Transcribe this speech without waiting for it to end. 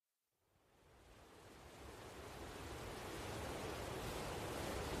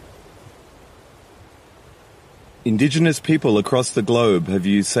Indigenous people across the globe have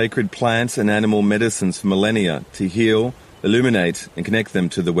used sacred plants and animal medicines for millennia to heal, illuminate, and connect them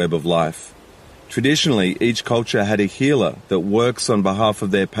to the web of life. Traditionally, each culture had a healer that works on behalf of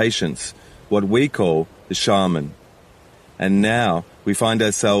their patients, what we call the shaman. And now we find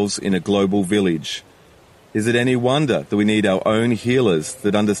ourselves in a global village. Is it any wonder that we need our own healers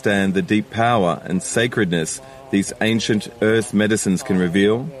that understand the deep power and sacredness these ancient earth medicines can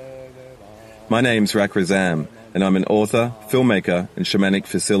reveal? My name's Rak Razam, and I'm an author, filmmaker, and shamanic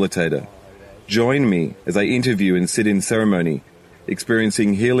facilitator. Join me as I interview and sit in ceremony,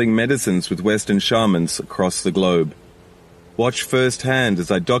 experiencing healing medicines with Western shamans across the globe. Watch firsthand as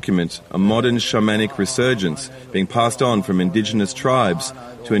I document a modern shamanic resurgence being passed on from indigenous tribes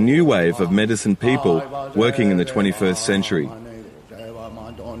to a new wave of medicine people working in the 21st century.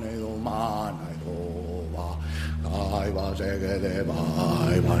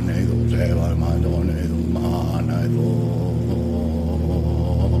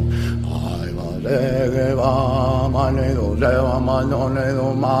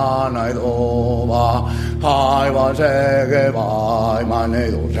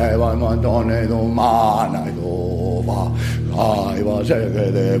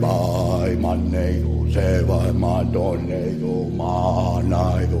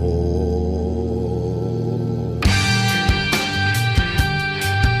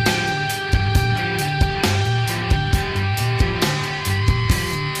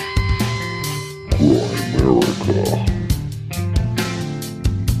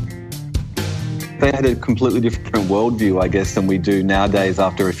 They had a completely different worldview, I guess, than we do nowadays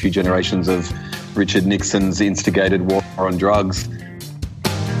after a few generations of Richard Nixon's instigated war on drugs.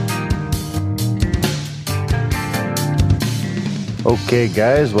 Okay,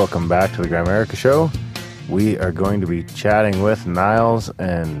 guys, welcome back to the Grimerica show. We are going to be chatting with Niles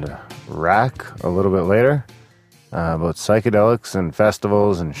and Rak a little bit later about psychedelics and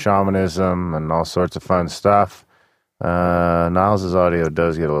festivals and shamanism and all sorts of fun stuff. Niles' audio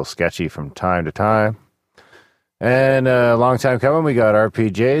does get a little sketchy from time to time. And a long time coming, we got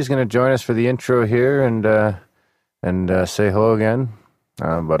RPJ is going to join us for the intro here and say hello again.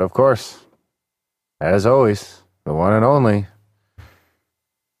 But of course, as always, the one and only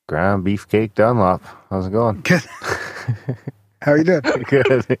ground beefcake Dunlop. How's it going? Good. How are you doing?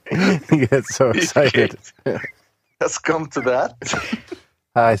 Good. You get so excited. Let's come to that.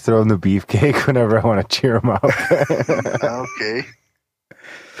 I throw him the beefcake whenever I want to cheer him up. Okay.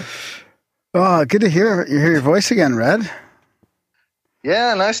 Oh, good to hear your voice again, Red.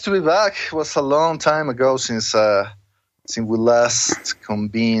 Yeah, nice to be back. It was a long time ago since we last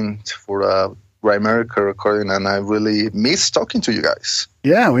convened for a Grimerica recording, and I really miss talking to you guys.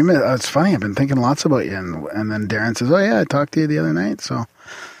 Yeah, it's funny. I've been thinking lots about you, and then Darren says, "Oh yeah, I talked to you the other night." So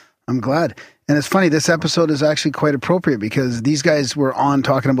I'm glad. And it's funny, this episode is actually quite appropriate because these guys were on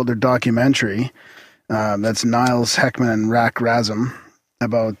talking about their documentary. That's Niles Heckman and Rak Razam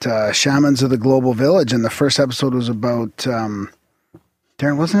about Shamans of the Global Village. And the first episode was about,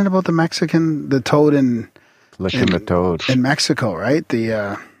 Darren, wasn't it about the toad Licking the toad. In Mexico, right?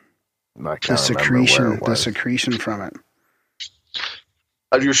 The secretion from it.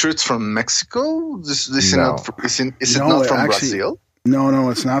 Are you sure it's from Mexico? Is it No. not from Brazil? No,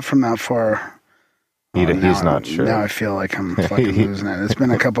 it's not from that far. He's not sure. Now I feel like I'm fucking losing it. It's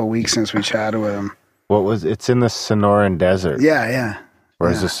been a couple of weeks since we chatted with him. It's in the Sonoran Desert. Yeah.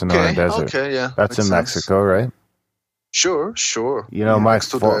 Where's the Sonoran Desert? Okay, yeah. That's in Mexico, right? Sure. You know, my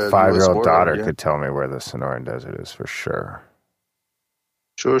Next to the 5-year-old US daughter border, could tell me where the Sonoran Desert is for sure.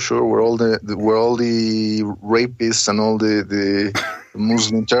 Sure. Where all the rapists and all the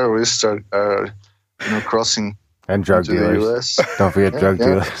Muslim terrorists are crossing. And drug to dealers. The US. Don't forget drug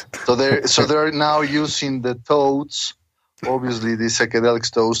dealers. So they're now using the toads, obviously the psychedelic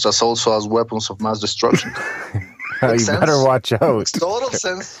toads, as weapons of mass destruction. You better watch out. Total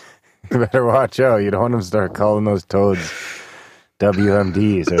sense. You better watch out. You don't want them to start calling those toads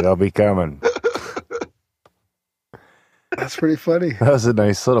WMDs or they'll be coming. That's pretty funny. That was a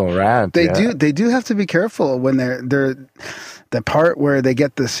nice little rant. They do have to be careful when they're the part where they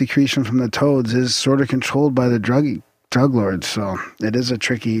get the secretion from the toads is sort of controlled by the drug lords. So it is a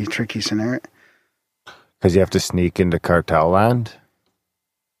tricky scenario. Because you have to sneak into cartel land.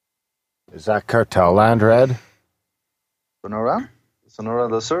 Is that cartel land, Red? Sonora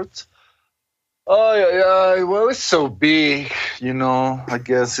Desert. Oh yeah. Well, it's so big, I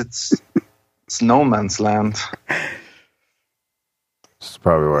guess it's no man's land. It's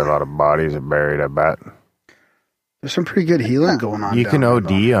probably where a lot of bodies are buried, I bet. There's some pretty good healing going on. You can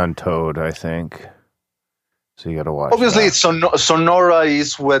OD on toad, I think. So you got to watch. Obviously, that. Sonora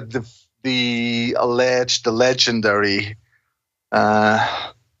is where the the legendary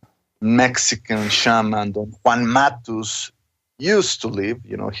Mexican shaman Don Juan Matus used to live.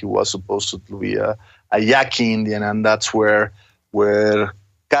 He was supposed to be a Yaqui Indian, and that's where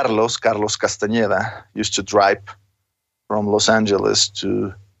Carlos Castañeda used to drive from Los Angeles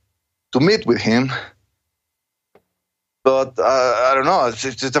to meet with him. But I don't know.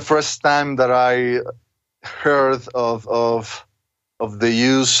 It's the first time that I heard of the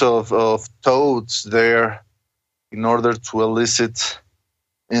use of toads there in order to elicit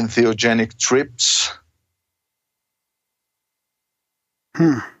entheogenic trips.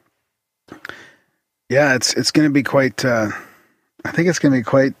 Yeah, it's going to be quite. I think it's going to be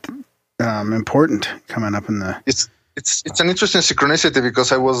quite important coming up in the. It's an interesting synchronicity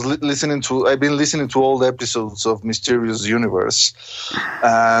because I've been listening to all the episodes of Mysterious Universe,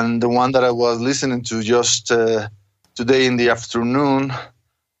 and the one that I was listening to just today in the afternoon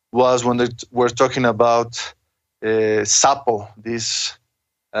was when they were talking about sapo, this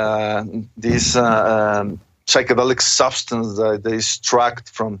psychedelic substance that they extract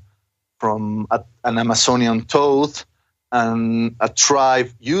from an Amazonian toad, and a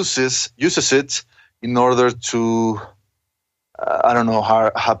tribe uses it in order to,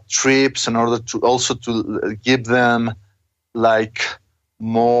 have trips, in order to also to give them like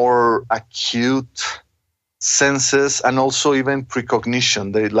more acute senses and also even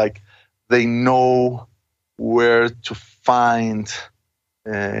precognition. They know where to find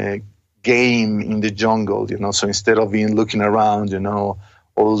game in the jungle, So instead of looking around,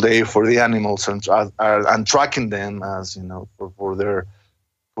 all day for the animals and tracking them as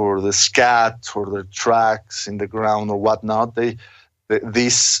for the scat or their tracks in the ground or whatnot,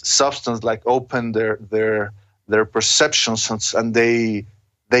 these substances like open their perceptions, and they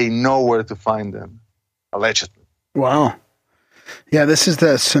know where to find them, allegedly. Wow. Yeah, this is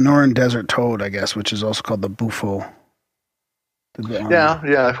the Sonoran desert toad, I guess, which is also called the bufo. Yeah,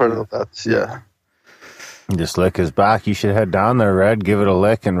 I've heard of that. Yeah. Just lick his back. You should head down there, Red. Give it a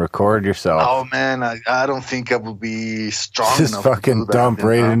lick and record yourself. Oh man, I don't think I would be strong just enough. Just fucking to dump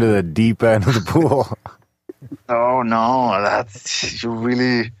right into the deep end of the pool. Oh no, you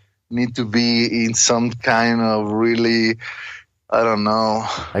really need to be in some kind of really, I don't know.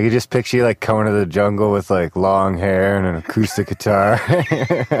 I could just picture you like coming to the jungle with like long hair and an acoustic guitar.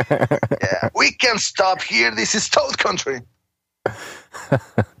 Yeah, we can't stop here. This is Toad Country.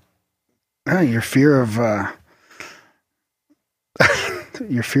 Your fear of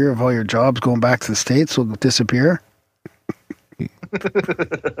all your jobs going back to the States will disappear.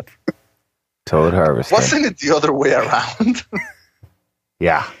 Toad harvesting. Wasn't it the other way around?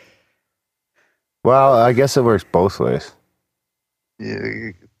 Yeah. Well, I guess it works both ways.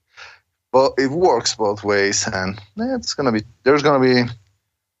 Yeah, well, it works both ways, and we're definitely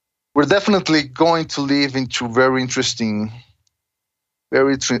going to live into very interesting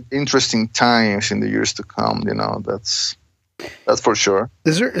times in the years to come. That's for sure.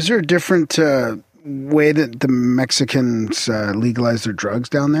 Is there a different way that the Mexicans legalize their drugs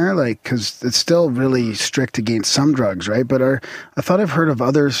down there? Like, because it's still really strict against some drugs, right? But I thought I've heard of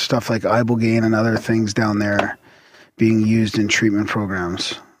other stuff like ibogaine and other things down there being used in treatment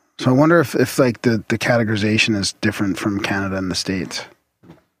programs. So I wonder if like the categorization is different from Canada and the States.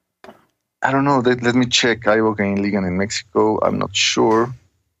 I don't know. Let me check ibogaine legal in Mexico. I'm not sure.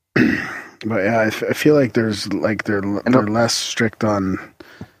 But yeah, I feel like they're less strict on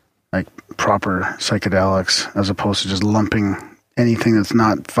like proper psychedelics as opposed to just lumping anything that's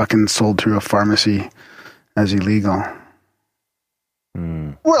not fucking sold through a pharmacy as illegal.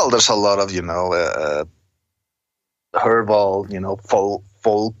 Well, there's a lot of herbal,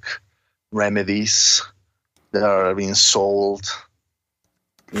 folk remedies that are being sold.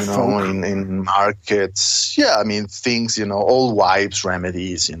 In markets. Yeah, I mean, things, old wives'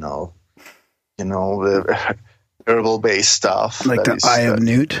 remedies, the herbal-based stuff. Like the Eye of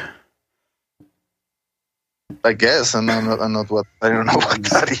Newt? I guess. I don't know what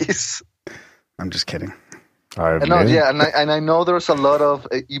that is. I'm just kidding. And I know there's a lot of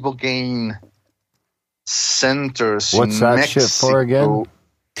ibogaine centers. What's in that Mexico. shit for again?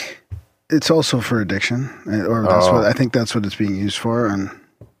 It's also for addiction, or I think that's what it's being used for. And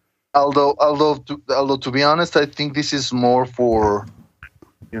although to be honest, I think this is more for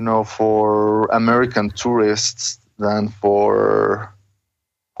American tourists than for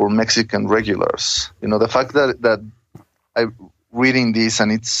Mexican regulars. The fact that I'm reading this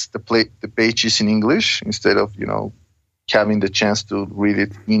and it's the page is in English instead of having the chance to read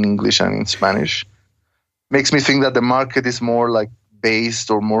it in English and in Spanish makes me think that the market is more like based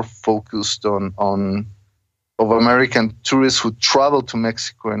or more focused on American tourists who travel to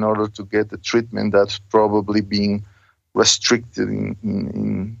Mexico in order to get the treatment that's probably being restricted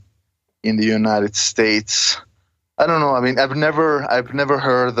in the United States. I don't know. I mean, I've never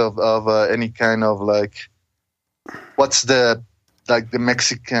heard of any kind of like, what's the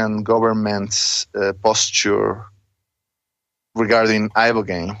Mexican government's posture regarding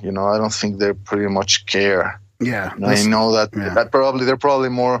ibogaine. I don't think they pretty much care. Yeah, I know that they're probably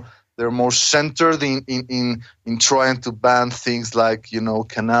more centered in trying to ban things like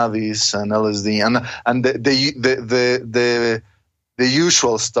cannabis and LSD and the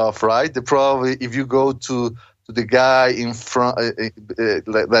usual stuff, right? They probably, if you go to the guy in front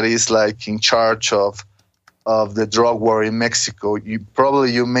that is like in charge of the drug war in Mexico, you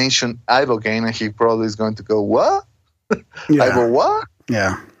mention ibogaine and he probably is going to go, what? Yeah. Ibo what?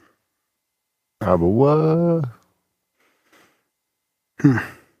 Yeah. Ibo what?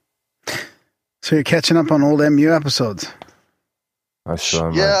 So you're catching up on old MU episodes? I'm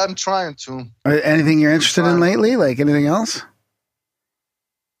trying to. Anything you're interested in lately? Like anything else?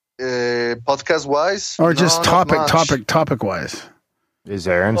 Podcast wise, or just topic wise? Is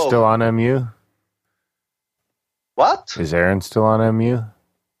Aaron still on MU? What? Is Aaron still on MU?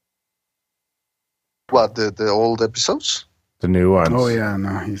 What, the old episodes? The new ones. Oh yeah,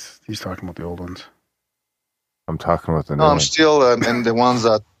 no, he's talking about the old ones. I'm talking about the new ones. I'm still in the ones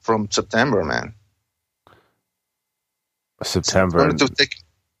that from September, man. September.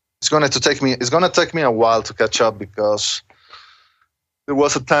 It's going to take me a while to catch up, because there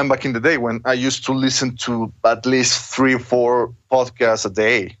was a time back in the day when I used to listen to at least 3 or 4 podcasts a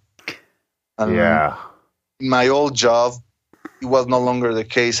day. And in my old job, it was no longer the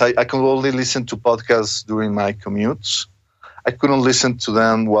case. I could only listen to podcasts during my commutes. I couldn't listen to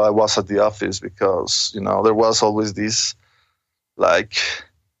them while I was at the office, because there was always this like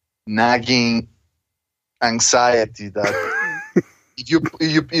nagging anxiety that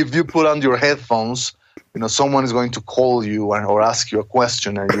if you put on your headphones, someone is going to call you or ask you a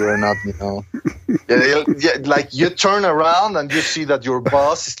question, and you're not, like you turn around and you see that your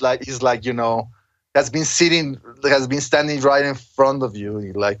boss is like has been standing right in front of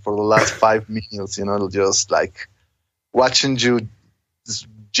you, like for the last 5 minutes, just like watching you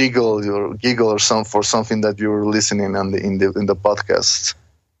jiggle or giggle or for something that you were listening in the podcast.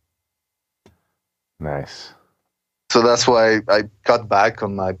 Nice. So that's why I cut back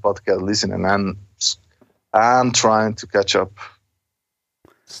on my podcast listening, and I'm trying to catch up.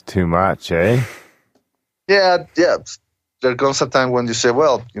 It's too much, eh? Yeah. There comes a time when you say,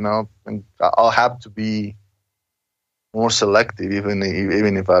 well, I'll have to be more selective, even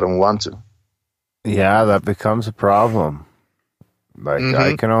if I don't want to. Yeah, that becomes a problem. Like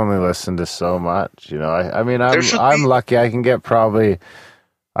I can only listen to so much, I'm lucky. I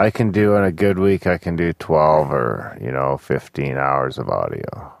can do in a good week, I can do 12 or 15 hours of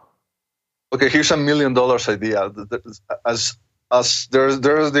audio. Okay, here's $1 million idea. As there's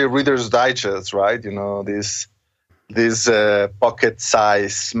the Reader's Digest, right? This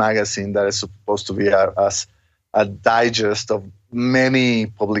pocket-size magazine that is supposed to be a digest of many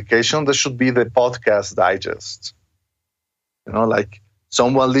publications. There should be the podcast digest. Like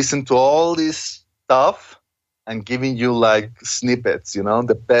someone listen to all this stuff and giving you like snippets.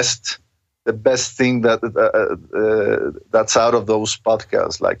 The best thing that's out of those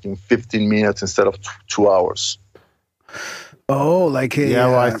podcasts, like in 15 minutes instead of 2 hours. Oh, like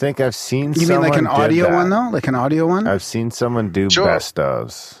I think I've seen. You mean like an audio one though? Like an audio one? I've seen someone do best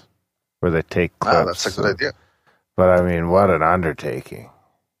ofs where they take clips. That's a good idea. But what an undertaking!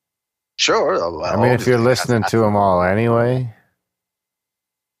 Sure. If you're listening to them all anyway,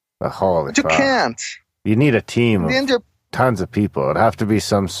 holy fuck. You can't. You need a team of tons of people. It'd have to be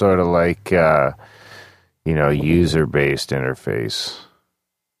some sort of like, user-based interface.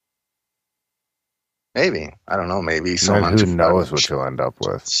 Maybe. I don't know. Maybe someone. Who knows what you'll end up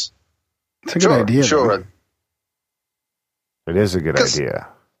with? It's a good idea. Sure. It is a good idea.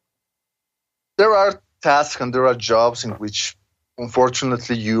 There are tasks and there are jobs in which,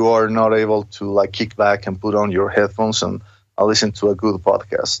 unfortunately, you are not able to like kick back and put on your headphones and listen to a good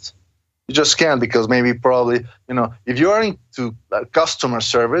podcast. You just can't, because probably, if you are into customer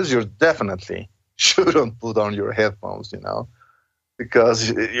service, you definitely shouldn't put on your headphones, because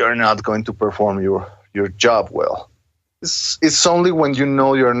you're not going to perform your job well. It's only when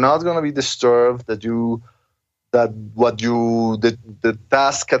you're not going to be disturbed the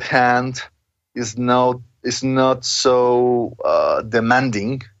task at hand is not so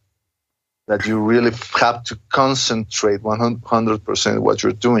demanding that you really have to concentrate 100% what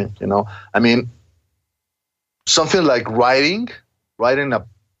you're doing. Something like writing an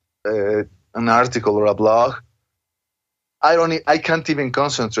article or a blog I can't even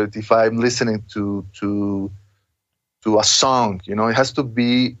concentrate if I'm listening to a song. It has to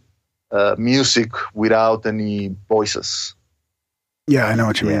be music without any voices. Yeah, I know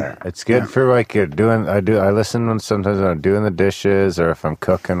what you mean. It's good for like I listen when sometimes I'm doing the dishes, or if I'm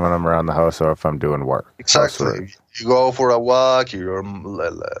cooking when I'm around the house, or if I'm doing work. Exactly. You go for a walk, you're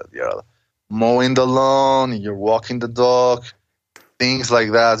mowing the lawn, you're walking the dog. Things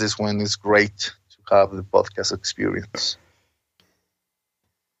like that is when it's great to have the podcast experience.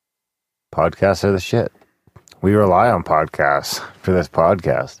 Podcasts are the shit. We rely on podcasts for this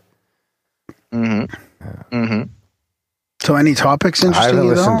podcast. So any topics I interesting haven't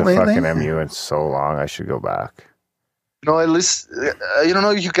you listened to lately? fucking MU in so long. I should go back. At least, you don't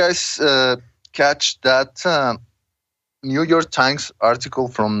know if you guys catch that New York Times article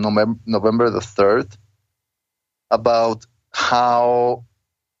from November the 3rd about how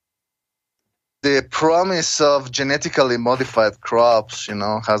the promise of genetically modified crops,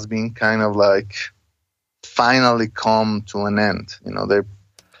 has been kind of like finally come to an end. They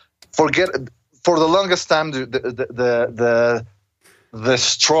for the longest time the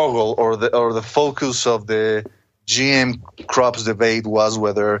struggle or the focus of the GM crops debate was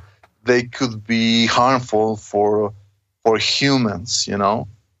whether they could be harmful for humans,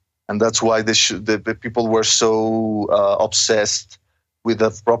 and that's why the people were so obsessed with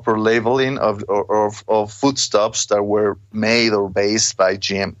the proper labeling of foodstuffs that were made or based by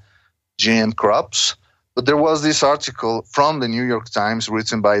GM crops. But there was this article from the New York Times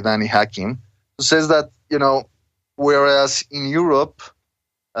written by Niles Heckman who says that, whereas in Europe,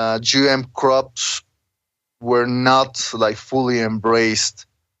 GM crops were not like fully embraced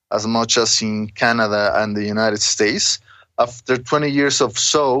as much as in Canada and the United States, after 20 years of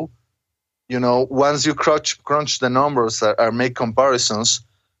so, once you crunch the numbers or make comparisons,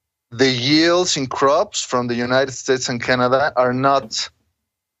 the yields in crops from the United States and Canada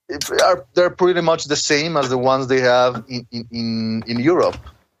they're pretty much the same as the ones they have in Europe.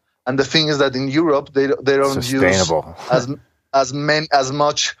 And the thing is that in Europe they don't use as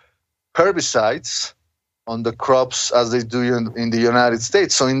much herbicides on the crops as they do in the United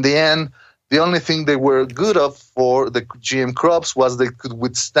States. So in the end, the only thing they were good of for the GM crops was they could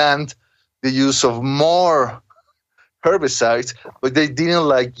withstand the use of more herbicides, but they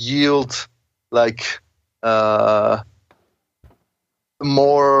didn't yield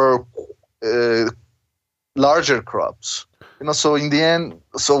more larger crops. So in the end,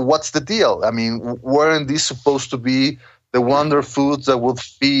 what's the deal? I mean, weren't these supposed to be the wonder foods that would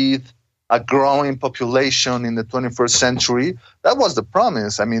feed a growing population in the 21st century? That was the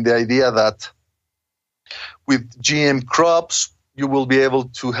promise. I mean, the idea that with GM crops, you will be able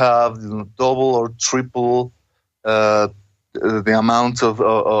to have double or triple the amount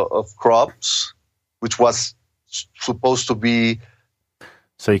of crops, which was supposed to be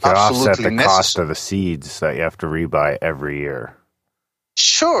so you can offset the necessary. Cost of the seeds that you have to rebuy every year.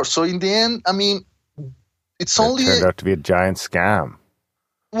 Sure. So in the end, I mean, it turned out to be a giant scam.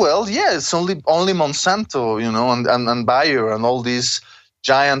 Well, yeah, it's only Monsanto, and Bayer and all these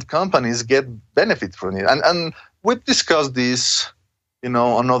giant companies get benefit from it. And we've discussed this,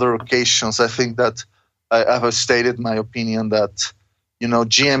 on other occasions. I think that I have stated my opinion that,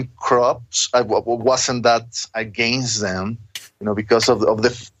 GM crops, I wasn't that against them, because of the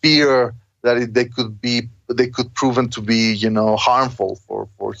fear that they could proven to be, harmful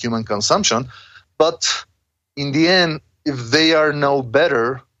for human consumption. But in the end, if they are no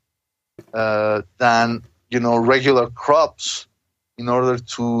better than regular crops, in order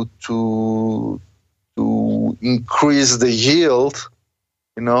to increase the yield,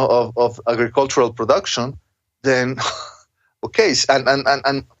 of agricultural production, then okay,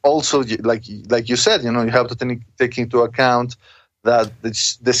 and also like you said, you have to take into account that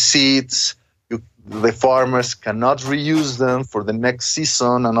the seeds, the farmers cannot reuse them for the next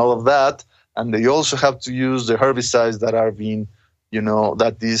season and all of that. And they also have to use the herbicides that are being,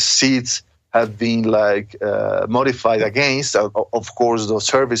 that these seeds have been modified against. Of course, those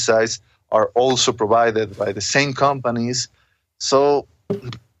herbicides are also provided by the same companies. So,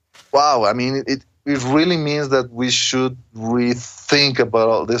 wow, I mean, it really means that we should rethink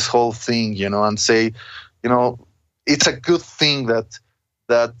about this whole thing, and say, it's a good thing that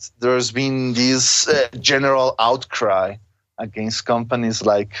there's been this general outcry against companies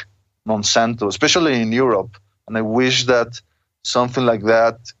like Monsanto, especially in Europe. And I wish that something like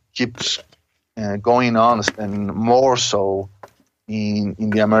that keeps going on, and more so in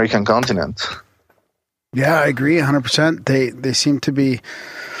the American continent. Yeah, I agree 100%. They seem to be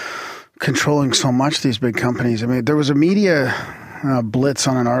controlling so much, these big companies. I mean, there was a media blitz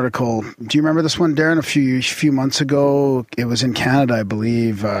on an article. Do you remember this one, Darren? A few months ago, it was in Canada, I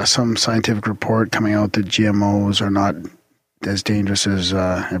believe. Some scientific report coming out that GMOs are not as dangerous as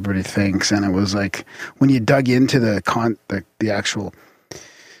everybody thinks, and it was like when you dug into the actual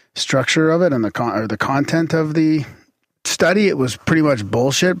structure of it and the content of the study, it was pretty much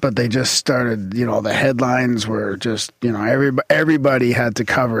bullshit. But they just started, the headlines were just, everybody had to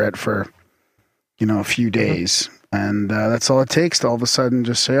cover it for a few days, and that's all it takes to all of a sudden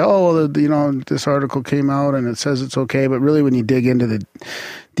just say, oh, well, this article came out and it says it's okay, but really when you dig into the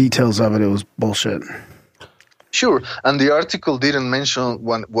details of it, it was bullshit. Sure, and the article didn't mention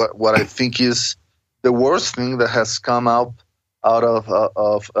what I think is the worst thing that has come out of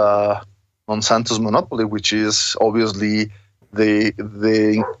Monsanto's monopoly, which is obviously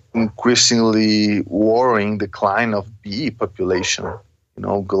the increasingly worrying decline of bee population,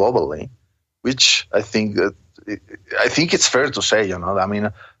 globally. Which I think it's fair to say, I mean,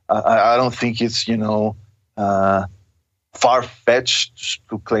 I don't think it's far-fetched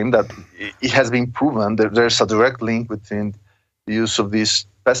to claim that it has been proven that there's a direct link between the use of these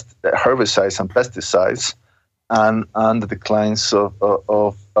herbicides and pesticides and the declines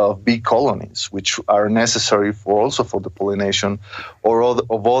of bee colonies, which are necessary also for the pollination or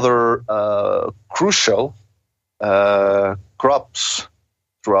of other crucial crops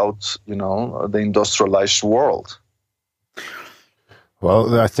throughout, the industrialized world.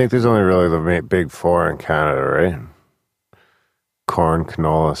 Well, I think there's only really the big four in Canada, right? Corn,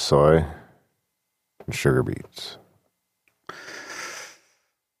 canola, soy, and sugar beets.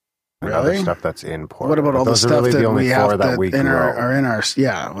 And other Really? stuff that's import. What about all the stuff really that the only we four have that we in grow. our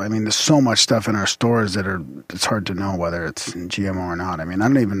yeah? I mean, there's so much stuff in our stores that it's hard to know whether it's GMO or not. I mean, I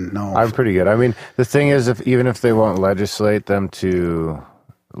don't even know. I'm pretty good. I mean, the thing is, even if they won't legislate them to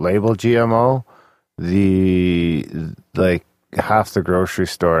label GMO, half the grocery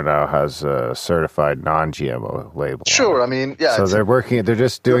store now has a certified non-GMO label. Sure, I mean, yeah. So they're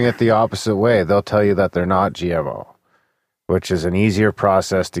just doing it the opposite way. They'll tell you that they're not GMO, which is an easier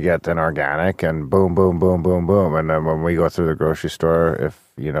process to get than organic, and boom, boom, boom, boom, boom. And then when we go through the grocery store, if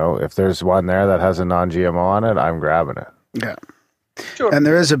there's one there that has a non-GMO on it, I'm grabbing it. Yeah. Sure. And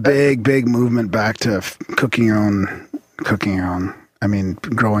there is a big movement back to cooking your own. I mean,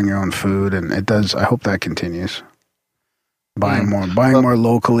 growing your own food, and it does. I hope that continues. Buying more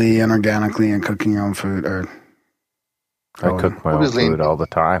locally and organically, and cooking your own food. I cook my own food all the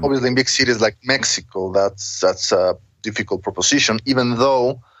time. Obviously, in big cities like Mexico, that's a difficult proposition. Even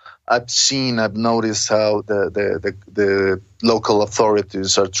though I've noticed how the local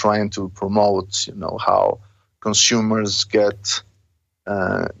authorities are trying to promote, how consumers get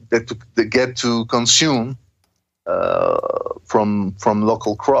to consume from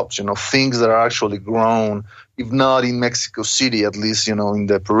local crops, things that are actually grown, if not in Mexico City, at least, in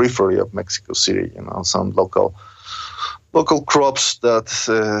the periphery of Mexico City, some local crops that,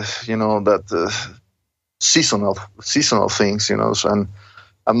 seasonal things, and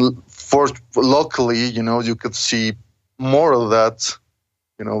for locally, you could see more of that,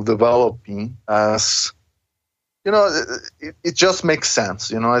 developing as, it just makes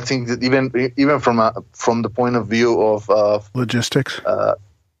sense. I think that even from the point of view of logistics.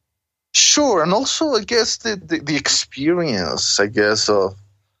 Sure, and also I guess the experience. I guess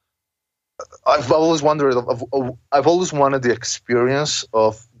I've always wondered. I've always wanted the experience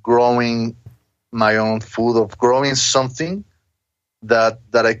of growing my own food, of growing something that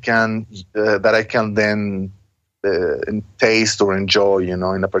I can then taste or enjoy, in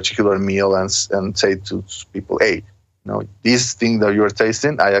a particular meal, and say to people, hey, this thing that you're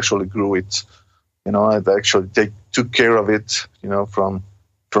tasting, I actually grew it. I actually took care of it,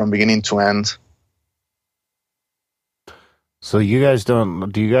 from beginning to end. So do you guys have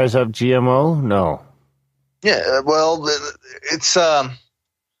GMO? No. Yeah, well, it's an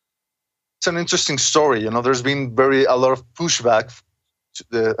interesting story. There's been a lot of pushback.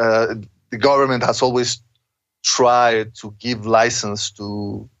 The government has always tried to give license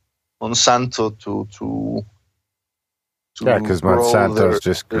to Monsanto to because Monsanto's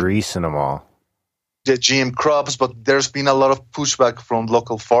just greasing them all. The GM crops, but there's been a lot of pushback from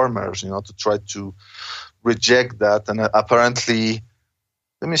local farmers, to try to reject that. And apparently,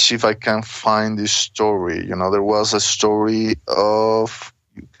 let me see if I can find this story. There was a story of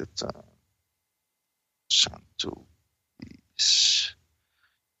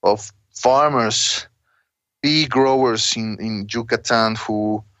farmers, bee growers in Yucatan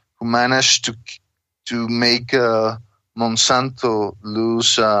who managed to make Monsanto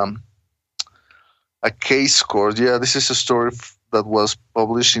lose a case score. Yeah, this is a story that was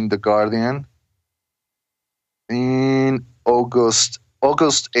published in The Guardian in August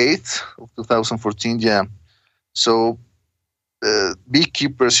 8th of 2014. Yeah. So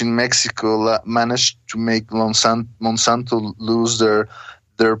beekeepers in Mexico managed to make Monsanto lose their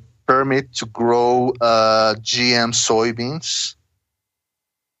permit to grow GM soybeans.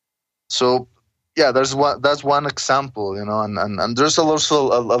 So yeah, that's one example, and there's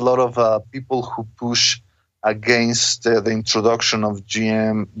also a lot of people who push against the introduction of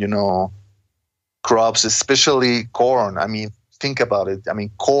GM, crops, especially corn. I mean, think about it. I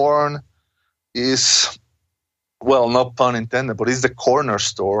mean, corn is, well, not pun intended, but it's the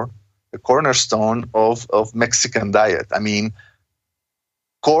cornerstone of Mexican diet. I mean,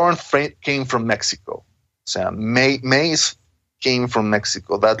 corn came from Mexico. So maize came from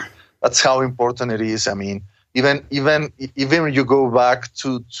Mexico. That's how important it is. I mean, even you go back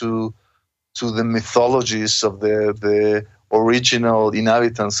to the mythologies of the original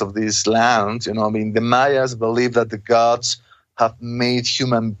inhabitants of this land. I mean, the Mayas believed that the gods have made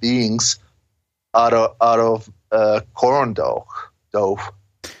human beings out of corn dough.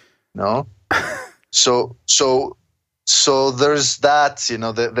 No, so there's that.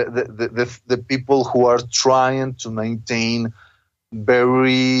 The people who are trying to maintain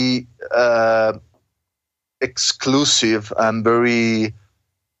very exclusive and very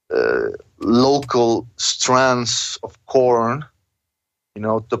local strands of corn,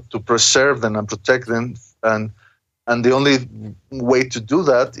 to preserve them and protect them, and the only way to do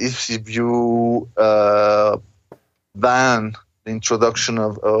that is if you ban the introduction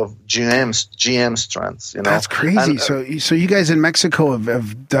of GM strands. That's crazy. And, so you guys in Mexico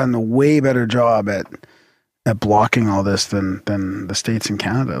have done a way better job at blocking all this than the States and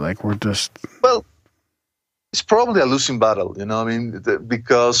Canada. Like, we're just... Well, it's probably a losing battle,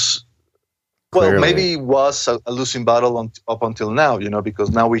 because... Well, maybe it was a losing battle up until now, because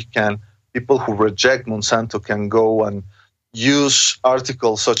now people who reject Monsanto can go and use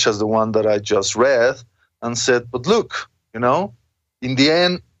articles such as the one that I just read and said, but look, in the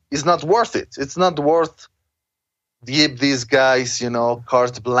end, it's not worth it. It's not worth give these guys,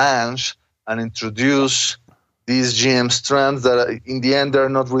 carte blanche and introduce these GM strands that in the end, they're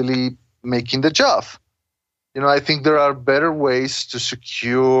not really making the job. I think there are better ways to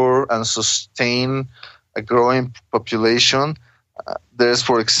secure and sustain a growing population. There's,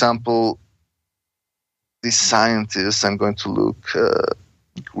 for example, this scientist, I'm going to look,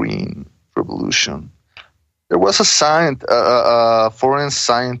 Green Revolution. There was a foreign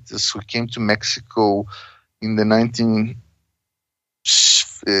scientist who came to Mexico in the 1930s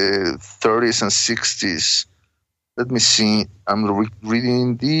and 60s. Let me see. I'm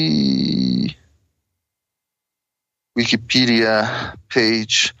reading the Wikipedia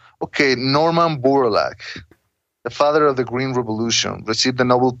page. Okay, Norman Borlaug, the father of the Green Revolution, received the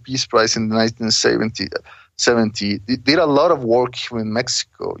Nobel Peace Prize in 1970. Did a lot of work here in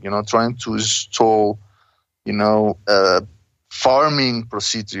Mexico, trying to install, farming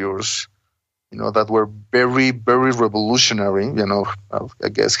procedures, that were very, very revolutionary, I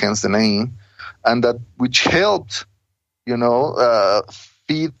guess hence the name, and which helped,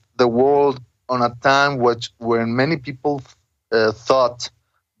 feed the world on a time when many people thought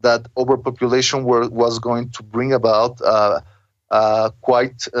that overpopulation was going to bring about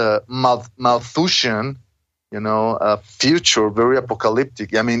quite Malthusian, future, very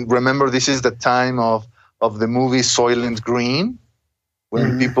apocalyptic. I mean, remember, this is the time of the movie Soylent Green,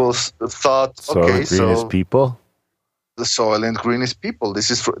 when people thought, okay, so Green is people. The Soylent Green is people.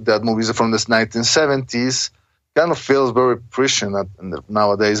 That movie is from the 1970s. Kind of feels very prescient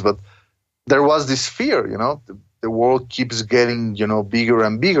nowadays, but there was this fear, the world keeps getting, bigger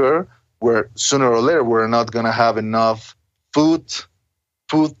and bigger, where sooner or later we're not going to have enough food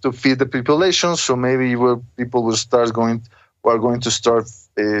to feed the population. So maybe people will are going to start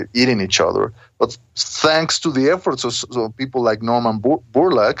eating each other. But thanks to the efforts of people like Norman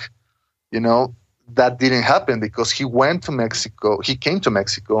Borlaug, that didn't happen, because he went to Mexico. He came to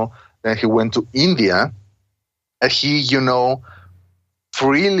Mexico, then he went to India, and he,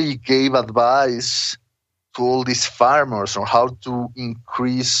 freely gave advice to all these farmers on how to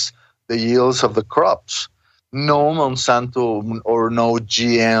increase the yields of the crops. No Monsanto or no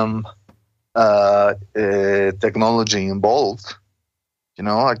GM technology involved.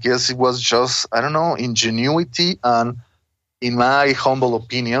 I guess it was just, ingenuity. And in my humble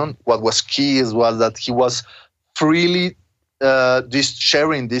opinion, what was key was that he was freely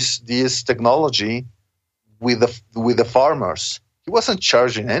sharing this technology with the farmers. He wasn't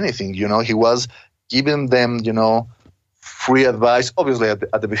charging anything, he was giving them, free advice, obviously at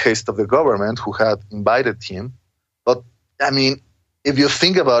the behest of the government who had invited him. But, I mean, if you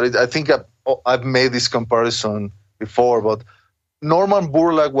think about it, I think I've made this comparison before, but Norman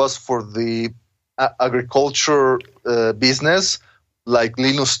Borlaug was for the agriculture business, like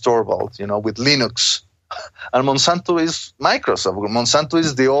Linus Torvald, with Linux. And Monsanto is Microsoft. Monsanto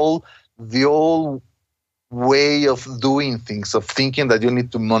is the old way of doing things, of thinking that you need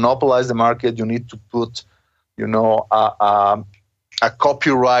to monopolize the market, you need to put, a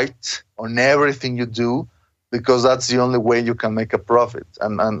copyright on everything you do, because that's the only way you can make a profit.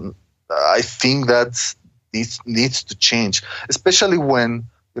 And I think that this needs to change, especially when,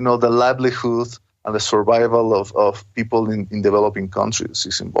 the livelihood and the survival of people in developing countries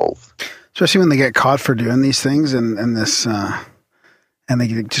is involved. Especially when they get caught for doing these things and this, and they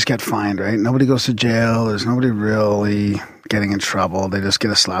just get fined, right? Nobody goes to jail. There's nobody really getting in trouble. They just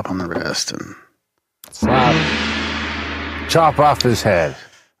get a slap on the wrist and chop off his head.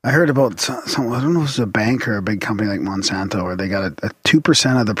 I heard about some, I don't know if it was a bank or a big company like Monsanto, where they got a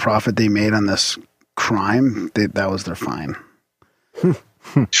 2% of the profit they made on this crime. That was their fine.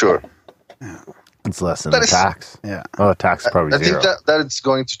 Sure. Yeah. It's less than the tax. Yeah. Well, the tax is probably zero. I think that it's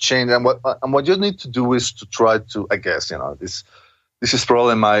going to change. And what you need to do is to try to, I guess, this is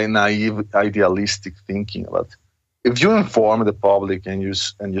probably my naive, idealistic thinking. But if you inform the public and you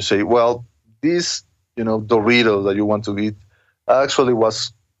say, well, this, Dorito that you want to eat actually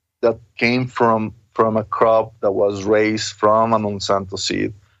came from a crop that was raised from a Monsanto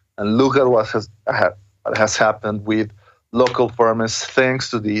seed. And look at what has happened with local farmers thanks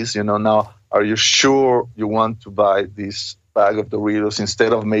to this. Now, are you sure you want to buy this bag of Doritos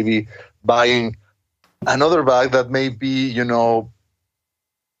instead of maybe buying another bag that may be,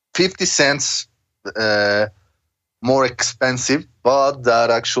 50 cents more expensive, but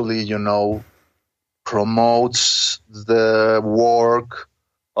that actually, promotes the work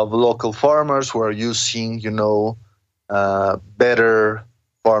of local farmers who are using, better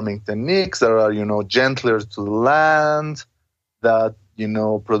farming techniques that are, gentler to the land, that,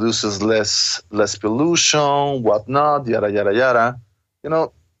 produces less pollution, whatnot, yada, yada, yada.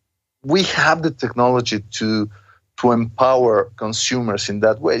 We have the technology to empower consumers in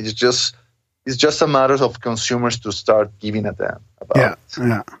that way. It's just a matter of consumers to start giving a damn about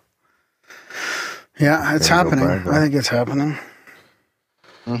it. Yeah, it's happening. I think it's happening.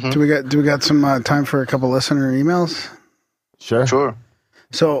 Mm-hmm. Do we got some time for a couple listener emails? Sure.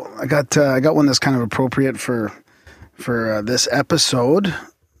 So I got one that's kind of appropriate for this episode.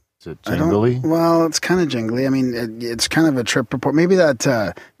 Is it jingly? Well, it's kind of jingly. I mean, it's kind of a trip report. Maybe that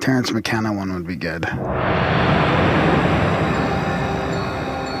Terrence McKenna one would be good.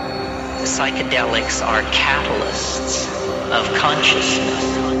 Psychedelics are catalysts of consciousness.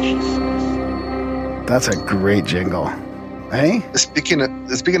 That's a great jingle. Hey? Speaking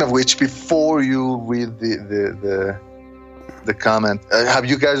of which, before you read the comment, have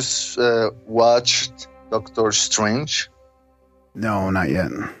you guys watched Doctor Strange? No, not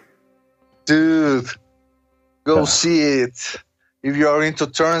yet. Dude, go see it. If you're into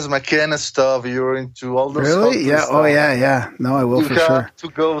Terrence McKenna stuff, you're into all those really? Yeah. Stuff, oh, yeah. No, I will for sure. You have to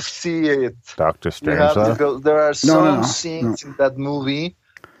go see it. Doctor Strange. You have to go. There are some scenes in that movie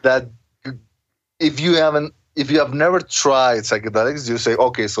that, if you have never tried psychedelics, you say,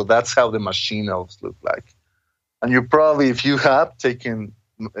 okay, so that's how the machine elves look like. And you probably, if you have taken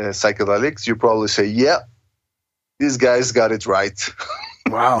psychedelics, you probably say, yeah, these guys got it right.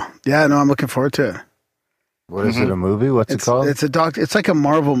 Wow. Yeah, no, I'm looking forward to it. What is it, a movie? What's it called? It's like a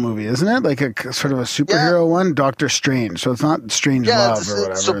Marvel movie, isn't it? Like a sort of a superhero one, Doctor Strange. So it's not Strange Love or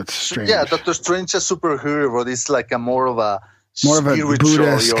whatever. It's Strange. Yeah, Doctor Strange is a superhero, but it's like more of a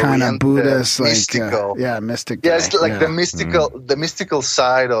Buddhist kind of Buddhist, mystical. Mystic. Yeah, it's like the mystical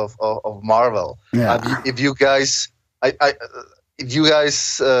side of Marvel. Yeah. If you guys,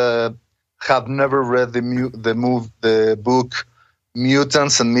 have never read the book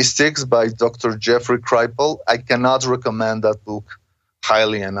Mutants and Mystics by Dr. Jeffrey Kripal, I cannot recommend that book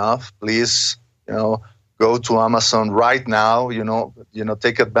highly enough. Please, go to Amazon right now.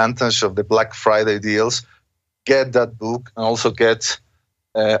 Take advantage of the Black Friday deals. Get that book, and also get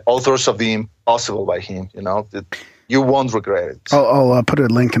Authors of the Impossible by him. You won't regret it. I'll put a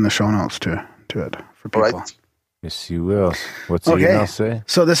link in the show notes to it for people. Right. Yes, you will. What's the email say?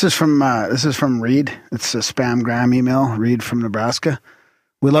 So this is from Reed. It's a spamgram email. Reed from Nebraska.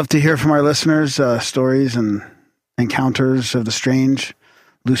 We love to hear from our listeners, stories and encounters of the strange,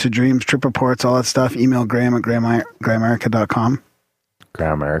 lucid dreams, trip reports, all that stuff. Email Graham at Grimerica.com.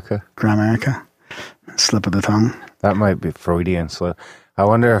 Grimerica. Slip of the tongue. That might be Freudian slip. I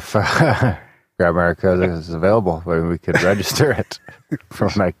wonder if Grimerica is available. Maybe we could register it for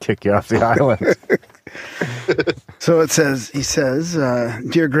when I kick you off the island. So he says,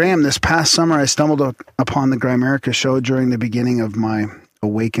 Dear Graham, this past summer I stumbled upon the Grimerica show during the beginning of my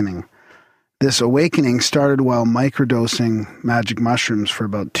awakening. This awakening started while microdosing magic mushrooms for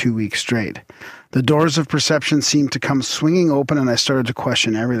about 2 weeks straight. The doors of perception seemed to come swinging open and I started to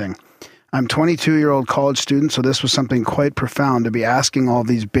question everything. I'm a 22-year-old college student, so this was something quite profound to be asking all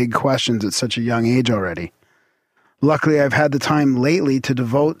these big questions at such a young age already. Luckily, I've had the time lately to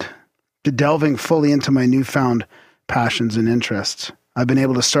devote to delving fully into my newfound passions and interests. I've been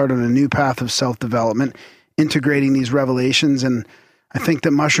able to start on a new path of self-development, integrating these revelations, and I think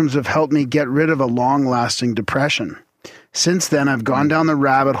that mushrooms have helped me get rid of a long-lasting depression. Since then, I've gone down the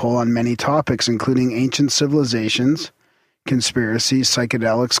rabbit hole on many topics, including ancient civilizations, conspiracies,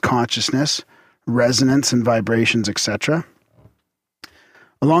 psychedelics, consciousness, resonance and vibrations, etc.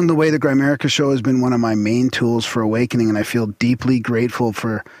 Along the way, the Grimerica show has been one of my main tools for awakening, and I feel deeply grateful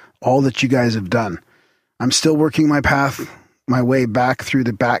for all that you guys have done. I'm still working my way back through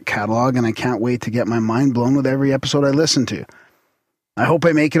the back catalog, and I can't wait to get my mind blown with every episode I listen to. I hope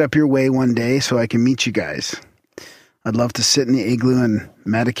I make it up your way one day so I can meet you guys. I'd love to sit in the igloo and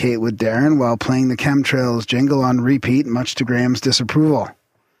medicate with Darren while playing the Chemtrails jingle on repeat, much to Graham's disapproval.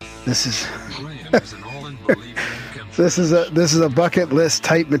 This is this is a bucket list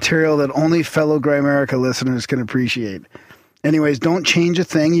type material that only fellow Grimerica listeners can appreciate. Anyways, don't change a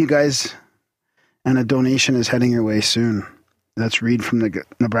thing, you guys, and a donation is heading your way soon. That's Reed from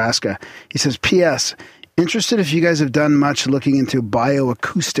Nebraska. He says, P.S. Interested if you guys have done much looking into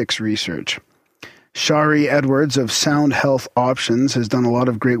bioacoustics research. Shari Edwards of Sound Health Options has done a lot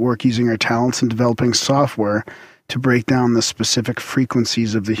of great work using her talents in developing software to break down the specific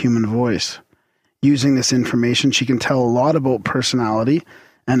frequencies of the human voice. Using this information, she can tell a lot about personality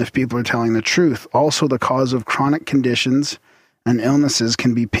and if people are telling the truth. Also, the cause of chronic conditions and illnesses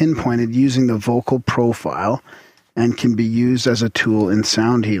can be pinpointed using the vocal profile and can be used as a tool in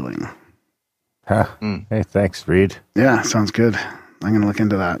sound healing. Huh. Hey, thanks, Reed. Yeah, sounds good. I'm going to look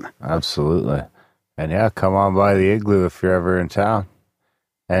into that. Absolutely. And yeah, come on by the igloo if you're ever in town.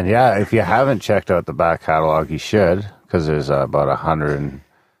 And yeah, if you haven't checked out the back catalog, you should, because there's about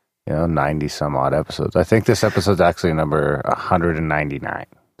 90 some odd episodes. I think this episode's actually number 199.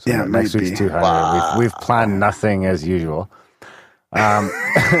 So yeah, next week's 200. Wow. We've planned nothing as usual.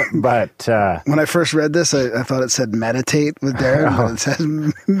 But when I first read this, I thought it said meditate with Darren, but it says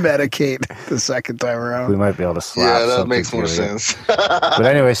medicate the second time around. We might be able to slap. Yeah, that makes more sense. But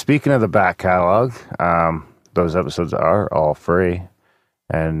anyway, speaking of the back catalog, those episodes are all free,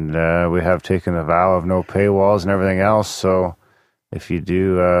 and we have taken the vow of no paywalls and everything else. So if you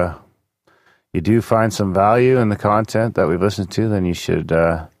do find some value in the content that we've listened to, then you should.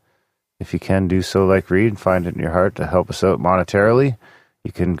 If you can do so like Reed, find it in your heart to help us out monetarily.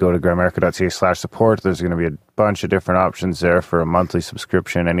 You can go to grimerica.ca/support. There's going to be a bunch of different options there for a monthly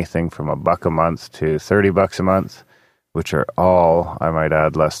subscription, anything from $1 a month to $30 a month, which are all, I might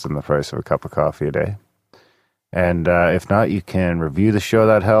add, less than the price of a cup of coffee a day. And if not, you can review the show.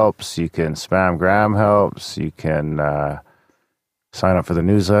 That helps. You can spam Graham, helps. You can sign up for the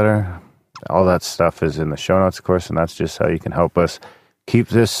newsletter. All that stuff is in the show notes, of course, and that's just how you can help us keep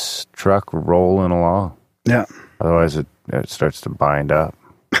this truck rolling along. Yeah. Otherwise, it starts to bind up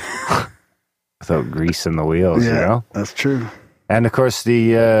without greasing the wheels, yeah, you know? That's true. And, of course,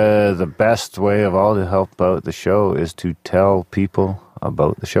 the best way of all to help out the show is to tell people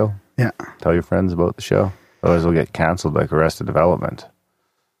about the show. Yeah. Tell your friends about the show. Otherwise, we'll get canceled like Arrested Development.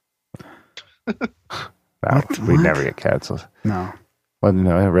 We'd never get canceled. No. Well,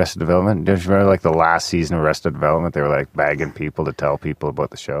 no, Arrested Development. Don't you remember, like, the last season of Arrested Development? They were, like, begging people to tell people about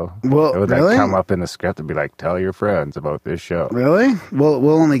the show. Well, it would, really? like, come up in the script and be like, tell your friends about this show. Really? We'll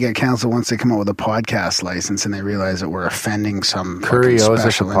only get canceled once they come out with a podcast license and they realize that we're offending some Curry owes us a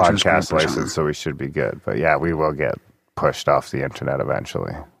special interest group podcast or license, something. so we should be good. But, yeah, we will get pushed off the internet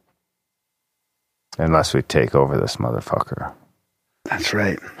eventually. Unless we take over this motherfucker. That's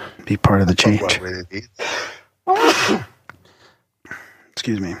right. Be part of the change.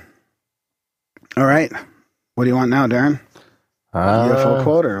 Excuse me. All right. What do you want now, Darren? UFO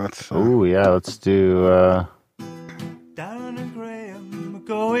quote or what's... Oh, yeah, let's do... Darren and Graham are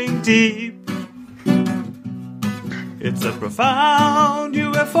going deep. It's a profound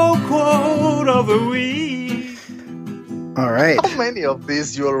UFO quote of the week. All right. How many of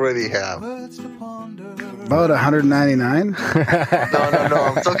these you already have? About 199. No.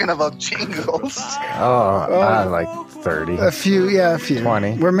 I'm talking about jingles. Like 30. A few.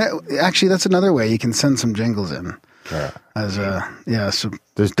 20. Actually, that's another way you can send some jingles in. Yeah. So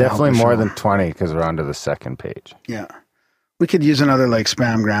there's definitely more than 20 because we're on to the second page. Yeah. We could use another like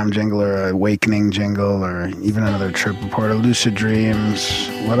spamgram jingle or awakening jingle or even another trip report, a lucid dreams.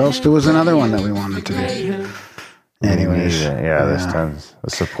 What else? There was another one that we wanted to do. Anyways. There's tons.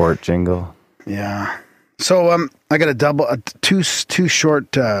 A support jingle. Yeah. So I got two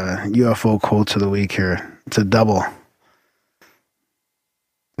short UFO quotes of the week here. It's a double.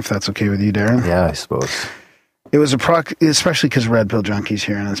 If that's okay with you, Darren. Yeah, I suppose. It was especially because Red Pill Junkie's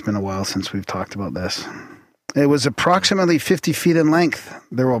here and it's been a while since we've talked about this. It was approximately 50 feet in length.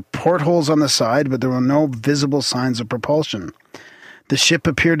 There were portholes on the side, but there were no visible signs of propulsion. The ship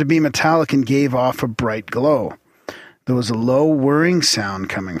appeared to be metallic and gave off a bright glow. There was a low whirring sound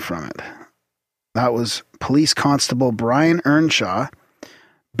coming from it. That was Police Constable Brian Earnshaw,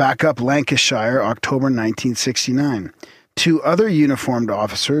 backup Lancashire, October 1969. Two other uniformed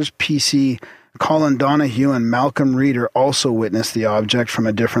officers, PC Colin Donahue and Malcolm Reeder, also witnessed the object from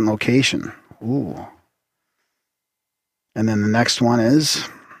a different location. Ooh. And then the next one is,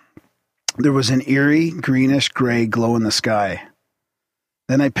 there was an eerie, greenish-gray glow in the sky.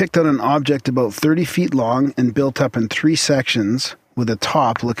 Then I picked out an object about 30 feet long and built up in 3 sections with a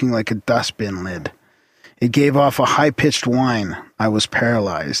top looking like a dustbin lid. It gave off a high-pitched whine. I was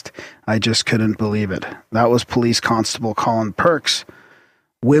paralyzed. I just couldn't believe it. That was Police Constable Colin Perks,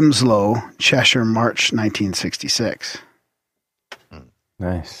 Wimslow, Cheshire, March 1966.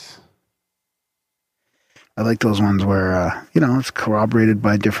 Nice. I like those ones where, it's corroborated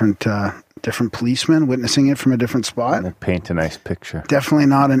by different policemen witnessing it from a different spot. And paint a nice picture. Definitely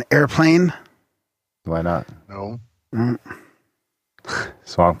not an airplane. Why not? No.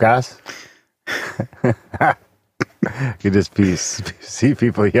 Swamp gas? You just see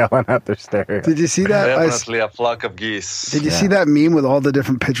people yelling at their stereo. Did you see that? Definitely a flock of geese. Did you see that meme with all the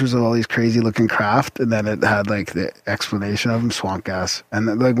different pictures of all these crazy looking craft, and then it had like the explanation of them, swamp gas, and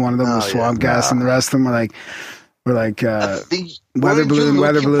then, like one of them was swamp gas, and the rest of them were like weather balloon,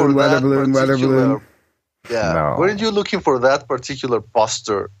 weather balloon, weather balloon, weather balloon. Yeah. No. Weren't you looking for that particular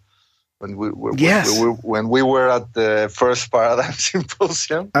poster when we were when we were at the first Paradigm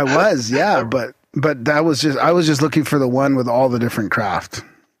Symposium? I was, yeah, but that was I was just looking for the one with all the different craft.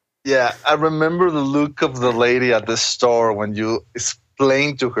 Yeah, I remember the look of the lady at the store when you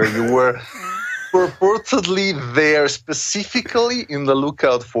explained to her you were purportedly there specifically in the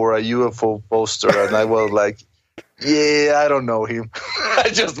lookout for a UFO poster, and I was like, yeah, I don't know him. I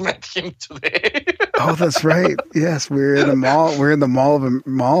just met him today. Oh, that's right. Yes, we're in the mall. We're in the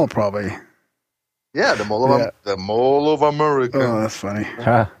mall probably. Yeah, the Mall of America. Oh, that's funny.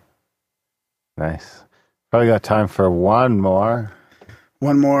 Huh. Nice. Probably got time for one more.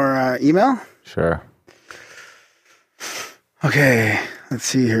 One more email? Sure. Okay, let's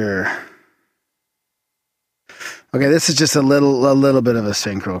see here. Okay, this is just a little bit of a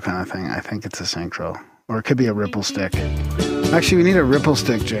synchro kind of thing. I think it's a synchro. Or it could be a ripple stick. Actually, we need a ripple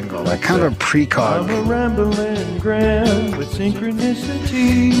stick jingle. Like kind of a precog. I'm a rambling grand with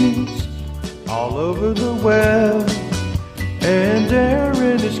synchronicities all over the web. And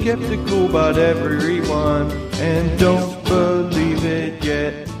Darren is skeptical about everyone and don't believe it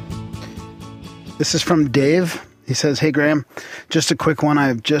yet. This is from Dave. He says, "Hey Graham, just a quick one.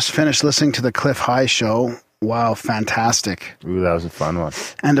 I've just finished listening to the Cliff High show. Wow, fantastic. Ooh, that was a fun one.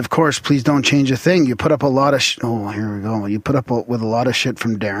 And of course, please don't change a thing. You put up a lot of here we go. You put up with a lot of shit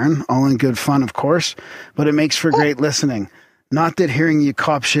from Darren, all in good fun, of course, but it makes for great listening. Not that hearing you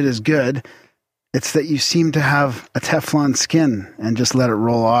cop shit is good. It's that you seem to have a Teflon skin and just let it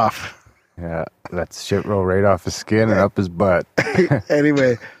roll off." Yeah, that shit roll right off his skin and up his butt.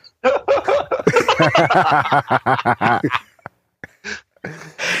 Anyway.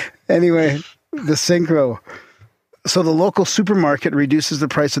 Anyway, the synchro. So the local supermarket reduces the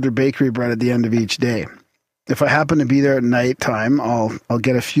price of their bakery bread at the end of each day. If I happen to be there at night time, I'll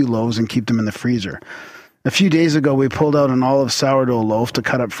get a few loaves and keep them in the freezer. A few days ago, we pulled out an olive sourdough loaf to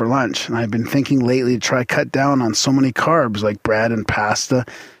cut up for lunch, and I've been thinking lately to try cut down on so many carbs like bread and pasta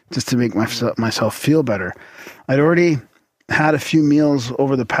just to make myself feel better. I'd already had a few meals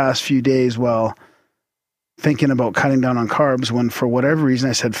over the past few days while thinking about cutting down on carbs when, for whatever reason,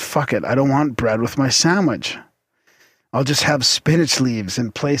 I said, fuck it, I don't want bread with my sandwich. I'll just have spinach leaves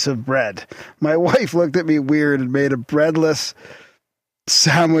in place of bread. My wife looked at me weird and made a breadless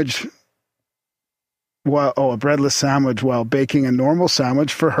sandwich while baking a normal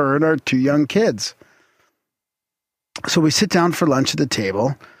sandwich for her and our 2 young kids. So we sit down for lunch at the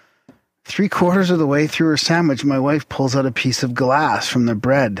table. 3/4 of the way through her sandwich, my wife pulls out a piece of glass from the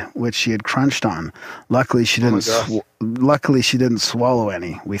bread, which she had crunched on. Luckily, she didn't swallow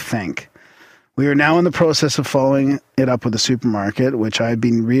any, we think. We are now in the process of following it up with the supermarket, which I've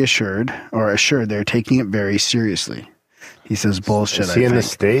been assured they're taking it very seriously. He says bullshit. Is he in the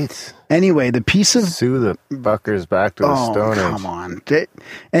States? Anyway, the piece of sue the fuckers back to the Stone Age. Come on.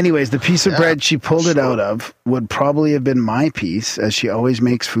 Anyways, the piece of bread she pulled it out of would probably have been my piece, as she always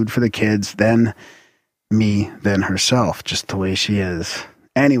makes food for the kids, then me, then herself, just the way she is.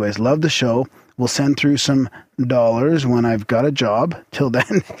 Anyways, love the show. We'll send through some dollars when I've got a job. Till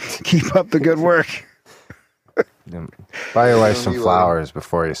then, keep up the good work. Buy your wife some flowers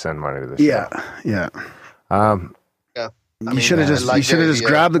before you send money to the show. Yeah. I you should have just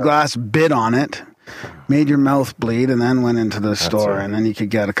grabbed the glass, bit on it, made your mouth bleed, and then went into the store, and then you could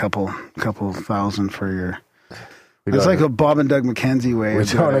get a couple thousand for your. It's like a Bob and Doug McKenzie way. We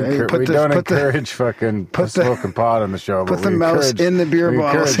don't encourage fucking smoking pot on the show. Put the mouse in the beer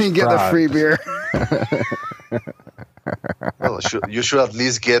bottle so you get the free beer. Well, you should at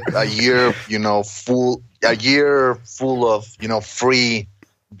least get a year full of free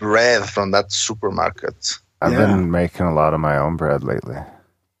bread from that supermarket. I've been making a lot of my own bread lately.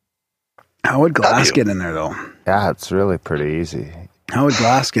 How would glass get in there, though? Yeah, it's really pretty easy. How would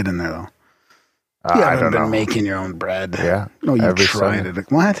glass get in there, though? You haven't been making your own bread. Yeah. No, you've tried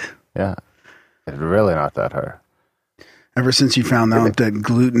it. What? Yeah. It's really not that hard. Ever since you found out that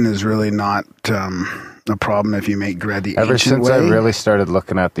gluten is really not a problem if you make bread the Ever ancient since way? I really started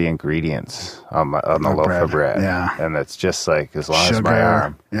looking at the ingredients on the loaf of bread. Yeah. And it's just like as long Sugar, as my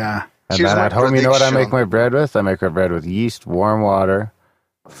arm. Yeah. And then at home, you know what I make my bread with? I make my bread with yeast, warm water,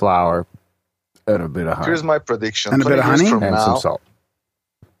 flour, and a bit of honey. Here's my prediction. And a bit of honey? And some salt.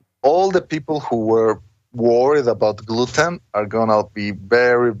 All the people who were worried about gluten are going to be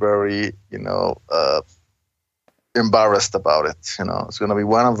very, very, embarrassed about it. It's going to be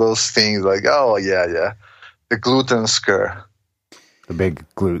one of those things like, oh, yeah, the gluten scare. The big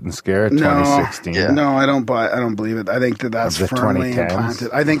gluten scare, 2016. No, I don't believe it. I think that's firmly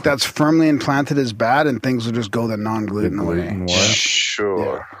implanted. I think that's firmly implanted as bad, and things will just go the non-gluten way.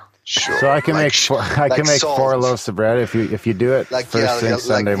 Sure. So I can make four loaves of bread if you do it first thing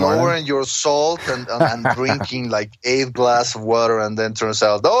Sunday morning. Lowering your salt and drinking like 8 glasses of water, and then turns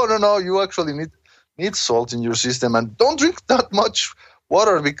out, no, you actually need salt in your system, and don't drink that much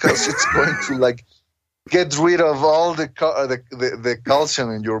water because it's going to get rid of all the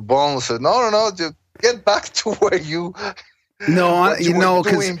calcium in your bones. So no, just get back to where you. No,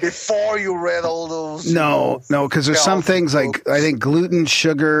 because before you read all those. No, because there's some things like I think gluten,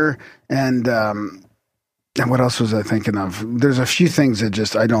 sugar, and what else was I thinking of? There's a few things that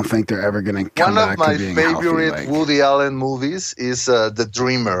just I don't think they're ever going to come back to being healthy. One of my favorite Woody Allen movies is The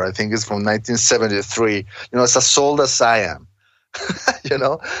Dreamer. I think it's from 1973. It's as old as I am.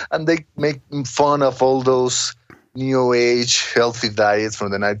 And they make fun of all those New Age healthy diets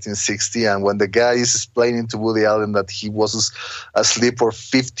from the 1960s. And when the guy is explaining to Woody Allen that he was asleep for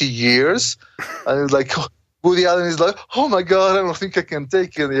 50 years, and it's like, Woody Allen is like, oh my God, I don't think I can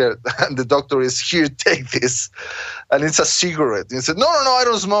take it yet. And the doctor is, here, take this. And it's a cigarette. And he said, no, I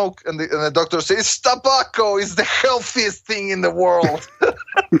don't smoke. And the doctor says, it's tobacco. It's the healthiest thing in the world.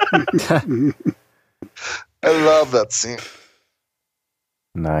 I love that scene.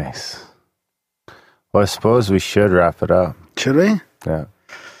 Nice. Well, I suppose we should wrap it up. Should we? Yeah.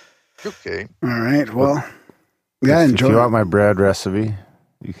 Okay. All right. Well, enjoy. If you want my bread recipe,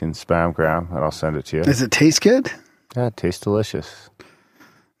 you can spam Graham, and I'll send it to you. Does it taste good? Yeah, it tastes delicious.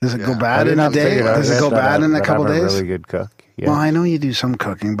 Does it go bad in a day? Does it go bad in a couple days? I'm a really good cook. Yeah. Well, I know you do some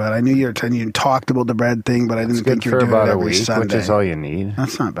cooking, but I knew you talked about the bread thing, but I didn't think you were doing it every Sunday. Which is all you need.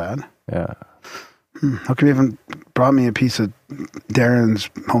 That's not bad. Yeah. How come you haven't brought me a piece of Darren's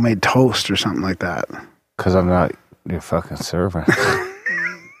homemade toast or something like that? Because I'm not your fucking servant.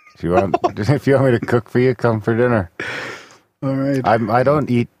 If you want me to cook for you, come for dinner. All right. I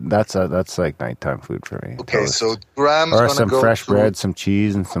don't eat. That's like nighttime food for me. Okay, toast. so Graham's or gonna some go fresh bread, some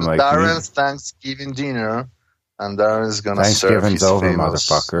cheese, and some Darren's Thanksgiving dinner, and Darren's gonna serve his over, famous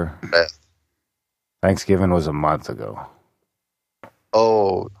motherfucker. bread. Thanksgiving was a month ago.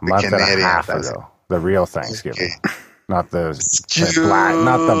 Oh, a month and a half ago. The real Thanksgiving, okay. not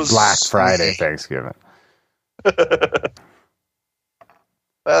the Black Friday Thanksgiving.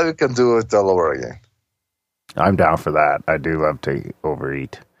 Well, you can do it all over again. I'm down for that. I do love to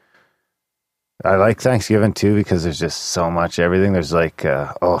overeat. I like Thanksgiving too because there's just so much everything. There's like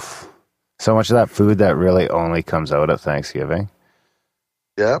so much of that food that really only comes out at Thanksgiving.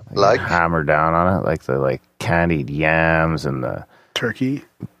 Yeah, hammer down on it, like the candied yams and the turkey.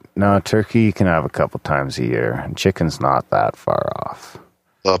 No, turkey you can have a couple times a year, and chicken's not that far off.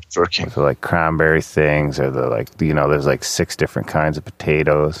 Love turkey. So cranberry things, or there's 6 different kinds of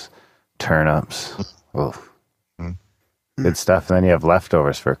potatoes, turnips. Good stuff. And then you have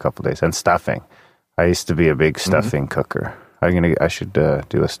leftovers for a couple days, and stuffing. I used to be a big stuffing cooker. I should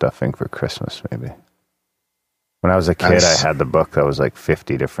do a stuffing for Christmas maybe. When I was a kid, I had the book that was like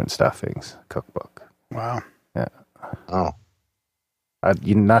 50 different stuffings cookbook. Wow. Yeah. Oh.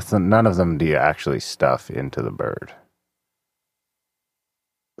 None of them do you actually stuff into the bird.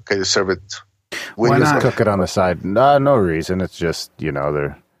 Okay, you serve it. We just cook it on the side. No reason. It's just,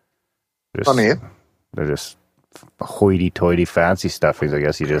 they're funny. They're just hoity-toity fancy stuffings. I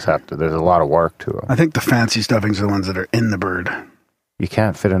guess you just have to. There's a lot of work to them. I think the fancy stuffings are the ones that are in the bird. You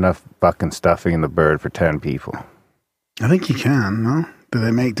can't fit enough fucking stuffing in the bird for 10 people. I think you can. No,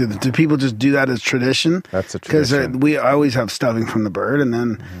 do people just do that as tradition? That's a tradition. Because we always have stuffing from the bird, and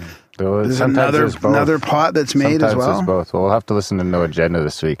then there's Sometimes another pot that's made as well. Sometimes both. Well, we'll have to listen to No Agenda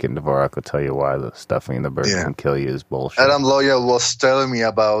this week, and Dvorak will tell you why the stuffing in the bird can kill you is bullshit. Adam Loyal was telling me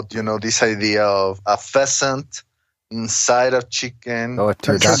about, this idea of a pheasant inside of chicken. Oh, a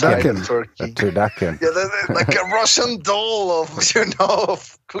turducken. Turkey. A turducken. Yeah, like a Russian doll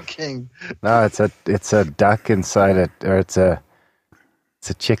of cooking. No, it's a duck inside it's a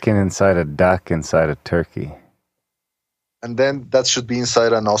chicken inside a duck inside a turkey. And then that should be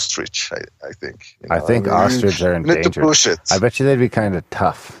inside an ostrich, I think. I think ostrich are in danger. Need to push it. I bet you they'd be kind of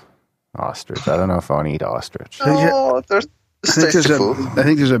tough, ostrich. I don't know if I want to eat ostrich. No, there's tasty food. I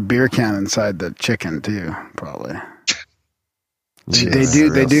think there's a beer can inside the chicken too, probably. They do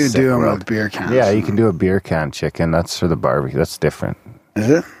them with beer cans. Yeah, you can do a beer can chicken. That's for the barbecue. That's different. Is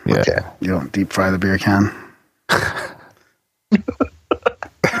it? Yeah. Okay. You don't deep fry the beer can.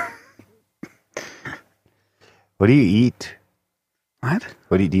 What do you eat? What?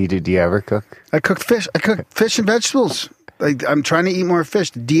 What do you ever cook? I cook fish. I cook fish and vegetables. I'm trying to eat more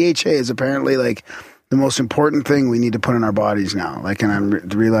fish. DHA is apparently like the most important thing we need to put in our bodies now. Like, and I'm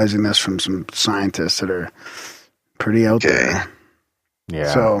realizing this from some scientists that are pretty out there.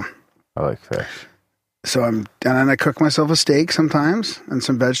 Yeah. So I like fish. So and then I cook myself a steak sometimes and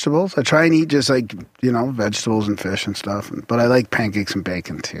some vegetables. I try and eat just like, vegetables and fish and stuff. But I like pancakes and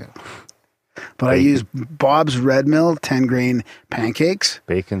bacon too. But I use Bob's Red Mill 10-grain pancakes.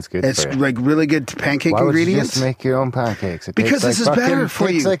 Bacon's good. It's for you. like really good pancake Why would ingredients. You just make your own pancakes. Because this is better for you.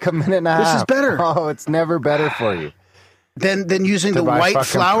 It takes like a minute and a half. This is better. Oh, it's never better for you. Then using the white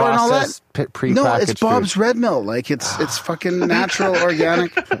flour and all that. No, it's Bob's Red Mill. Like it's fucking natural,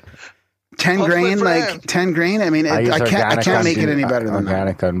 organic. 10 grain, like 10 grain. I mean, I can't make it any better than that.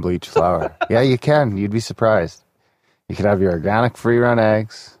 Organic unbleached flour. Yeah, you can. You'd be surprised. You could have your organic free-run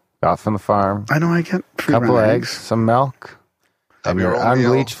eggs. Got from the farm. I know I get free couple eggs, some milk, and your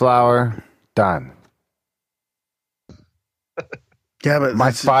unbleached flour. Done. Yeah, but my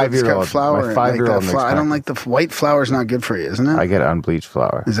 5-year-old, flour. My 5-year-old makes I don't like the white flour. Is not good for you, isn't it? I get unbleached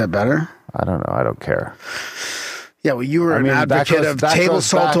flour. Is that better? I don't know. I don't care. Yeah, well, you were an advocate of table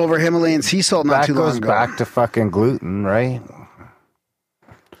salt over Himalayan sea salt not too long ago. That goes back to fucking gluten, right?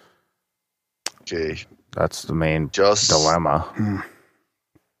 Okay. That's the main dilemma.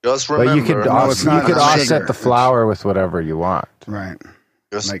 Just remember, but you could offset the flour with whatever you want. Right.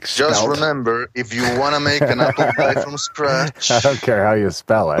 Just remember, if you want to make an apple pie from scratch... I don't care how you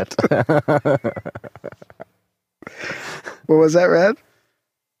spell it. What was that, Red?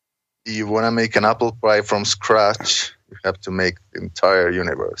 You want to make an apple pie from scratch, you have to make the entire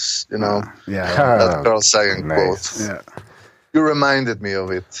universe, Yeah. That Carl Sagan quote. Yeah. You reminded me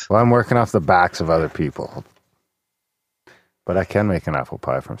of it. Well, I'm working off the backs of other people. But I can make an apple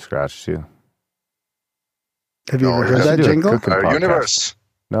pie from scratch, too. Have you ever heard that jingle? Our universe.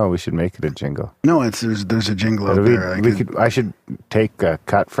 No, we should make it a jingle. No, there's a jingle out there. I should take a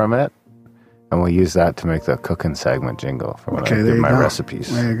cut from it, and we'll use that to make the cooking segment jingle for when I give my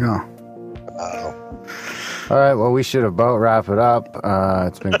recipes. There you go. All right, well, we should about wrap it up.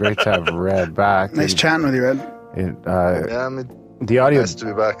 It's been great to have Red back. Nice chatting with you, Red. The audio nice to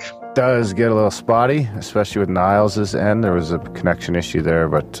be back. Does get a little spotty, especially with Niles' end. There was a connection issue there,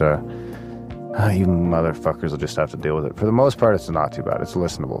 but you motherfuckers will just have to deal with it. For the most part, it's not too bad. It's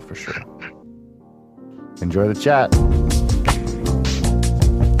listenable for sure. Enjoy the chat.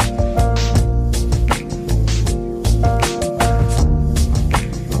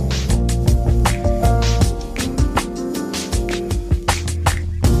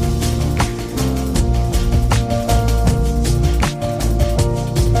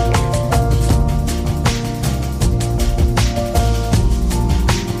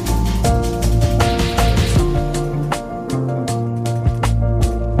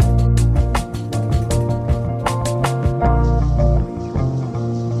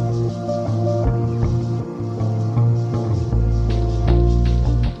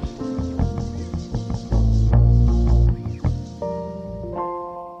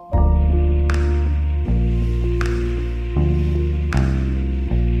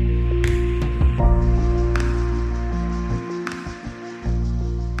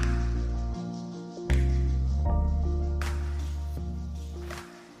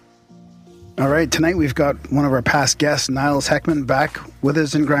 All right, tonight we've got one of our past guests, Niles Heckman, back with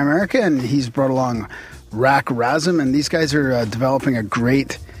us in Grimerica, and he's brought along Rak Razam, and these guys are developing a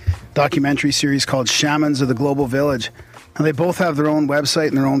great documentary series called Shamans of the Global Village. And they both have their own website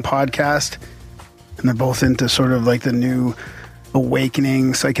and their own podcast, and they're both into sort of like the new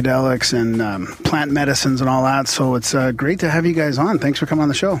awakening, psychedelics, and plant medicines and all that. So it's great to have you guys on. Thanks for coming on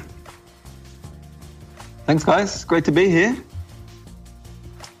the show. Thanks, guys. It's great to be here.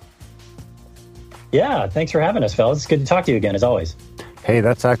 Yeah, thanks for having us, fellas. It's good to talk to you again, as always. Hey,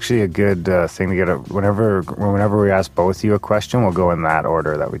 that's actually a good thing to get. Whenever we ask both of you a question, we'll go in that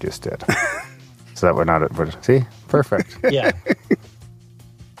order that we just did. So that we're not. See? Perfect. Yeah.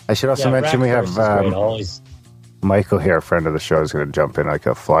 I should also mention we have Michael here, a friend of the show, is going to jump in like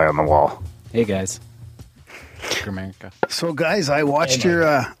a fly on the wall. Hey, guys. Grimerica. So, guys, I watched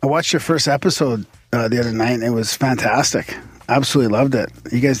your first episode the other night, and it was fantastic. Absolutely loved it.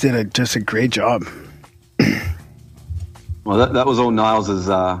 You guys did just a great job. Well, that was all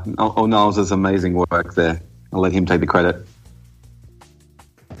Niles's amazing work there. I'll let him take the credit.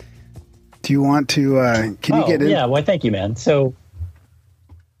 Do you want to? Can you get in? Yeah. Well, thank you, man. So,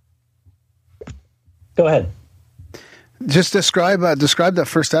 go ahead. Just describe that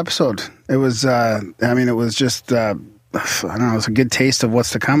first episode. It was. It was just. I don't know. It was a good taste of what's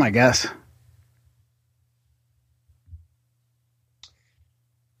to come, I guess.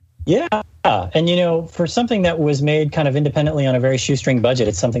 Yeah. And, for something that was made kind of independently on a very shoestring budget,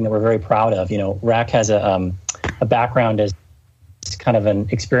 it's something that we're very proud of. Rak has a background as kind of an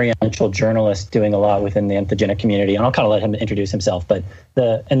experiential journalist doing a lot within the entheogenic community. And I'll kind of let him introduce himself. And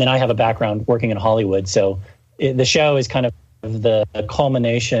then I have a background working in Hollywood. So the show is kind of the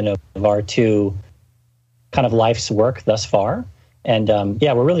culmination of our two kind of life's work thus far. And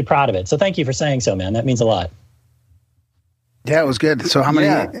we're really proud of it. So thank you for saying so, man. That means a lot. Yeah, it was good. So how many?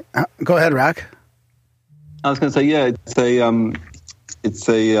 Yeah. Go ahead, Rak. I was going to say, it's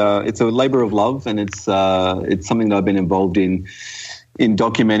a labor of love, and it's something that I've been involved in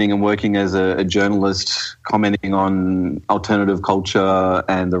documenting and working as a journalist, commenting on alternative culture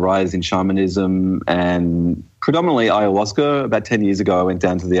and the rise in shamanism and predominantly ayahuasca. About 10 years ago, I went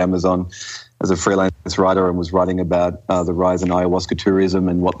down to the Amazon as a freelance writer and was writing about the rise in ayahuasca tourism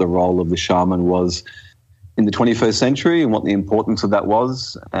and what the role of the shaman was in the 21st century and what the importance of that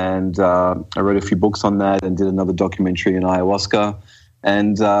was. And I wrote a few books on that and did another documentary in ayahuasca.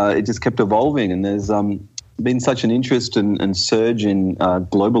 And it just kept evolving. And there's been such an interest and surge in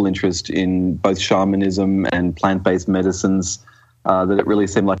global interest in both shamanism and plant-based medicines that it really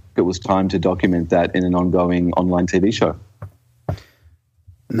seemed like it was time to document that in an ongoing online TV show.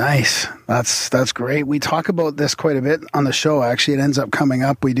 Nice. That's great. We talk about this quite a bit on the show. Actually, it ends up coming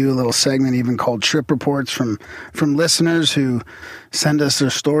up. We do a little segment even called Trip Reports from listeners who send us their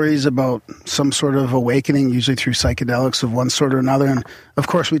stories about some sort of awakening, usually through psychedelics of one sort or another. And of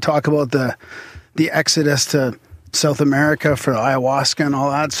course, we talk about the exodus to South America for ayahuasca and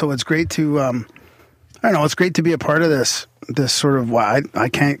all that. So it's great to, it's great to be a part of this sort of, I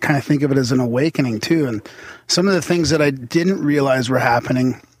can't kind of think of it as an awakening too. And some of the things that I didn't realize were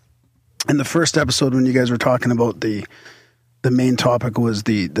happening in the first episode when you guys were talking about the main topic was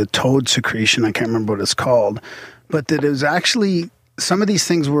the toad secretion. I can't remember what it's called, but that it was actually, some of these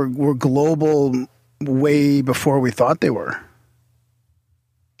things were global way before we thought they were.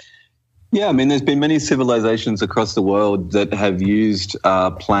 Yeah, I mean, there's been many civilizations across the world that have used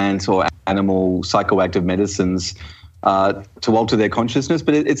plant or animal psychoactive medicines to alter their consciousness,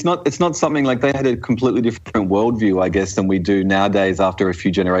 but it's not something like they had a completely different worldview, I guess, than we do nowadays after a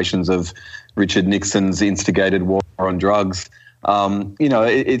few generations of Richard Nixon's instigated war on drugs.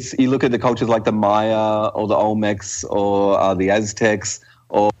 It's you look at the cultures like the Maya or the Olmecs or the Aztecs,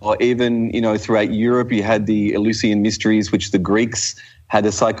 or even throughout Europe you had the Eleusinian mysteries, which the Greeks had a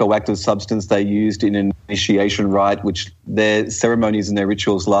psychoactive substance they used in an initiation rite, which their ceremonies and their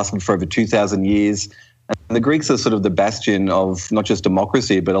rituals lasted for over 2,000 years. And the Greeks are sort of the bastion of not just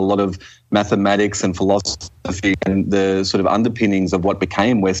democracy, but a lot of mathematics and philosophy and the sort of underpinnings of what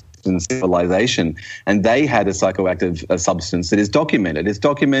became Western civilization. And they had a psychoactive substance that is documented. It's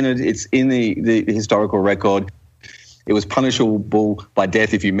documented. It's in the historical record. It was punishable by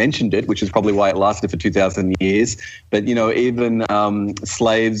death if you mentioned it, which is probably why it lasted for 2,000 years. But, even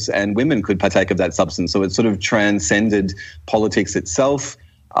slaves and women could partake of that substance. So it sort of transcended politics itself.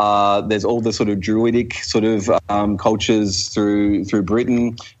 There's all the sort of druidic sort of cultures through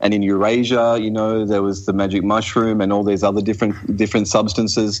Britain and in Eurasia. There was the magic mushroom and all these other different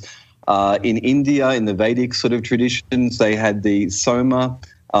substances. In India, in the Vedic sort of traditions, they had the soma.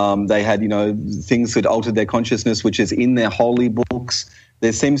 They had things that altered their consciousness, which is in their holy books.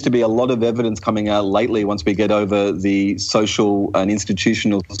 there seems to be a lot of evidence coming out lately once we get over the social and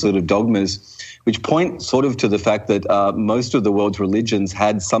institutional sort of dogmas, which point sort of to the fact that most of the world's religions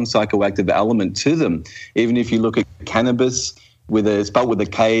had some psychoactive element to them. Even if you look at cannabis, spelled with a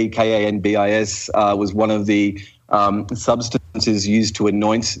K, K-A-N-B-I-S, was one of the substances used to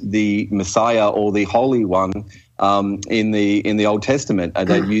anoint the Messiah or the Holy One in the Old Testament.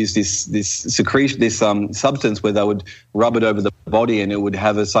 They'd use this secretion, this substance where they would rub it over the body and it would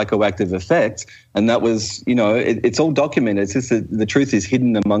have a psychoactive effect. And that was, it's all documented. It's just that the truth is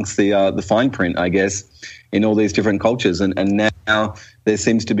hidden amongst the fine print, I guess, in all these different cultures. And now there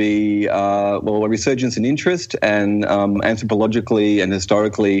seems to be a resurgence in interest, and anthropologically and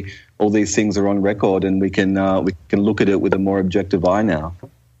historically, all these things are on record, and we can look at it with a more objective eye now.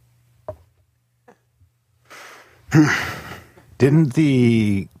 Didn't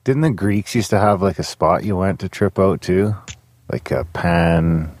the Greeks used to have like a spot you went to trip out to, like a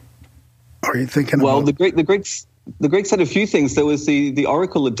Pan? Are you thinking? Well, the Greeks had a few things. There was the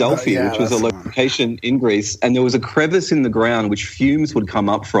Oracle at Delphi, which was a location in Greece, and there was a crevice in the ground which fumes would come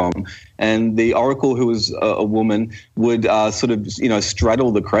up from. And the Oracle, who was a woman, would sort of,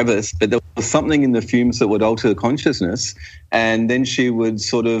 straddle the crevice, but there was something in the fumes that would alter the consciousness. And then she would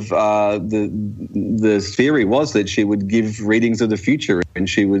sort of, the theory was that she would give readings of the future, and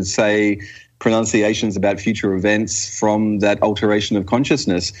she would say pronunciations about future events from that alteration of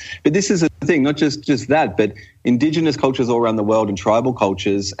consciousness. But this is a thing, not just that, but indigenous cultures all around the world and tribal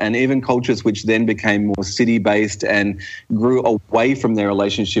cultures, and even cultures which then became more city-based and grew away from their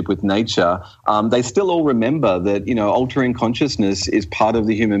relationship with nature, they still all remember that, altering consciousness is part of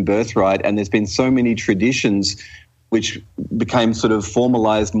the human birthright, and there's been so many traditions which became sort of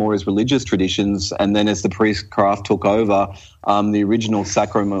formalized more as religious traditions. And then as the priestcraft took over, the original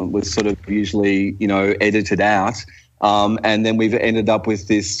sacrament was sort of usually, edited out. And then we've ended up with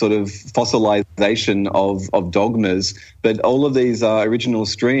this sort of fossilization of dogmas. But all of these original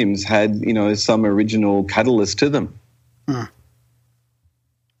streams had, some original catalyst to them.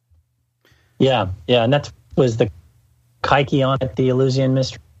 Yeah. And that was the Kaikion at the Eleusinian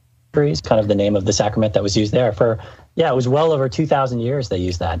Mysteries, kind of the name of the sacrament that was used there for. Yeah, it was well over 2,000 years they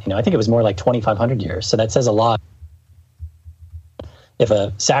used that. I think it was more like 2,500 years. So that says a lot. If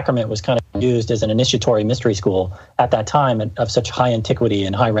a sacrament was kind of used as an initiatory mystery school at that time of such high antiquity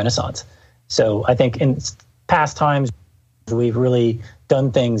and high Renaissance. So I think in past times, we've really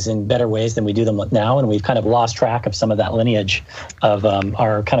done things in better ways than we do them now, and we've kind of lost track of some of that lineage of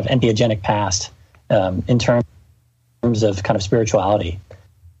our kind of entheogenic past in terms of kind of spirituality.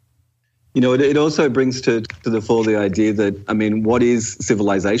 It also brings to the fore the idea that, what is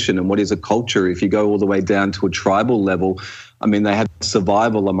civilization and what is a culture? If you go all the way down to a tribal level, they have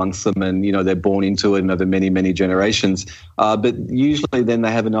survival amongst them, and, they're born into it over many, many generations. But usually then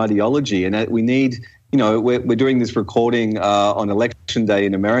they have an ideology, and we need, we're doing this recording on Election Day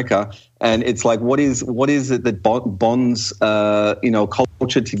in America, and it's like, what is it that bonds,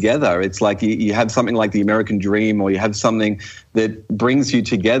 culture together? It's like you have something like the American dream, or you have something that brings you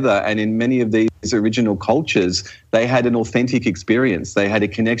together. And in many of these original cultures, they had an authentic experience. They had a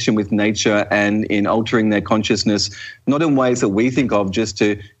connection with nature, and in altering their consciousness, not in ways that we think of just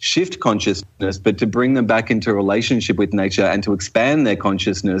to shift consciousness, but to bring them back into a relationship with nature and to expand their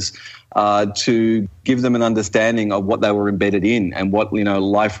consciousness, to give them an understanding of what they were embedded in and what,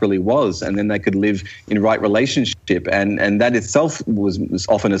 life really was. And then they could live in right relationship. And that itself was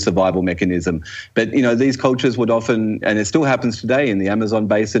often a survival mechanism. But, these cultures would often, and it still happens today in the Amazon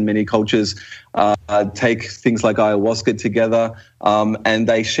basin, many cultures take things like ayahuasca together, and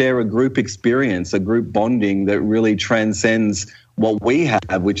they share a group experience, a group bonding that really transcends what we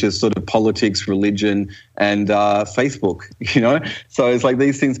have, which is sort of politics, religion, and Facebook, So it's like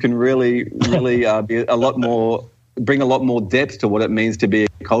these things can really be a lot more, bring a lot more depth to what it means to be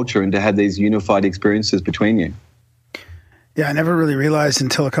a culture and to have these unified experiences between you. Yeah, I never really realized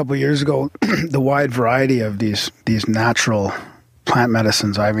until a couple of years ago the wide variety of these natural plant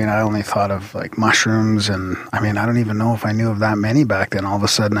medicines. I only thought of like mushrooms, and I don't even know if I knew of that many back then. All of a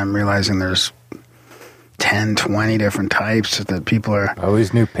sudden I'm realizing there's 10, 20 different types that people are... I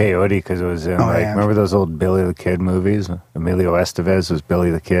always knew peyote because it was in, remember those old Billy the Kid movies? Emilio Estevez was Billy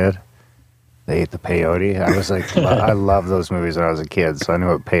the Kid. They ate the peyote. I was like, I loved those movies when I was a kid, so I knew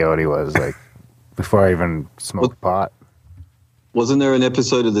what peyote was, like, before I even smoked pot. Wasn't there an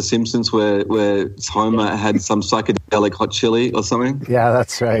episode of The Simpsons where Homer had some psychedelic hot chili or something? Yeah,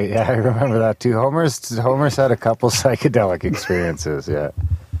 that's right. Yeah, I remember that too. Homer's had a couple psychedelic experiences, yeah.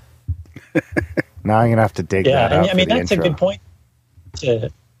 Now I'm going to have to dig that out. Yeah, that's a good point.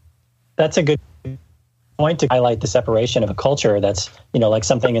 That's a good point to highlight the separation of a culture that's, like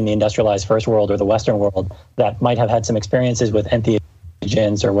something in the industrialized first world or the Western world that might have had some experiences with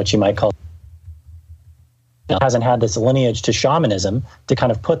entheogens or what you might call, hasn't had this lineage to shamanism to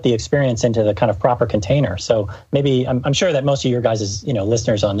kind of put the experience into the kind of proper container. So maybe I'm sure that most of your guys'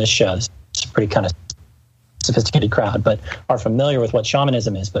 listeners on this show, it's a pretty kind of sophisticated crowd, but are familiar with what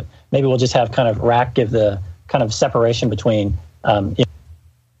shamanism is. But maybe we'll just have kind of Rak give the kind of separation between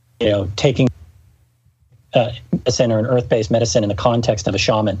taking medicine or an earth-based medicine in the context of a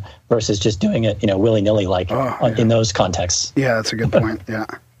shaman versus just doing it, willy-nilly in those contexts. Yeah, that's a good point. Yeah.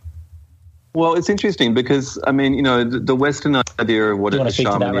 Well, it's interesting because, the Western idea of what a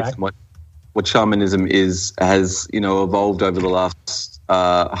shaman is, what shamanism is, has, evolved over the last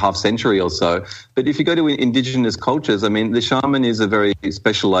half century or so. But if you go to indigenous cultures, the shaman is a very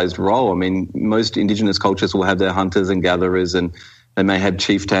specialized role. Most indigenous cultures will have their hunters and gatherers, and they may have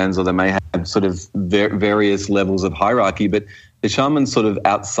chieftains, or they may have sort of various levels of hierarchy. But the shaman's sort of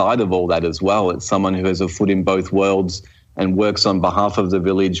outside of all that as well. It's someone who has a foot in both worlds and works on behalf of the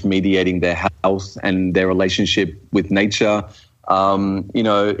village, mediating their health and their relationship with nature.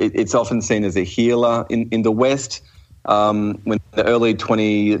 It's often seen as a healer in the West. When the early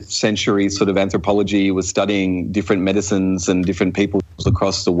 20th century sort of anthropology was studying different medicines and different peoples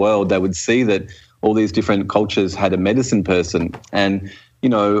across the world, they would see that all these different cultures had a medicine person, and they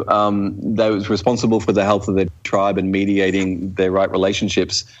was responsible for the health of their tribe and mediating their right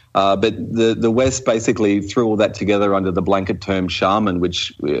relationships. But the West basically threw all that together under the blanket term shaman,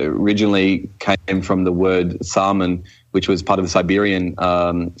 which originally came from the word saman, which was part of Siberian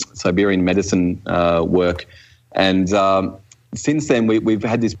medicine work. And since then, we've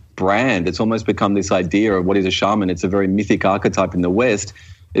had this brand. It's almost become this idea of what is a shaman. It's a very mythic archetype in the West,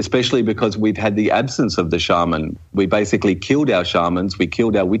 especially because we've had the absence of the shaman. We basically killed our shamans. We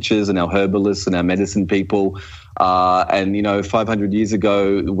killed our witches and our herbalists and our medicine people. 500 years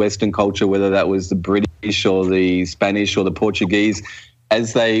ago, Western culture, whether that was the British or the Spanish or the Portuguese,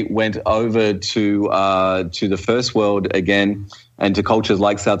 as they went over to the first world again and to cultures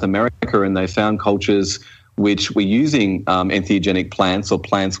like South America, and they found cultures which were using entheogenic plants or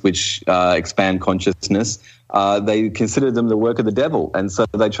plants which expand consciousness, they considered them the work of the devil. And so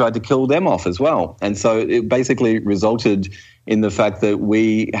they tried to kill them off as well. And so it basically resulted in the fact that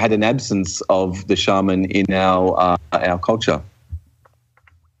we had an absence of the shaman in our culture.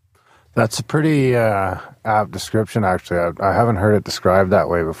 That's a pretty apt description, actually. I haven't heard it described that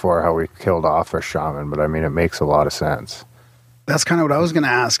way before, how we killed off our shaman, but it makes a lot of sense. That's kind of what I was going to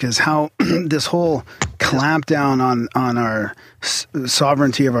ask, is how this whole clamp down on our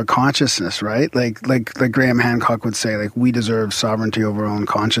sovereignty of our consciousness, right? Like Graham Hancock would say, we deserve sovereignty over our own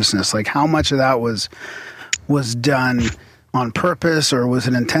consciousness. How much of that was done on purpose, or was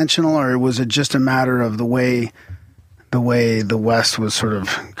it intentional, or was it just a matter of the way the West was sort of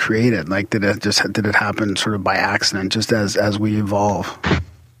created? Did it happen sort of by accident, just as we evolve?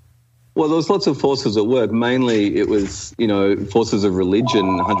 Well, there was lots of forces at work. Mainly it was, forces of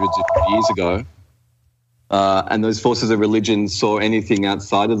religion hundreds of years ago. And those forces of religion saw anything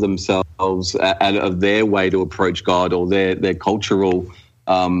outside of themselves, out of their way to approach God, or their cultural,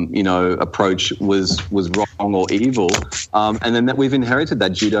 approach was wrong or evil. And then we've inherited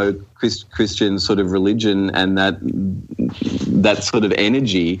that Judeo-Christian sort of religion and that sort of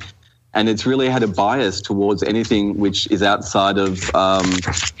energy. And it's really had a bias towards anything which is outside of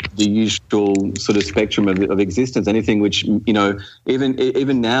the usual sort of spectrum of existence. Anything which,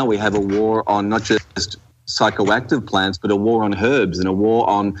 even now we have a war on not just psychoactive plants, but a war on herbs and a war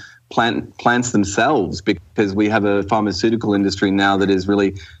on plants themselves, because we have a pharmaceutical industry now that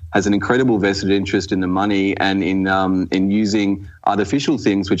has an incredible vested interest in the money and in using artificial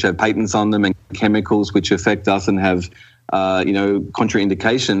things which have patents on them and chemicals which affect us and have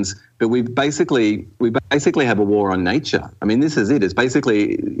contraindications. But we basically have a war on nature. This is it. It's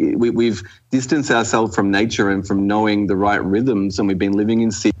basically we've distanced ourselves from nature and from knowing the right rhythms, and we've been living in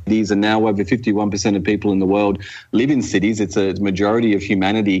cities, and now over 51% of people in the world live in cities. It's a majority of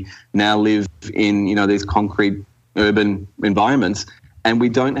humanity now live in these concrete urban environments, and we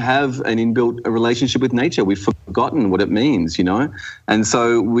don't have an inbuilt relationship with nature. We've forgotten what it means, and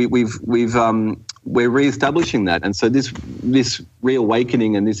so we're reestablishing that. And so this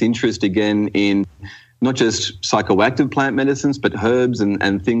reawakening and this interest again in not just psychoactive plant medicines, but herbs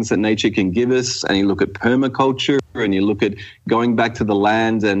and things that nature can give us. And you look at permaculture, and you look at going back to the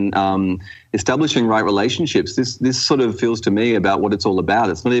land and establishing right relationships. This sort of feels to me about what it's all about.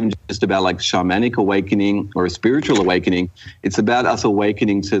 It's not even just about shamanic awakening or a spiritual awakening. It's about us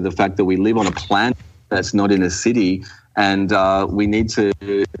awakening to the fact that we live on a planet that's not in a city, and we need to,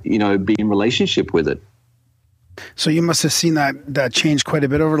 be in relationship with it. So you must have seen that change quite a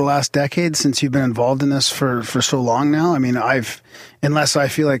bit over the last decade since you've been involved in this for so long now. I mean, unless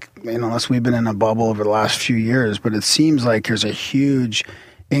we've been in a bubble over the last few years, but it seems like there's a huge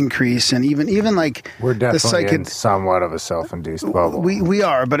increase, and even like we're definitely in somewhat of a self-induced bubble. We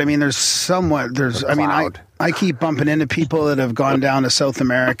are, but I mean, I keep bumping into people that have gone down to South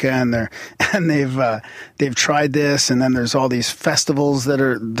America and they've tried this, and then there's all these festivals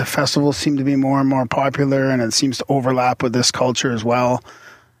the festivals seem to be more and more popular, and it seems to overlap with this culture as well.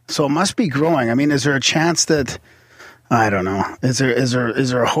 So it must be growing. I mean, is there a chance that, I don't know, is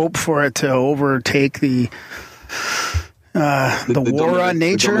there a hope for it to overtake the war on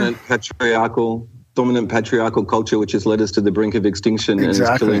nature? The dominant patriarchal culture, which has led us to the brink of extinction and is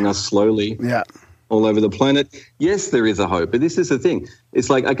killing us slowly all over the planet. Yes, there is a hope. But this is the thing. It's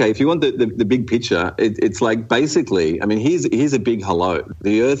like, okay, if you want the big picture, it's like basically, I mean, here's a big hello.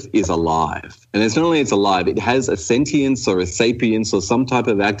 The Earth is alive. And it's not only it's alive, it has a sentience or a sapience or some type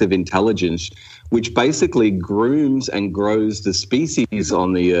of active intelligence which basically grooms and grows the species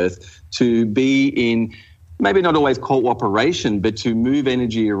on the Earth to be in maybe not always cooperation, but to move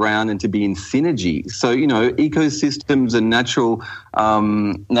energy around and to be in synergy. So, ecosystems and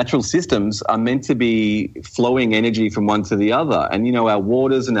natural systems are meant to be flowing energy from one to the other. And, our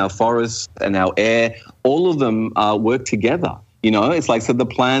waters and our forests and our air, all of them work together. It's like, so the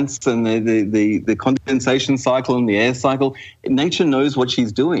plants and the condensation cycle and the air cycle, nature knows what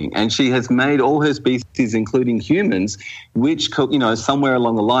she's doing. And she has made all her species, including humans, which, somewhere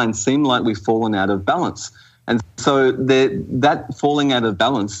along the line seem like we've fallen out of balance. And so that falling out of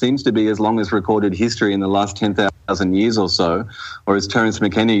balance seems to be as long as recorded history in the last 10,000 years or so, or as Terence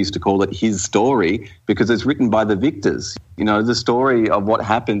McKenna used to call it, his story, because it's written by the victors. The story of what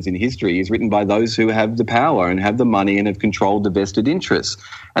happens in history is written by those who have the power and have the money and have controlled the vested interests.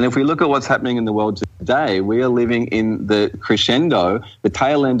 And if we look at what's happening in the world today, we are living in the crescendo, the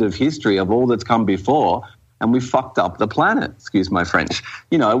tail end of history of all that's come before, and we fucked up the planet, excuse my French.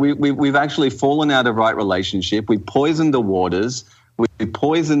 We've actually fallen out of right relationship. We've poisoned the waters. We've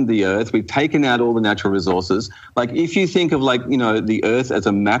poisoned the earth. We've taken out all the natural resources. Like, if you think of the earth as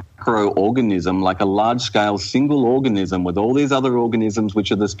a macro organism, like a large-scale single organism with all these other organisms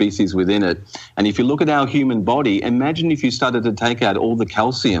which are the species within it. And if you look at our human body, imagine if you started to take out all the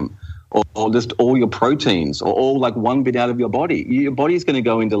calcium, or just all your proteins, or all like one bit out of your body. Your body's going to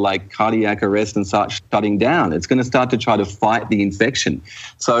go into like cardiac arrest and start shutting down. It's going to start to try to fight the infection.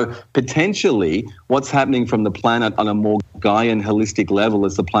 So potentially what's happening from the planet on a more Gaian holistic level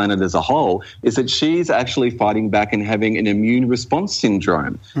as the planet as a whole is that she's actually fighting back and having an immune response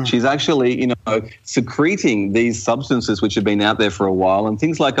syndrome. She's actually, secreting these substances which have been out there for a while, and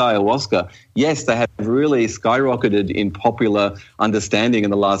things like ayahuasca, yes, they have really skyrocketed in popular understanding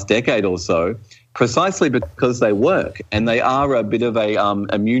in the last decade or so, precisely because they work, and they are a bit of a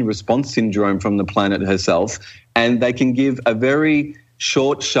immune response syndrome from the planet herself, and they can give a very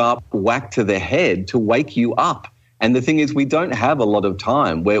short, sharp whack to the head to wake you up. And the thing is, we don't have a lot of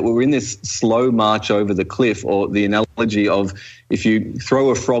time. We're in this slow march over the cliff, or the analogy of if you throw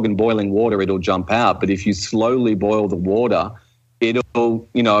a frog in boiling water, it'll jump out. But if you slowly boil the water, it'll,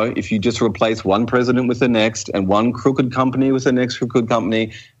 if you just replace one president with the next, and one crooked company with the next crooked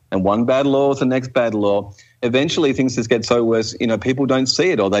company, and one bad law with the next bad law, eventually things just get so worse, people don't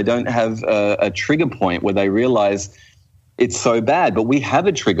see it, or they don't have a trigger point where they realize it's so bad. But we have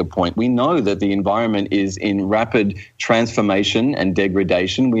a trigger point. We know that the environment is in rapid transformation and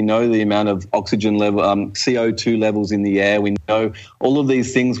degradation. We know the amount of oxygen level, CO2 levels in the air. We know all of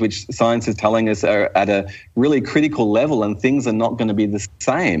these things which science is telling us are at a really critical level, and things are not going to be the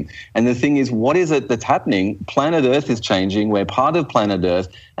same. And the thing is, what is it that's happening? Planet Earth is changing. We're part of planet Earth.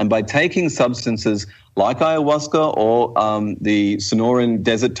 And by taking substances like ayahuasca, or the Sonoran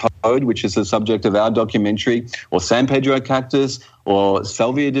desert toad, which is the subject of our documentary, or San Pedro cactus, or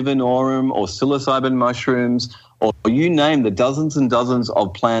Salvia divinorum, or psilocybin mushrooms, or you name the dozens and dozens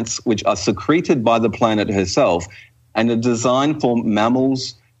of plants which are secreted by the planet herself and are designed for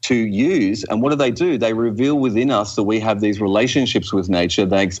mammals to use. And what do? They reveal within us that we have these relationships with nature.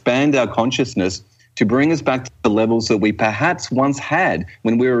 They expand our consciousness to bring us back to the levels that we perhaps once had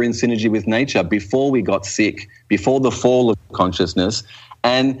when we were in synergy with nature, before we got sick, before the fall of consciousness.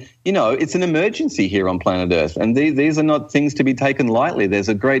 And, it's an emergency here on planet Earth. And these are not things to be taken lightly. There's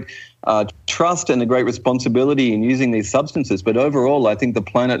a great trust and a great responsibility in using these substances. But overall, I think the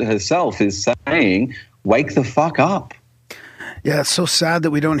planet herself is saying, wake the fuck up. Yeah, it's so sad that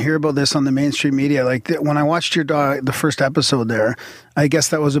we don't hear about this on the mainstream media. Like when I watched the first episode there, I guess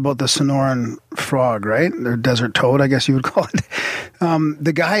that was about the Sonoran frog, right? Or desert toad, I guess you would call it.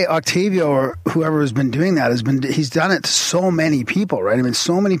 The guy, Octavio, or whoever has been doing that, he's done it to so many people, right? I mean,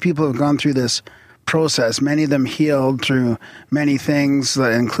 so many people have gone through this process, many of them healed through many things,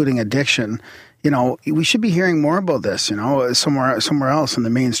 including addiction. You know, we should be hearing more about this, you know, somewhere else in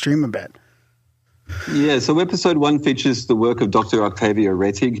the mainstream a bit. Yeah, so episode 1 features the work of Dr. Octavio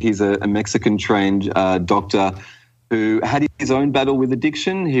Rettig. He's a Mexican-trained doctor who had his own battle with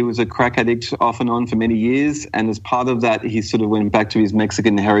addiction. He was a crack addict off and on for many years, and as part of that, he sort of went back to his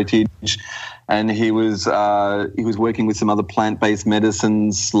Mexican heritage, and he was working with some other plant-based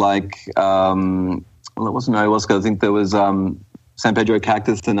medicines like, well, it wasn't ayahuasca, I think there was San Pedro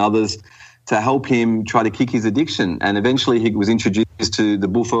cactus and others, to help him try to kick his addiction. And eventually he was introduced to the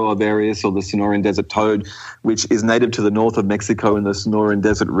Bufo alvarius, or the Sonoran desert toad, which is native to the north of Mexico in the Sonoran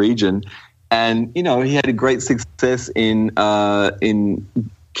desert region. And, you know, he had a great success in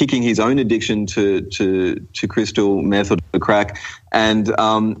kicking his own addiction to crystal meth or to crack. And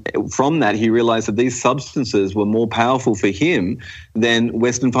from that, he realized that these substances were more powerful for him than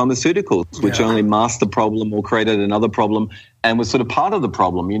Western pharmaceuticals, which only masked the problem or created another problem and was sort of part of the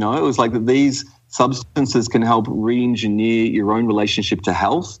problem. You know, it was like that these substances can help re-engineer your own relationship to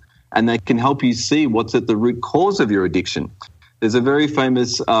health, and they can help you see what's at the root cause of your addiction. There's a very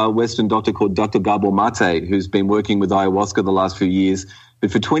famous Western doctor called Dr. Gabor Mate, who's been working with ayahuasca the last few years.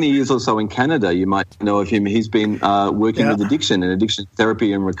 But for 20 years or so in Canada, you might know of him. He's been working with addiction and addiction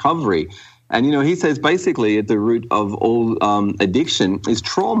therapy and recovery. And, you know, he says basically at the root of all addiction is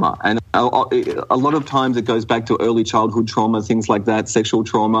trauma. And a lot of times it goes back to early childhood trauma, things like that, sexual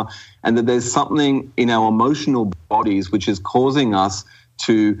trauma, and that there's something in our emotional bodies which is causing us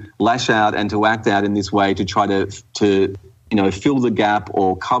to lash out and to act out in this way to try to you know, fill the gap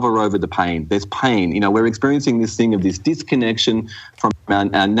or cover over the pain. There's pain. You know, we're experiencing this thing of this disconnection from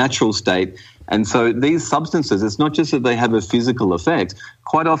our natural state. And so these substances, it's not just that they have a physical effect.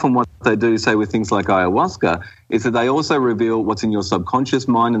 Quite often what they do, say with things like ayahuasca, is that they also reveal what's in your subconscious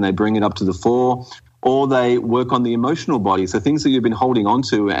mind and they bring it up to the fore, or they work on the emotional body. So things that you've been holding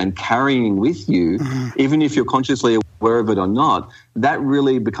onto and carrying with you, even if you're consciously aware of it or not, that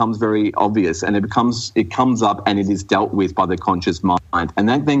really becomes very obvious, and it comes up and it is dealt with by the conscious mind. And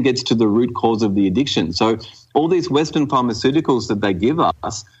that then gets to the root cause of the addiction. So all these Western pharmaceuticals that they give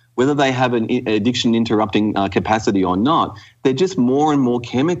us, whether they have an addiction-interrupting capacity or not, they're just more and more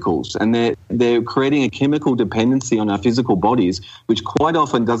chemicals, and they're creating a chemical dependency on our physical bodies, which quite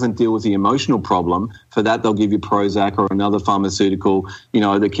often doesn't deal with the emotional problem. For that, they'll give you Prozac or another pharmaceutical, you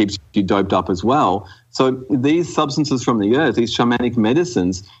know, that keeps you doped up as well. So these substances from the earth, these shamanic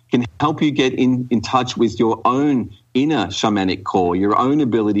medicines, can help you get in touch with your own inner shamanic core, your own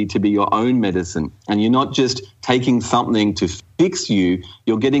ability to be your own medicine. And you're not just taking something to fix you,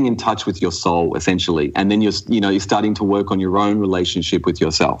 you're getting in touch with your soul, essentially. And then you're starting to work on your own relationship with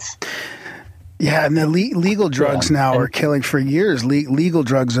yourself. Yeah, and the legal drugs now are killing for years. Legal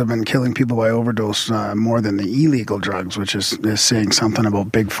drugs have been killing people by overdose more than the illegal drugs, which is saying something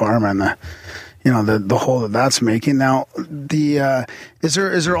about big pharma and the hole that's making. Now, is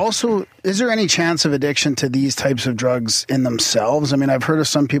there any chance of addiction to these types of drugs in themselves? I mean, I've heard of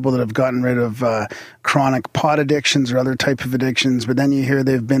some people that have gotten rid of chronic pot addictions or other type of addictions, but then you hear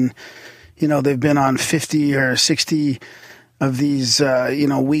they've been on 50 or 60 of these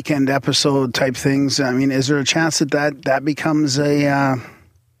weekend episode type things. I mean, is there a chance that becomes a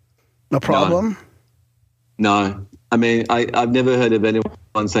problem? No. I mean, I've never heard of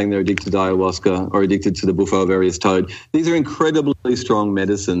anyone saying they're addicted to ayahuasca or addicted to the Bufo alvarius toad. These are incredibly strong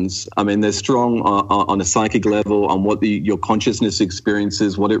medicines. I mean, they're strong on a psychic level, on what your consciousness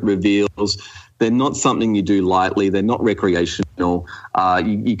experiences, what it reveals. They're not something you do lightly. They're not recreational.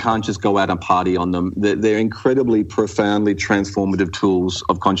 You can't just go out and party on them. They're incredibly profoundly transformative tools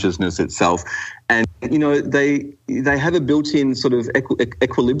of consciousness itself. And, you know, they have a built-in sort of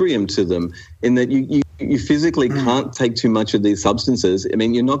equilibrium to them in that you physically can't take too much of these substances. I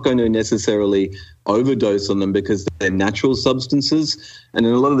mean, you're not going to necessarily overdose on them because they're natural substances. And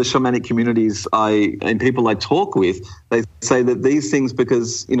in a lot of the shamanic communities and people I talk with, they say that these things,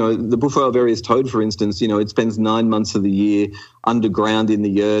 because, you know, the Bufo alvarius toad, for instance, you know, it spends 9 months of the year underground in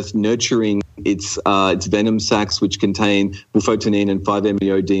the earth nurturing its venom sacs, which contain bufotenine and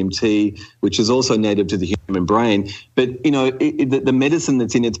 5-MeO-DMT, which is also native to the human brain. But, you know, the medicine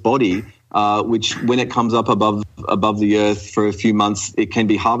that's in its body, which when it comes up above the earth for a few months, it can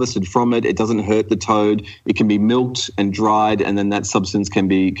be harvested from it. It doesn't hurt the toad. It can be milked and dried, and then that substance can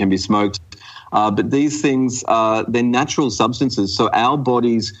be smoked. But these things, they're natural substances. So our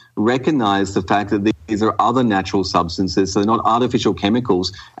bodies recognize the fact that these are other natural substances. So they're not artificial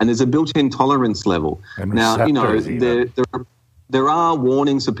chemicals. And there's a built-in tolerance level. And now, receptors there are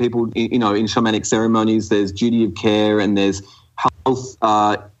warnings for people, in shamanic ceremonies. There's duty of care and there's health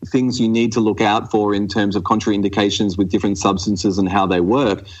things you need to look out for in terms of contraindications with different substances and how they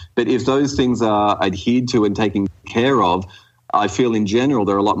work. But if those things are adhered to and taken care of, I feel in general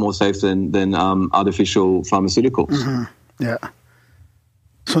they're a lot more safe than artificial pharmaceuticals. Mm-hmm. Yeah.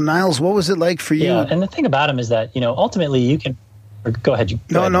 So Niles, what was it like for you? Yeah, and the thing about them is that, ultimately you can... Go ahead.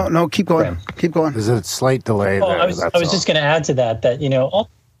 No, keep going. Keep going. There's a slight delay there. I was just going to add to that,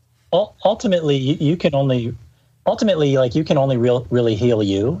 ultimately you can only really heal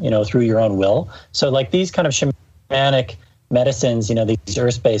you, through your own will. So like these kind of shamanic medicines, these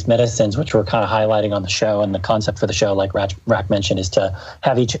earth-based medicines, which we're kind of highlighting on the show, and the concept for the show, like Rak mentioned, is to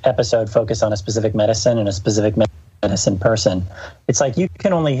have each episode focus on a specific medicine and a specific medicine person. It's like you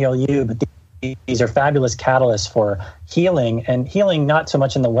can only heal you, but these are fabulous catalysts for healing, and healing not so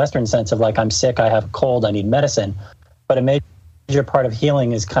much in the Western sense of like, I'm sick, I have a cold, I need medicine, but a major part of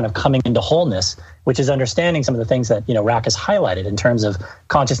healing is kind of coming into wholeness, which is understanding some of the things that, Rak has highlighted in terms of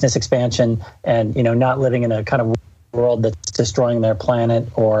consciousness expansion and, not living in a kind of world that's destroying their planet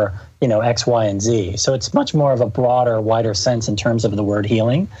or, X, Y, and Z. So it's much more of a broader, wider sense in terms of the word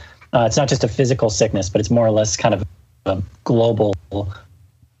healing. It's not just a physical sickness, but it's more or less kind of a global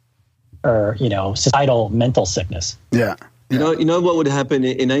or, societal mental sickness. Yeah. You know what would happen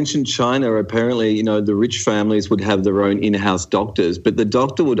in ancient China? Apparently, the rich families would have their own in-house doctors, but the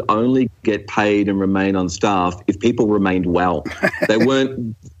doctor would only get paid and remain on staff if people remained well. They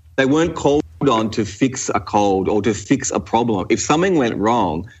weren't called on to fix a cold or to fix a problem. If something went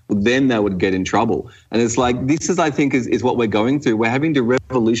wrong, then they would get in trouble. And it's like, this is, I think, is what we're going through. We're having to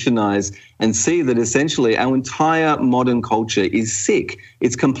revolutionize and see that essentially our entire modern culture is sick.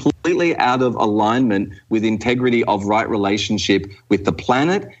 It's completely out of alignment with integrity of right relationship with the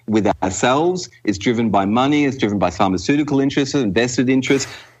planet, with ourselves. It's driven by money. It's driven by pharmaceutical interests and vested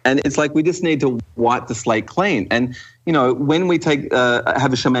interests. And it's like we just need to wipe the slate clean. And, when we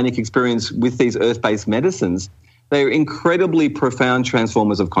have a shamanic experience with these earth-based medicines, they're incredibly profound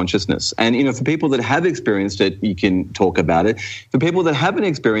transformers of consciousness. And, for people that have experienced it, you can talk about it. For people that haven't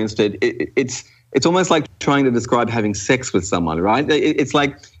experienced it, it's almost like trying to describe having sex with someone, right? It's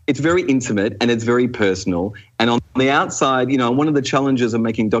like it's very intimate and it's very personal. And on the outside, one of the challenges of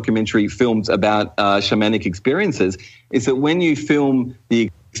making documentary films about shamanic experiences is that when you film the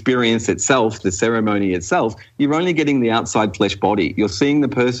experience itself, the ceremony itself, you're only getting the outside flesh body. You're seeing the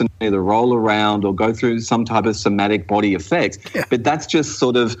person either roll around or go through some type of somatic body effect. Yeah. But that's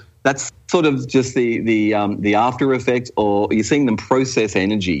sort of just the after effect, or you're seeing them process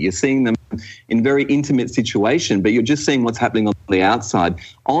energy. You're seeing them in very intimate situation, but you're just seeing what's happening on the outside.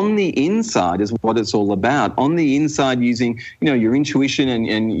 On the inside is what it's all about. On the inside, using your intuition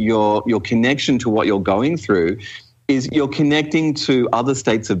and your connection to what you're going through, is you're connecting to other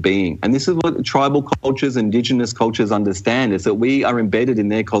states of being. And this is what tribal cultures, indigenous cultures understand, is that we are embedded in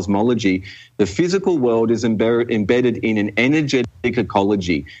their cosmology. The physical world is embedded in an energetic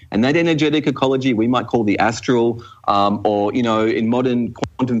ecology. And that energetic ecology we might call the astral, or, in modern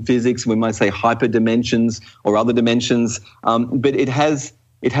quantum physics, we might say hyperdimensions or other dimensions. But it has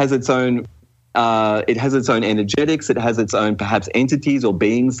its own energetics. It has its own perhaps entities or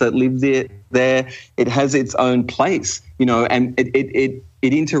beings that live there. It has its own place, and it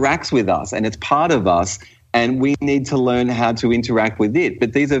interacts with us and it's part of us. And we need to learn how to interact with it.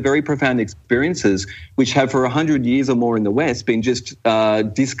 But these are very profound experiences which have for 100 years or more in the West been just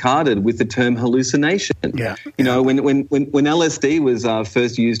discarded with the term hallucination. Yeah. When LSD was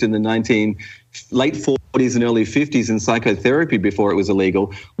first used in the late 40s and early 50s in psychotherapy before it was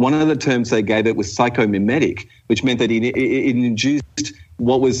illegal, one of the terms they gave it was psychomimetic, which meant that it induced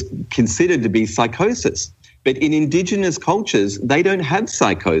what was considered to be psychosis. But in indigenous cultures, they don't have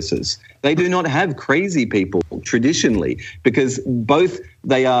psychosis. They do not have crazy people traditionally, because both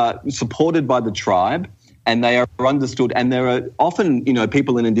they are supported by the tribe and they are understood. And there are often,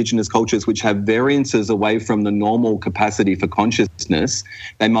 people in indigenous cultures which have variances away from the normal capacity for consciousness.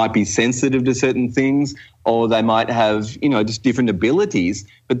 They might be sensitive to certain things, or they might have, just different abilities.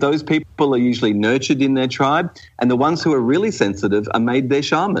 But those people are usually nurtured in their tribe. And the ones who are really sensitive are made their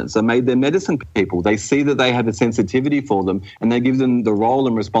shamans, are made their medicine people. They see that they have a sensitivity for them, and they give them the role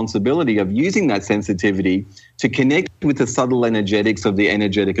and responsibility of using that sensitivity to connect with the subtle energetics of the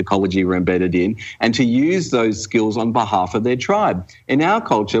energetic ecology we're embedded in, and to use those skills on behalf of their tribe. In our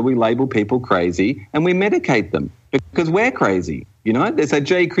culture, we label people crazy and we medicate them. because we're crazy. There's a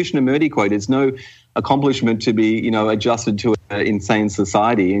J. Krishnamurti quote. It's no accomplishment to be, adjusted to an insane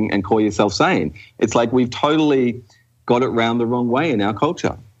society and call yourself sane. It's like we've totally got it round the wrong way in our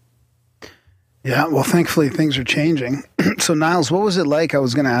culture. Yeah, well, thankfully things are changing. So, Niles, what was it like? I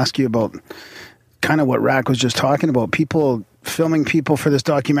was going to ask you about kind of what Rak was just talking about. People filming people for this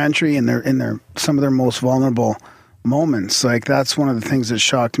documentary in their some of their most vulnerable moments. Like, that's one of the things that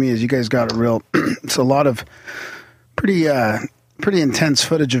shocked me is you guys got it's a lot of pretty intense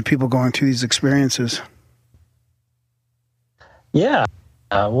footage of people going through these experiences. Yeah.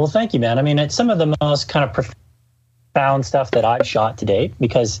 Well, thank you, man. I mean, it's some of the most kind of profound stuff that I've shot to date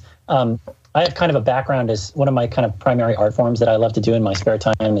because I have kind of a background as one of my kind of primary art forms that I love to do in my spare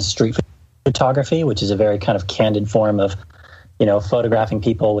time is street photography, which is a very kind of candid form of, photographing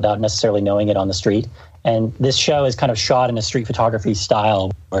people without necessarily knowing it on the street. And this show is kind of shot in a street photography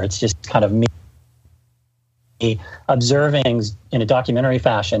style where it's just kind of me observing in a documentary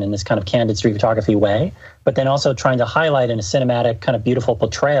fashion in this kind of candid street photography way, but then also trying to highlight in a cinematic kind of beautiful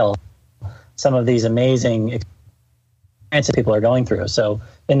portrayal some of these amazing experiences people are going through. So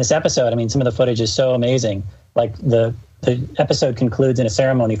in this episode, I mean, some of the footage is so amazing. Like the episode concludes in a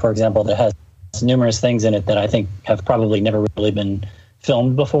ceremony, for example, that has numerous things in it that I think have probably never really been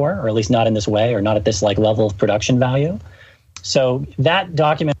filmed before, or at least not in this way, or not at this like level of production value. So that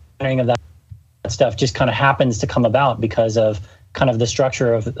documenting of that stuff just kind of happens to come about because of kind of the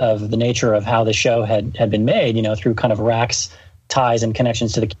structure of the nature of how the show had been made, through kind of Rak's ties and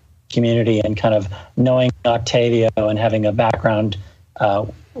connections to the community and kind of knowing Octavio and having a background,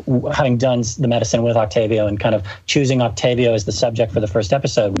 having done the medicine with Octavio and kind of choosing Octavio as the subject for the first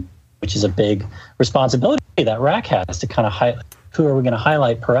episode, which is a big responsibility that Rak has to kind of highlight who are we going to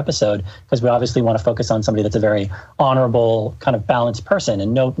highlight per episode, because we obviously want to focus on somebody that's a very honorable, kind of balanced person.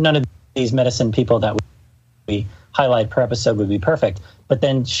 And none of these medicine people that we highlight per episode would be perfect. But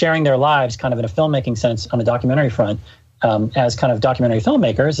then sharing their lives kind of in a filmmaking sense on the documentary front, as kind of documentary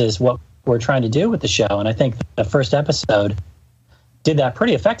filmmakers, is what we're trying to do with the show. And I think the first episode did that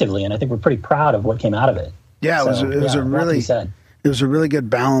pretty effectively, and I think we're pretty proud of what came out of it. Yeah, it was a really good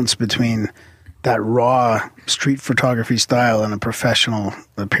balance between that raw street photography style and a professional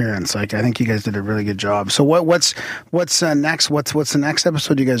appearance. Like, I think you guys did a really good job. So what's next? What's the next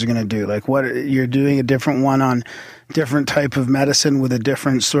episode you guys are going to do? Like, what, you're doing a different one on different type of medicine with a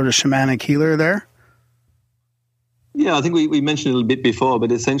different sort of shamanic healer there? Yeah, I think we mentioned it a little bit before,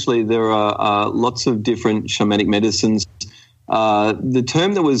 but essentially there are lots of different shamanic medicines. The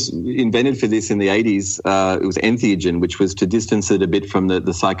term that was invented for this in the 80s, it was entheogen, which was to distance it a bit from the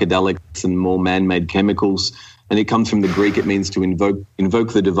psychedelics and more man-made chemicals. And it comes from the Greek. It means to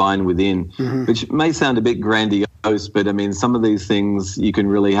invoke the divine within, which may sound a bit grandiose, but I mean, some of these things you can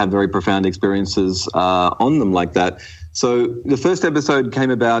really have very profound experiences on them like that. So the first episode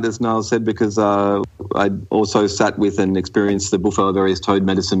came about, as Niles said, because I also sat with and experienced the Buffalo Various Toad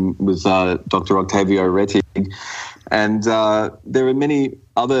medicine with Dr. Octavio Rettig. And there are many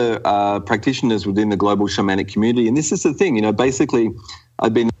other practitioners within the global shamanic community. And this is the thing, basically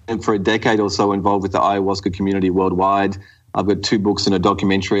I've been for a decade or so involved with the ayahuasca community worldwide. I've got 2 books and a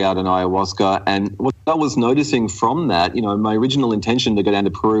documentary out on ayahuasca. And what I was noticing from that, my original intention to go down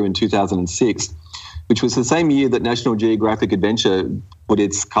to Peru in 2006, which was the same year that National Geographic Adventure put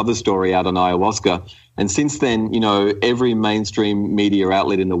its cover story out on ayahuasca. And since then, every mainstream media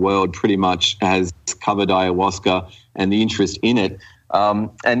outlet in the world pretty much has covered ayahuasca and the interest in it.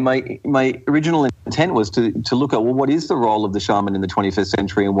 And my original intent was to look at, well, what is the role of the shaman in the 21st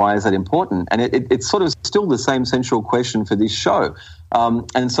century and why is that important? And it's sort of still the same central question for this show.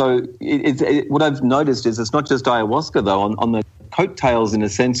 And so what I've noticed is it's not just ayahuasca, though. On the coattails, in a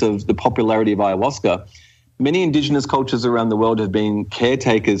sense, of the popularity of ayahuasca, many indigenous cultures around the world have been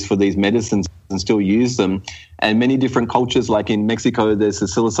caretakers for these medicines and still use them. And many different cultures, like in Mexico, there's the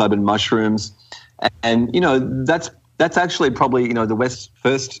psilocybin mushrooms. And, that's actually probably, the West's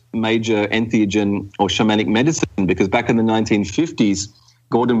first major entheogen or shamanic medicine, because back in the 1950s,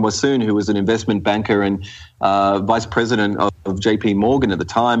 Gordon Wassoon, who was an investment banker and vice president of JP Morgan at the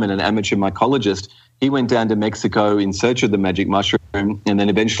time and an amateur mycologist, he went down to Mexico in search of the magic mushroom and then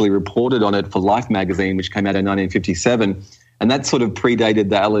eventually reported on it for Life magazine, which came out in 1957. And that sort of predated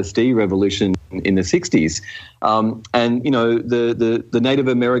the LSD revolution in the 60s. And, the Native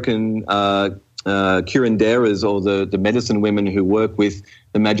American curanderas, or the medicine women who work with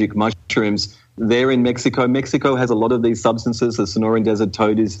the magic mushrooms, they're in Mexico. Mexico has a lot of these substances. The Sonoran desert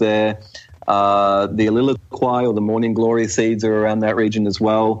toad is there. The Aliliquai, or the morning glory seeds, are around that region as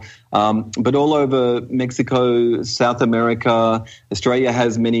well. But all over Mexico, South America, Australia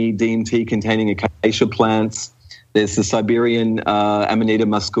has many DMT-containing acacia plants. There's the Siberian Amanita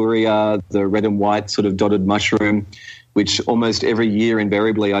muscaria, the red and white sort of dotted mushroom, which almost every year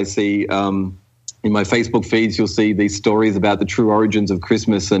invariably I see in my Facebook feeds. You'll see these stories about the true origins of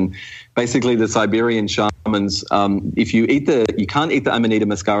Christmas, and basically the Siberian shamans. If you can't eat the Amanita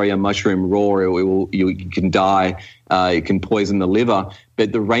muscaria mushroom raw, or you can die. It can poison the liver.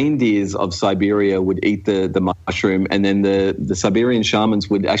 But the reindeers of Siberia would eat the mushroom, and then the Siberian shamans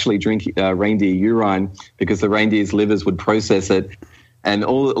would actually drink reindeer urine because the reindeers' livers would process it. And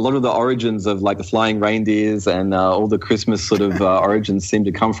a lot of the origins of like the flying reindeers and all the Christmas sort of origins seem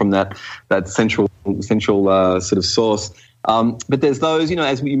to come from that central sort of source. But there's those,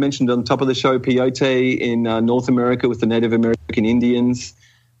 as we mentioned on top of the show, peyote in North America with the Native American Indians.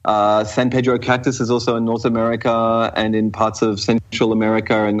 San Pedro cactus is also in North America and in parts of Central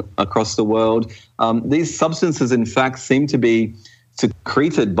America and across the world. These substances, in fact, seem to be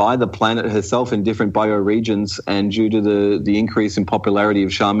secreted by the planet herself in different bioregions, and due to the increase in popularity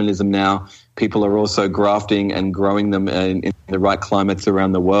of shamanism now, people are also grafting and growing them in the right climates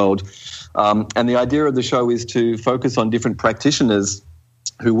around the world. And the idea of the show is to focus on different practitioners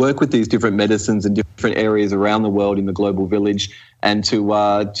who work with these different medicines in different areas around the world in the global village, and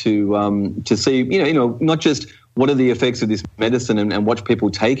to see, not just what are the effects of this medicine and watch people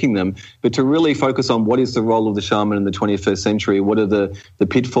taking them, but to really focus on what is the role of the shaman in the 21st century, what are the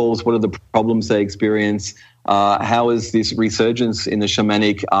pitfalls, what are the problems they experience, how is this resurgence in the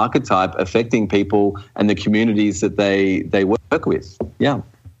shamanic archetype affecting people and the communities that they work with. Yeah.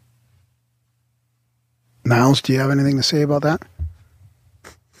 Niles, do you have anything to say about that?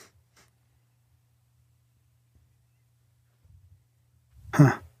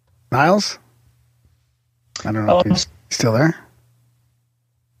 Huh. Niles? I don't know if he's still there.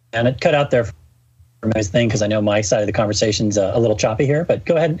 And it cut out there for my thing because I know my side of the conversation's a little choppy here, but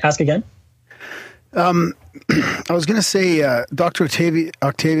go ahead and ask again. I was going to say Dr.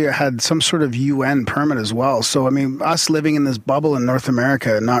 Octavio had some sort of UN permit as well. So, I mean, us living in this bubble in North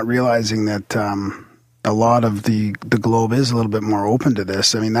America, not realizing that a lot of the globe is a little bit more open to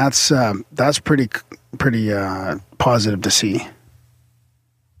this. I mean, that's pretty positive to see.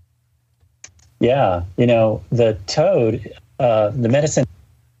 Yeah, the toad, the medicine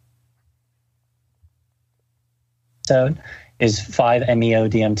toad is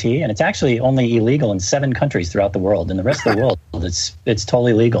 5-MeO-DMT, and it's actually only illegal in 7 countries throughout the world. In the rest of the world, it's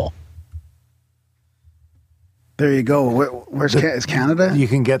totally legal. There you go. Is Canada? You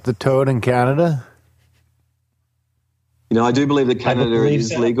can get the toad in Canada? I do believe that Canada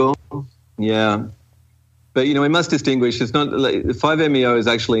is legal. Yeah. But, we must distinguish. It's not 5-MeO is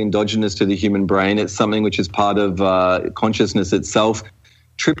actually endogenous to the human brain. It's something which is part of consciousness itself.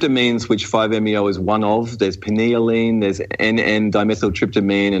 Tryptamines, which 5-MeO is one of. There's pinealine, there's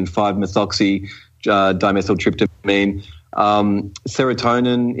N,N-dimethyltryptamine, and 5-methoxy dimethyltryptamine.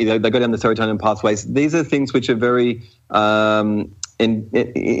 Serotonin, they go down the serotonin pathways. These are things which are very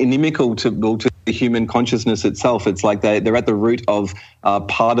inimical to the human consciousness itself. It's like they're at the root of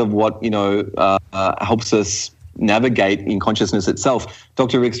part of what helps us navigate in consciousness itself.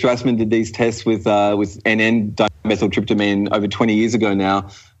 Dr. Rick Strassman did these tests with N,N-dimethyltryptamine over 20 years ago now,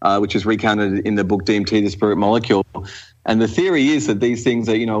 which is recounted in the book DMT, The Spirit Molecule. And the theory is that these things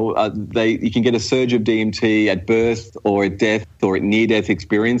are, you can get a surge of DMT at birth or at death or at near-death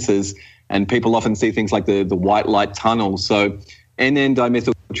experiences, and people often see things like the white light tunnel. So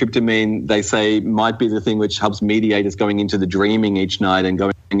N,N-dimethyltryptamine, they say, might be the thing which helps mediate us going into the dreaming each night and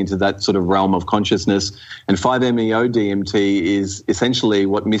going into that sort of realm of consciousness. And 5-MeO-DMT is essentially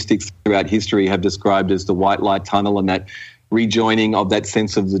what mystics throughout history have described as the white light tunnel, and that rejoining of that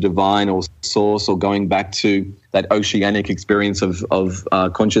sense of the divine or source, or going back to that oceanic experience of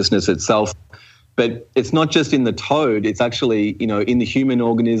consciousness itself. But it's not just in the toad, it's actually, in the human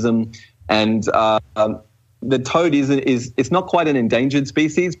organism. And the toad it's not quite an endangered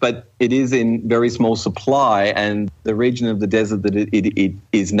species, but it is in very small supply, and the region of the desert that it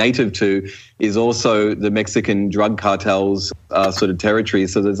is native to is also the Mexican drug cartels sort of territory.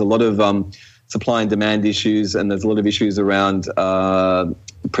 So there's a lot of supply and demand issues, and there's a lot of issues around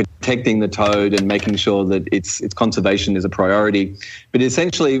protecting the toad and making sure that its conservation is a priority. But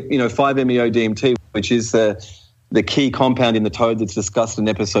essentially, 5-MeO-DMT, which is the key compound in the toad that's discussed in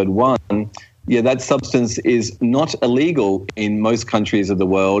episode 1, that substance is not illegal in most countries of the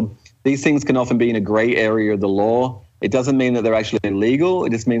world. These things can often be in a grey area of the law. It doesn't mean that they're actually illegal.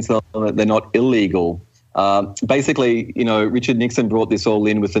 It just means that they're not illegal. Basically, Richard Nixon brought this all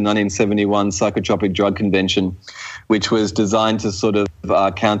in with the 1971 Psychotropic Drug Convention, which was designed to sort of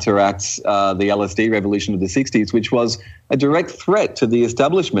counteract the LSD revolution of the 60s, which was a direct threat to the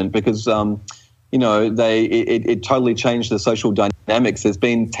establishment because it totally changed the social dynamics. There's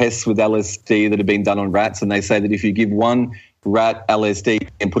been tests with LSD that have been done on rats, and they say that if you give one rat LSD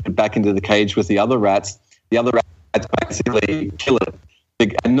and put it back into the cage with the other rats basically kill it.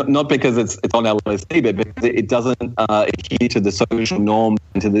 And not because it's on LSD, but because it doesn't adhere to the social norm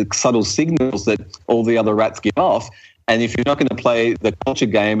and to the subtle signals that all the other rats give off. And if you're not going to play the culture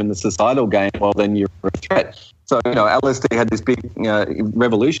game and the societal game, well, then you're a threat. So, LSD had this big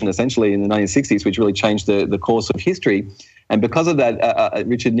revolution, essentially, in the 1960s, which really changed the course of history. And because of that,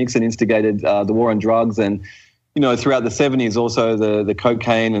 Richard Nixon instigated the war on drugs, and throughout the 70s, also the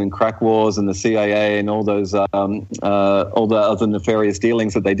cocaine and crack wars and the CIA and all those all the other nefarious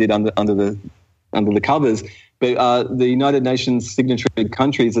dealings that they did under the covers. But the United Nations signatory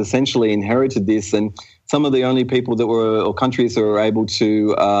countries essentially inherited this, and some of the only people or countries that were able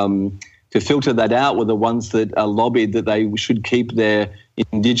to filter that out were the ones that lobbied that they should keep their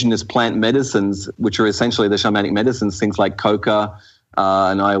indigenous plant medicines, which are essentially the shamanic medicines, things like coca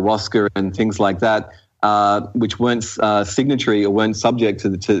and ayahuasca and things like that, which weren't signatory or weren't subject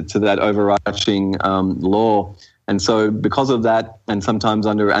to that overarching law. And so because of that, and sometimes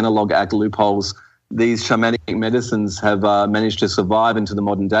under Analog Act loopholes, these shamanic medicines have managed to survive into the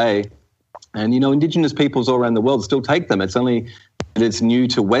modern day. And, indigenous peoples all around the world still take them. It's only that it's new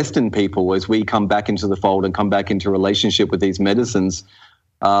to Western people as we come back into the fold and come back into relationship with these medicines.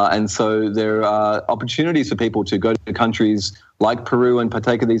 And so there are opportunities for people to go to countries like Peru and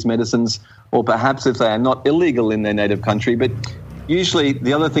partake of these medicines, or perhaps if they are not illegal in their native country. But usually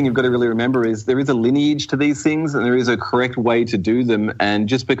the other thing you've got to really remember is there is a lineage to these things and there is a correct way to do them. And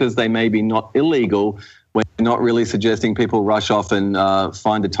just because they may be not illegal, we're not really suggesting people rush off and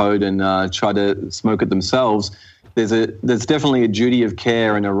find a toad and try to smoke it themselves. There's definitely a duty of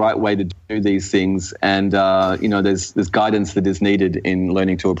care and a right way to do these things, and there's guidance that is needed in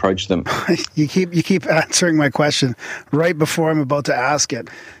learning to approach them. You keep answering my question right before I'm about to ask it,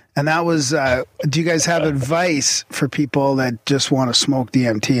 and that was, do you guys have advice for people that just want to smoke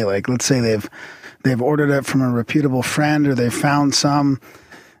DMT? Like, let's say they've ordered it from a reputable friend, or they found some,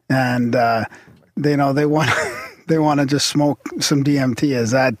 and they want to just smoke some DMT.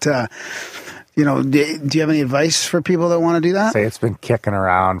 Is that do you have any advice for people that want to do that? Say it's been kicking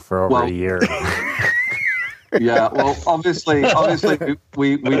around for over a year. Yeah, well, obviously,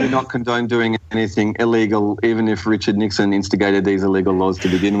 we do not condone doing anything illegal, even if Richard Nixon instigated these illegal laws to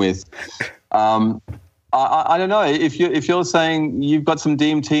begin with. I don't know if you're saying you've got some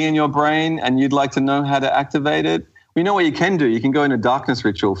DMT in your brain and you'd like to know how to activate it. We know what you can do. You can go in a darkness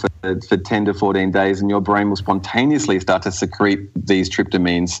ritual for 10 to 14 days, and your brain will spontaneously start to secrete these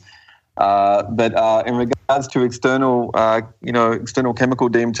tryptamines. But in regards to external chemical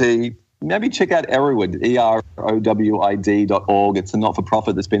DMT, maybe check out Erowid, EROWID.org. It's a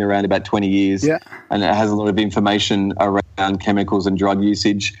not-for-profit that's been around about 20 years, and it has a lot of information around chemicals and drug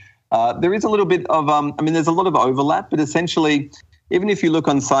usage. There is a little bit of, there's a lot of overlap, but essentially, even if you look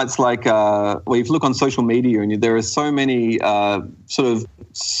on sites like, if you look on social media, and there are so many sort of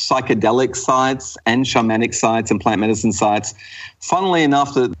psychedelic sites and shamanic sites and plant medicine sites, funnily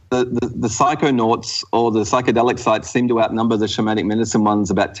enough, the psychonauts or the psychedelic sites seem to outnumber the shamanic medicine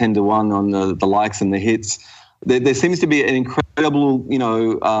ones about 10 to 1 on the likes and the hits. There seems to be an incredible,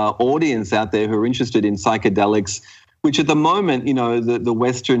 audience out there who are interested in psychedelics, which at the moment, the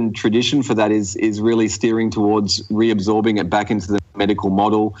Western tradition for that is really steering towards reabsorbing it back into the medical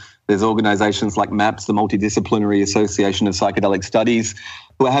model. There's organizations like MAPS, the Multidisciplinary Association of Psychedelic Studies,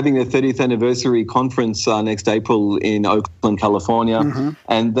 who are having their 30th anniversary conference next April in Oakland, California. Mm-hmm.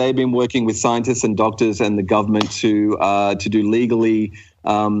 And they've been working with scientists and doctors and the government to do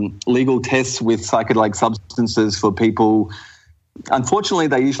legal tests with psychedelic substances for people. Unfortunately,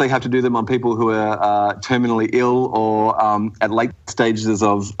 they usually have to do them on people who are terminally ill or at late stages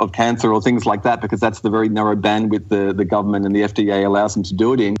of cancer or things like that, because that's the very narrow bandwidth the government and the FDA allows them to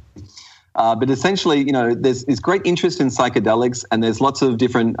do it in. But essentially, there's great interest in psychedelics, and there's lots of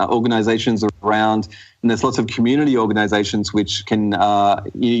different organizations around, and there's lots of community organizations which can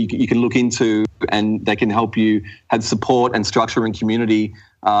you can look into, and they can help you have support and structure and community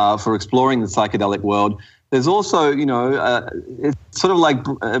for exploring the psychedelic world. There's also, it's sort of like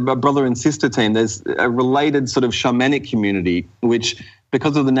a brother and sister team. There's a related sort of shamanic community, which,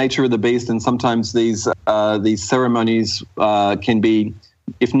 because of the nature of the beast, and sometimes these ceremonies can be,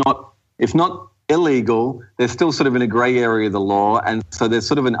 if not illegal, they're still sort of in a grey area of the law, and so there's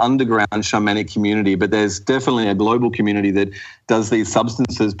sort of an underground shamanic community. But there's definitely a global community that does these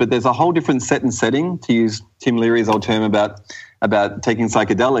substances. But there's a whole different set and setting, to use Tim Leary's old term about taking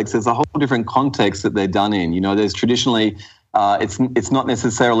psychedelics. There's a whole different context that they're done in. There's traditionally It's not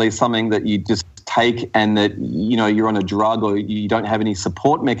necessarily something that you just take and that, you know, you're on a drug or you don't have any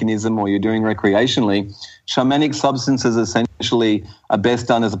support mechanism or you're doing recreationally. Shamanic substances essentially are best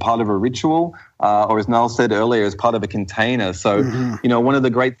done as a part of a ritual or, as Niles said earlier, as part of a container. So, you know, one of the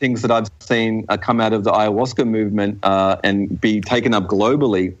great things that I've seen come out of the ayahuasca movement and be taken up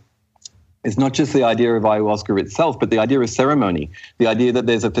globally is not just the idea of ayahuasca itself, but the idea of ceremony, the idea that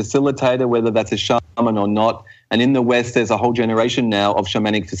there's a facilitator, whether that's a shaman or not. And in the West, there's a whole generation now of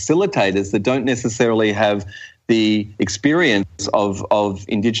shamanic facilitators that don't necessarily have the experience of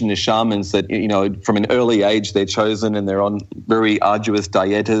indigenous shamans that, you know, from an early age they're chosen and they're on very arduous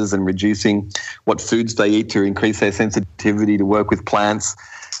dietas and reducing what foods they eat to increase their sensitivity to work with plants.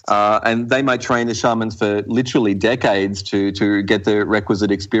 And they might train as shamans for literally decades to get the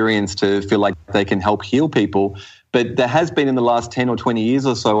requisite experience to feel like they can help heal people. But there has been in the last 10 or 20 years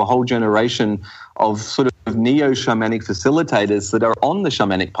or so a whole generation of sort of neo-shamanic facilitators that are on the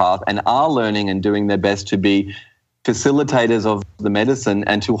shamanic path and are learning and doing their best to be facilitators of the medicine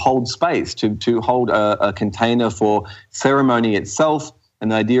and to hold space, to hold a container for ceremony itself.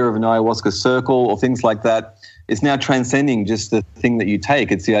 And the idea of an ayahuasca circle or things like that is now transcending just the thing that you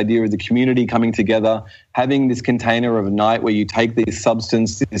take. It's the idea of the community coming together, having this container of a night where you take this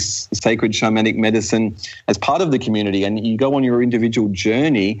substance, this sacred shamanic medicine as part of the community, and you go on your individual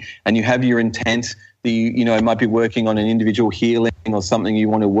journey and you have your intent that you know, might be working on an individual healing or something you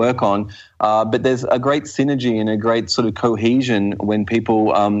want to work on. But there's a great synergy and a great sort of cohesion when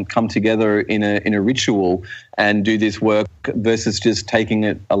people come together in a ritual and do this work versus just taking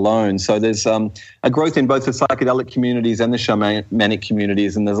it alone. So there's a growth in both the psychedelic communities and the shamanic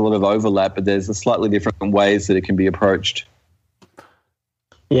communities, and there's a lot of overlap, but there's a slightly different ways that it can be approached.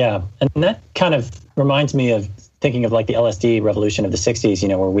 Yeah, and that kind of reminds me of thinking of like the LSD revolution of the 60s, you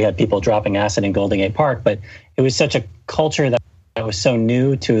know, where we had people dropping acid in Golden Gate Park, but it was such a culture that was so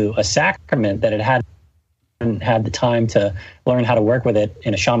new to a sacrament that it hadn't had the time to learn how to work with it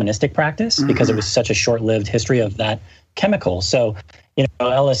in a shamanistic practice because it was such a short-lived history of that chemical. So, you know,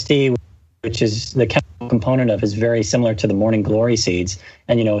 LSD, which is the chemical component of, is very similar to the morning glory seeds.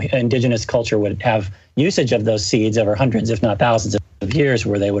 And, you know, indigenous culture would have usage of those seeds over hundreds, if not thousands of years,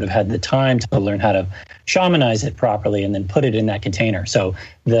 where they would have had the time to learn how to shamanize it properly and then put it in that container. So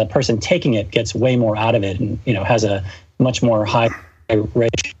the person taking it gets way more out of it and, you know, has a much more high rate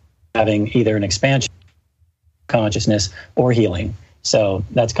of having either an expansion consciousness or healing. So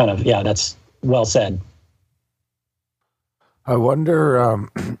that's kind of, yeah, that's well said. I wonder,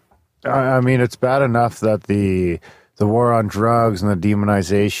 I mean, it's bad enough that the war on drugs and the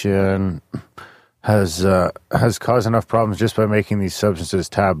demonization has caused enough problems just by making these substances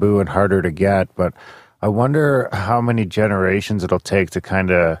taboo and harder to get. But I wonder how many generations it'll take to kind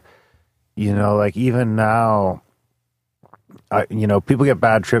of, you know, like even now, you know, people get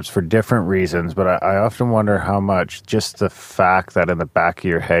bad trips for different reasons, but I often wonder how much just the fact that in the back of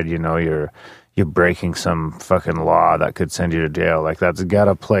your head, you know, you're breaking some fucking law that could send you to jail, like that's got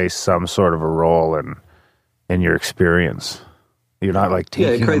to play some sort of a role in your experience. You're not like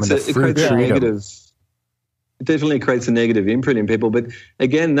taking them in the fruit freedom. It definitely creates a negative imprint in people. But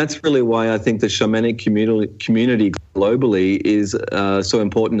again, that's really why I think the shamanic community globally is so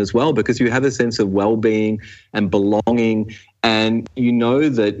important as well, because you have a sense of well-being and belonging. And you know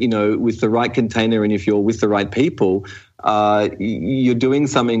that, you know, with the right container and if you're with the right people, you're doing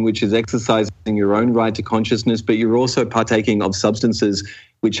something which is exercising your own right to consciousness, but you're also partaking of substances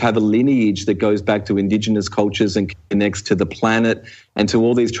which have a lineage that goes back to indigenous cultures and connects to the planet and to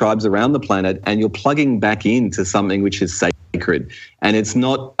all these tribes around the planet. And you're plugging back into something which is sacred. And it's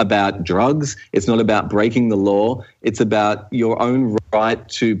not about drugs. It's not about breaking the law. It's about your own right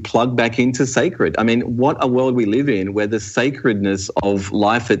to plug back into sacred. I mean, what a world we live in where the sacredness of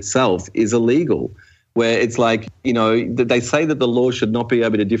life itself is illegal, where it's like, you know, they say that the law should not be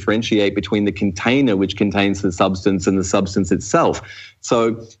able to differentiate between the container which contains the substance and the substance itself.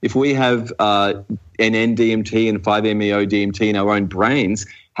 So if we have NN-DMT and 5-MeO-DMT in our own brains,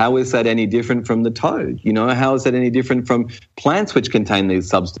 how is that any different from the toad? You know, how is that any different from plants which contain these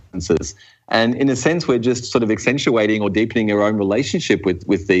substances? And in a sense, we're just sort of accentuating or deepening our own relationship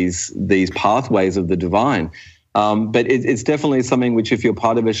with these pathways of the divine. But it's definitely something which, if you're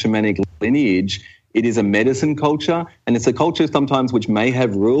part of a shamanic lineage, it is a medicine culture, and it's a culture sometimes which may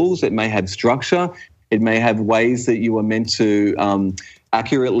have rules, it may have structure, it may have ways that you are meant to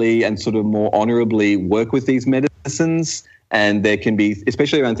accurately and sort of more honorably work with these medicines. And there can be,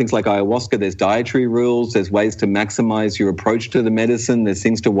 especially around things like ayahuasca, there's dietary rules, there's ways to maximize your approach to the medicine, there's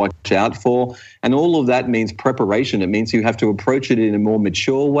things to watch out for. And all of that means preparation. It means you have to approach it in a more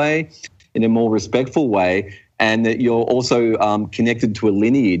mature way, in a more respectful way. and that you're also connected to a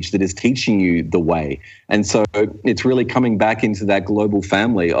lineage that is teaching you the way. And so it's really coming back into that global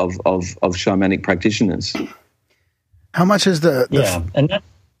family of shamanic practitioners. How much is the and that,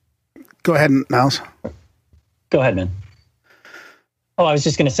 go ahead, Niles. Go ahead, man. Oh, I was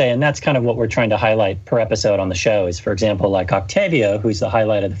just going to say, and that's kind of what we're trying to highlight per episode on the show is, for example, like Octavio, who's the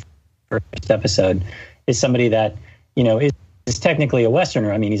highlight of the first episode, is somebody that, is technically a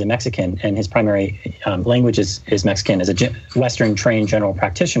Westerner. I mean, he's a Mexican, and his primary language is Mexican as a Western trained general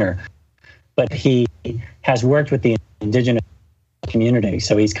practitioner. But he has worked with the indigenous community.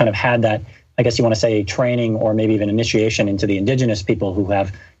 So he's kind of had that, I guess you want to say, training or maybe even initiation into the indigenous people who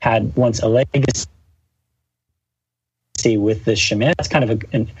have had once a legacy with the shaman. That's kind of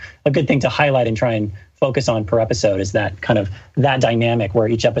a good thing to highlight and try and focus on per episode, is that kind of that dynamic where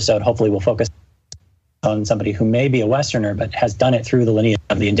each episode hopefully will focus on somebody who may be a Westerner but has done it through the lineage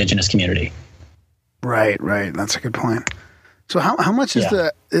of the indigenous community. Right. That's a good point. So how much is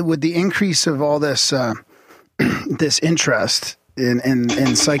with the increase of all this this interest in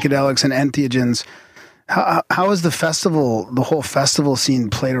psychedelics and entheogens, how is the whole festival scene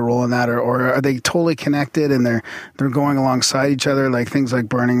played a role in that, or are they totally connected and they're going alongside each other, like things like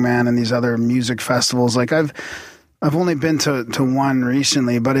Burning Man and these other music festivals? Like I've only been to one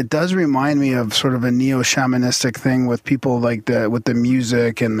recently, but it does remind me of sort of a neo-shamanistic thing with people like with the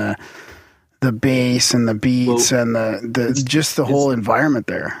music and the bass and the beats and the whole environment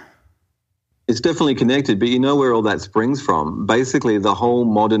there. It's definitely connected, but you know where all that springs from. Basically, the whole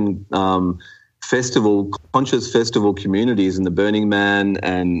modern conscious festival communities and the Burning Man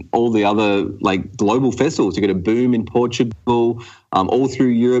and all the other like global festivals. You get a boom in Portugal, all through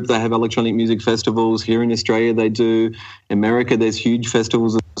Europe they have electronic music festivals. Here in Australia they do. America there's huge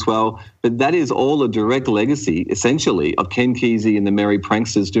festivals as well. But that is all a direct legacy, essentially, of Ken Kesey and the Merry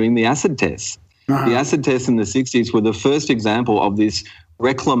Pranksters doing the acid tests. Uh-huh. The acid tests in the 60s were the first example of this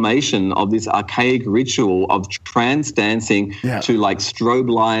reclamation of this archaic ritual of trance dancing to like strobe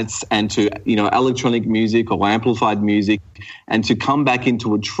lights and to electronic music or amplified music, and to come back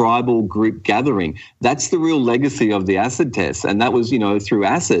into a tribal group gathering. That's the real legacy of the acid test, and that was through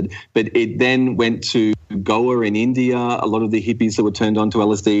acid, but it then went to Goa in India. A lot of the hippies that were turned on to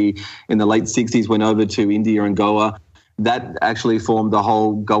LSD in the late 60s went over to India and Goa. That actually formed the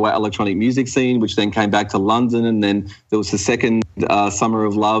whole Goa electronic music scene, which then came back to London. And then there was the second Summer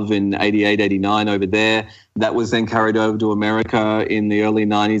of Love in 88, 89 over there. That was then carried over to America in the early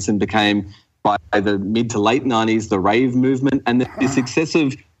 90s and became, by the mid to late 90s, the rave movement. And the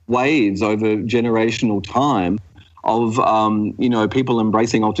successive waves over generational time of, people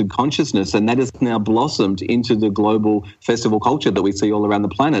embracing altered consciousness. And that has now blossomed into the global festival culture that we see all around the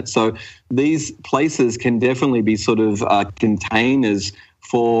planet. So these places can definitely be sort of containers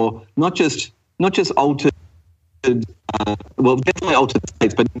for not just altered, definitely altered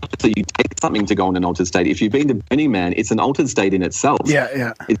states, but not just that you take something to go in an altered state. If you've been to Burning Man, it's an altered state in itself.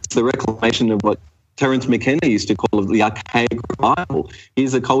 Yeah. It's the reclamation of what Terence McKenna used to call the archaic revival.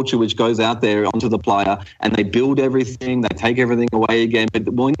 Here's a culture which goes out there onto the playa and they build everything, they take everything away again. But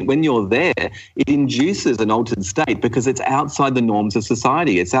when you're there, it induces an altered state because it's outside the norms of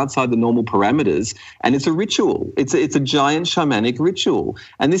society. It's outside the normal parameters, and it's a ritual. It's a giant shamanic ritual.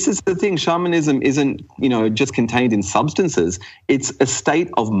 And this is the thing, shamanism isn't, just contained in substances. It's a state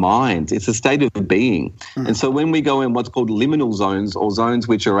of mind. It's a state of being. Mm. And so when we go in what's called liminal zones, or zones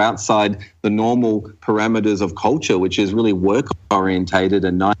which are outside the normal parameters of culture, which is really work orientated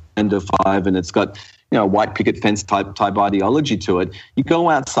and 9 to 5, and it's got white picket fence type ideology to it. You go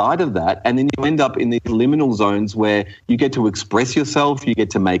outside of that, and then you end up in these liminal zones where you get to express yourself, you get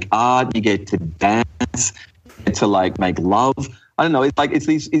to make art, you get to dance, you get to make love. I don't know. It's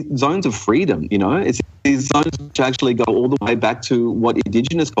these zones of freedom. It's these zones which actually go all the way back to what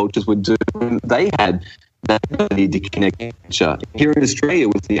indigenous cultures would do when they had that ability to connect nature. Here in Australia,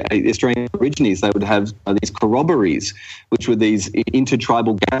 with the Australian Aborigines, they would have these corroborees, which were these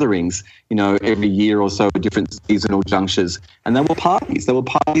intertribal gatherings, every year or so at different seasonal junctures. And they were parties. They were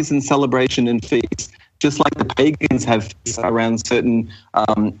parties and celebration and feasts, just like the pagans have feasts around certain,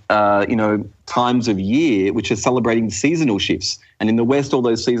 times of year, which are celebrating seasonal shifts. And in the West, all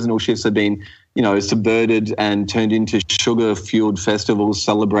those seasonal shifts have been, subverted and turned into sugar-fueled festivals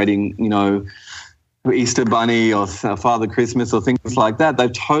celebrating, Easter Bunny or Father Christmas or things like that.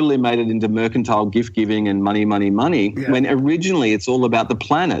 They've totally made it into mercantile gift giving and money, when originally it's all about the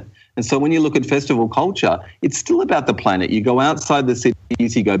planet. And so when you look at festival culture, it's still about the planet. You go outside the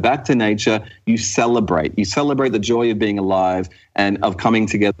cities, you go back to nature, you celebrate. You celebrate the joy of being alive and of coming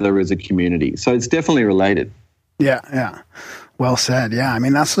together as a community. So it's definitely related. Yeah. Well said. Yeah, I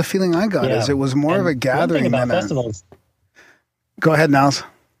mean that's the feeling I got. Is it was more of a gathering about than festivals. Go ahead, Niles.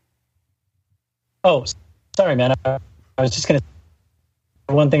 Oh, sorry, man. I was just going to.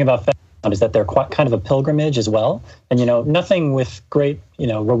 One thing about festivals is that they're quite kind of a pilgrimage as well, and nothing with great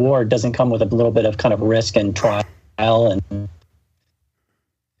reward doesn't come with a little bit of kind of risk and trial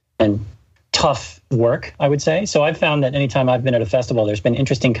and tough work, I would say. So I've found that anytime I've been at a festival, there's been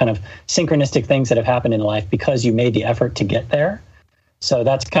interesting kind of synchronistic things that have happened in life because you made the effort to get there. So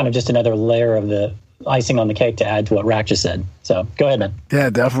that's kind of just another layer of the icing on the cake to add to what Rak just said. So go ahead, man. Yeah,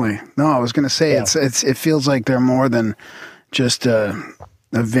 definitely. No, I was going to say it feels like they're more than just a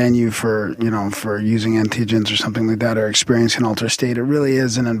venue for using entheogens or something like that, or experiencing altered state. It really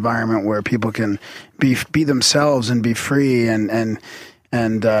is an environment where people can be themselves and be free and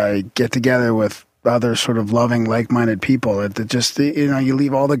get together with other sort of loving, like-minded people. It just, you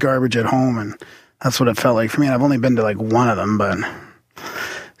leave all the garbage at home, and that's what it felt like for me. And I've only been to like one of them, but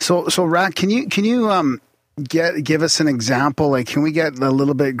so Rak, can you give us an example? Like, can we get a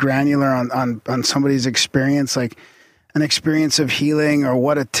little bit granular on somebody's experience, like an experience of healing, or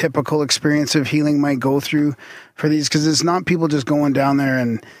what a typical experience of healing might go through for these? Because it's not people just going down there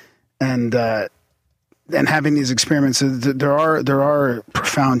and having these experiences. There are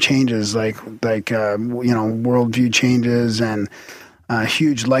profound changes, like worldview changes and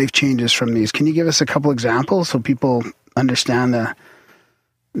huge life changes from these. Can you give us a couple examples so people understand the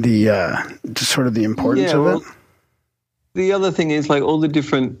sort of the importance of it? The other thing is, like, all the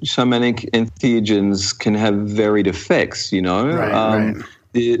different shamanic entheogens can have varied effects. Right.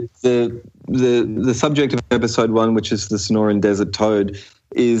 The subject of episode 1, which is the Sonoran desert toad,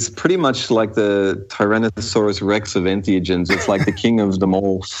 is pretty much like the Tyrannosaurus Rex of entheogens. It's like the king of them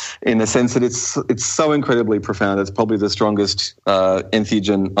all, in the sense that it's so incredibly profound. It's probably the strongest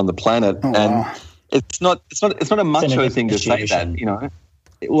entheogen on the planet, and it's not a macho thing to say that.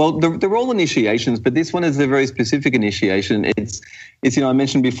 Well, they're all initiations, but this one is a very specific initiation. It's I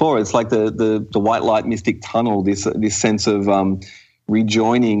mentioned before, it's like the white light mystic tunnel. This sense of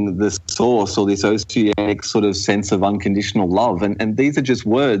rejoining the source, or this oceanic sort of sense of unconditional love. And these are just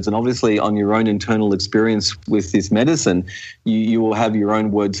words. And obviously on your own internal experience with this medicine, you will have your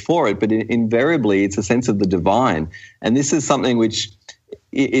own words for it. But invariably, it's a sense of the divine. And this is something which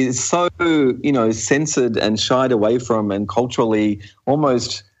is so, censored and shied away from, and culturally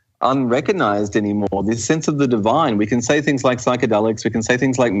almost unrecognized anymore. This sense of the divine. We can say things like psychedelics, we can say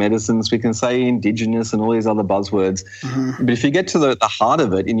things like medicines, we can say indigenous and all these other buzzwords. Mm-hmm. But if you get to the heart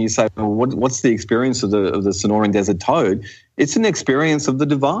of it and you say, well, what's the experience of the Sonoran desert toad? It's an experience of the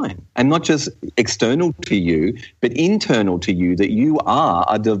divine, and not just external to you, but internal to you, that you are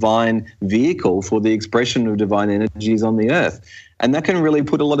a divine vehicle for the expression of divine energies on the earth. And that can really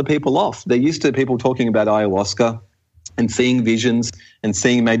put a lot of people off. They're used to people talking about ayahuasca and seeing visions and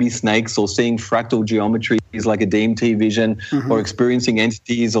seeing maybe snakes, or seeing fractal geometries like a DMT vision, mm-hmm. or experiencing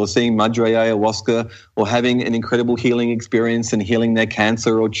entities, or seeing madre ayahuasca, or having an incredible healing experience and healing their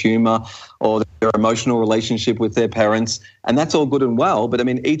cancer or tumor, or their emotional relationship with their parents. And that's all good and well. But I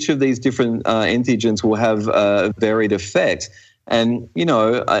mean, each of these different entheogens will have a varied effect. And,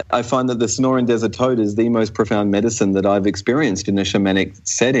 I find that the Sonoran desert toad is the most profound medicine that I've experienced in a shamanic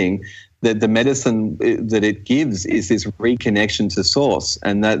setting. That the medicine that it gives is this reconnection to source,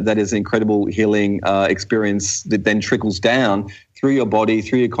 and that is an incredible healing experience that then trickles down through your body,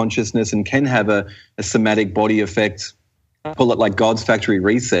 through your consciousness, and can have a somatic body effect. I call it like God's factory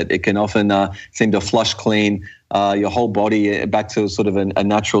reset. It can often seem to flush clean your whole body back to sort of a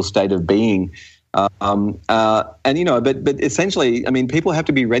natural state of being. But essentially, I mean, people have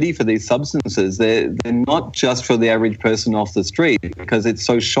to be ready for these substances. They're not just for the average person off the street, because it's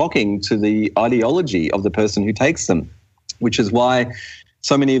so shocking to the ideology of the person who takes them, which is why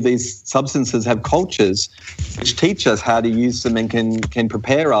so many of these substances have cultures which teach us how to use them and can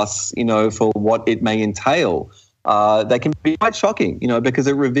prepare us, for what it may entail. They can be quite shocking, because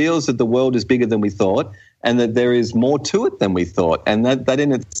it reveals that the world is bigger than we thought, and that there is more to it than we thought, and that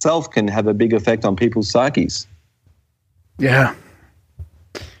in itself can have a big effect on people's psyches. Yeah.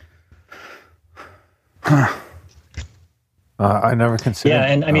 Huh. I never considered. Yeah,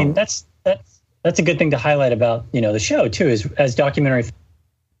 and I mean that's a good thing to highlight about the show too. Is as documentary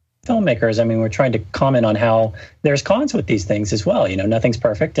filmmakers, I mean, we're trying to comment on how there's cons with these things as well. Nothing's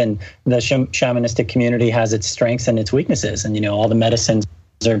perfect, and the shamanistic community has its strengths and its weaknesses, and all the medicines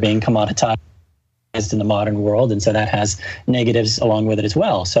are being commoditized in the modern world, and so that has negatives along with it as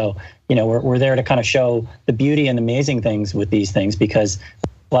well. So we're there to kind of show the beauty and amazing things with these things, because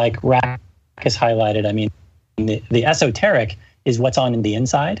like Rak has highlighted, I mean, the esoteric is what's on the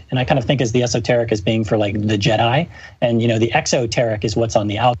inside. And I kind of think as the esoteric as being for like the Jedi, and, you know, the exoteric is what's on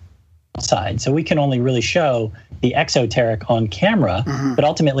the outside. So we can only really show the exoteric on camera, but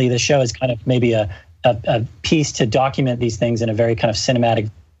ultimately the show is kind of maybe a piece to document these things in a very kind of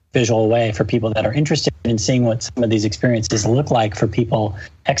cinematic visual way for people that are interested in seeing what some of these experiences look like for people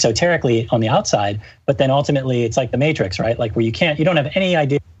exoterically on the outside. But then ultimately it's like the Matrix, right? Like where you don't have any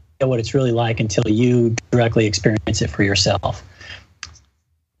idea what it's really like until you directly experience it for yourself.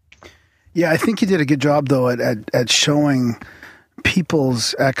 Yeah, I think you did a good job though at showing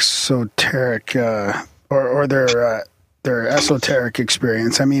people's exoteric or their esoteric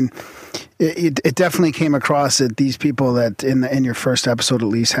experience. I mean, it definitely came across that these people that in your first episode at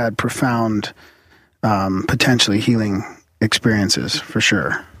least had profound, potentially healing experiences for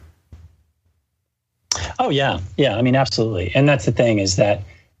sure. Oh yeah. I mean, absolutely. And that's the thing is that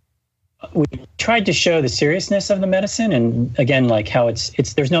we tried to show the seriousness of the medicine, and again, like how it's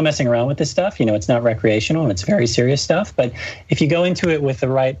there's no messing around with this stuff. You know, it's not recreational and it's very serious stuff. But if you go into it with the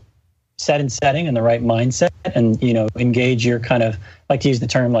right setting and the right mindset, and, you know, engage your kind of, like to use the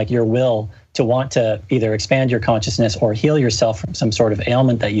term, like your will to want to either expand your consciousness or heal yourself from some sort of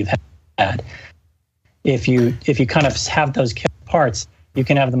ailment that you've had. If you kind of have those parts, you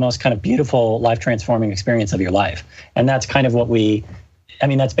can have the most kind of beautiful, life transforming experience of your life. And that's kind of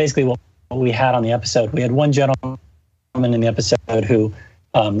that's basically what we had on the episode. We had one gentleman in the episode who,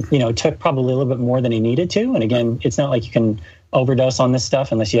 took probably a little bit more than he needed to. And again, it's not like you can overdose on this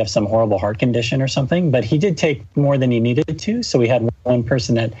stuff unless you have some horrible heart condition or something, but he did take more than he needed to. So we had one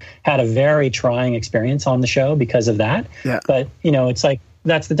person that had a very trying experience on the show because of that. Yeah. But, you know, it's like,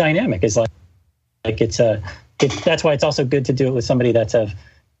 that's the dynamic, is that's why it's also good to do it with somebody that's of,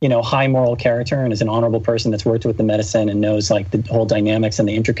 you know, high moral character and is an honorable person that's worked with the medicine and knows like the whole dynamics and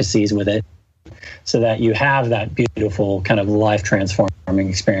the intricacies with it, so that you have that beautiful kind of life transforming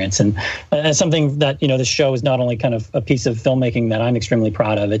experience. And something that, you know, the show is not only kind of a piece of filmmaking that I'm extremely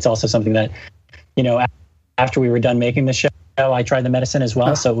proud of, it's also something that, you know, after we were done making the show, I tried the medicine as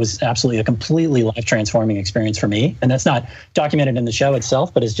well. So it was absolutely a completely life transforming experience for me. And that's not documented in the show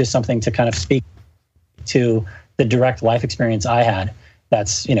itself, but it's just something to kind of speak to the direct life experience I had.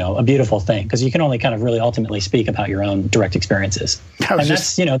 That's, you know, a beautiful thing, because you can only kind of really ultimately speak about your own direct experiences. I was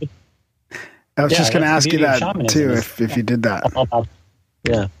just going to ask you that too, if you did that.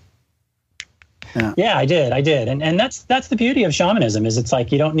 Yeah, I did. And that's the beauty of shamanism, is it's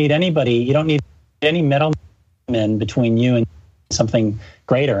like you don't need any middlemen between you and something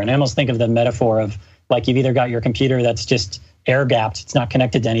greater. And I almost think of the metaphor of like you've either got your computer that's just air gapped, it's not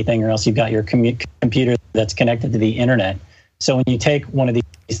connected to anything, or else you've got your computer that's connected to the internet. So when you take one of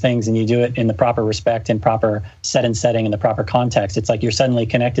these things and you do it in the proper respect and proper setting and the proper context, it's like you're suddenly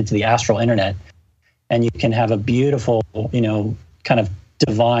connected to the astral internet, and you can have a beautiful, you know, kind of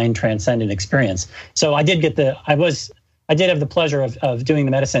divine transcendent experience. So I did have the pleasure of doing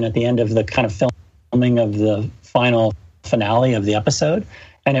the medicine at the end of the kind of filming of the final finale of the episode.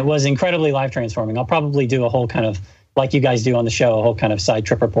 And it was incredibly life transforming. I'll probably do a whole kind of, like you guys do on the show, a whole kind of side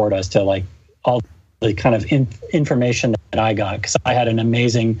trip report as to like all the kind of information that I got, because I had an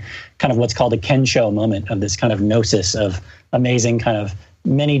amazing kind of what's called a Kensho moment of this kind of gnosis of amazing kind of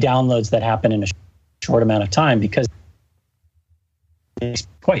many downloads that happen in a short amount of time, because it's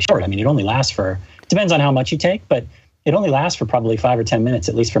quite short. I mean, it only lasts depends on how much you take, but it only lasts for probably 5 or 10 minutes,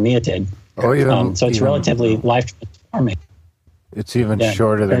 at least for me it did. So it's relatively life transforming. It's even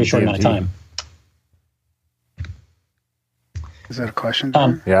shorter than very short amount of time. Is that a question?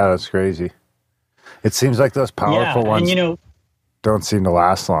 Yeah, that's crazy. It seems like those powerful ones, and, you know, don't seem to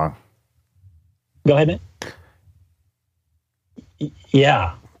last long. Go ahead, man.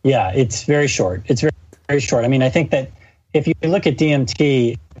 Yeah, it's very short. It's very, very short. I mean, I think that if you look at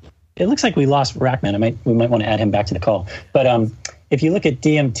DMT, it looks like we lost Rackman. We might want to add him back to the call. But if you look at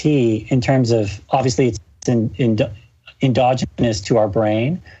DMT in terms of, obviously it's endogenous to our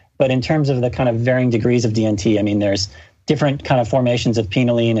brain, but in terms of the kind of varying degrees of DMT, I mean, there's different kind of formations of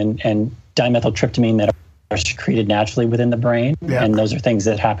phenylene and dimethyltryptamine that are secreted naturally within the brain. Yeah. And those are things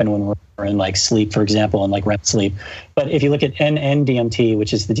that happen when we're in like sleep, for example, and like REM sleep. But if you look at NN-DMT,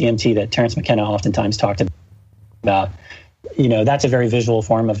 which is the DMT that Terence McKenna oftentimes talked about, you know, that's a very visual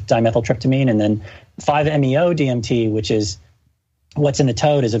form of dimethyltryptamine. And then 5-MeO-DMT, which is what's in the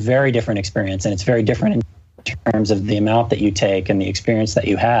toad, is a very different experience. And it's very different in terms of the amount that you take and the experience that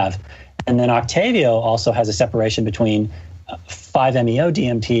you have. And then Octavio also has a separation between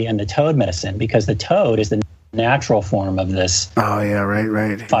 5-MeO-DMT and the toad medicine, because the toad is the natural form of this. Oh, yeah, right.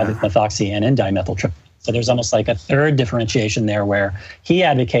 5-methoxy and dimethyltryptamine. So there's almost like a third differentiation there, where he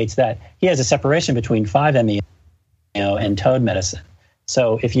advocates that he has a separation between 5-MeO and toad medicine.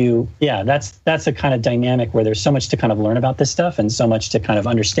 So that's a kind of dynamic where there's so much to kind of learn about this stuff and so much to kind of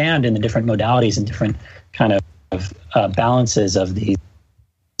understand in the different modalities and different kind of balances of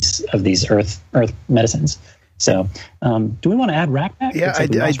these earth medicines. So, do we want to add Rak back? Yeah,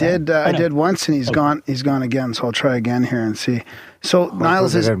 I did once, and he's gone. He's gone again. So I'll try again here and see. So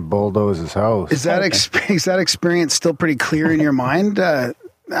Niles is bulldoze his house. Is that is that experience still pretty clear in your mind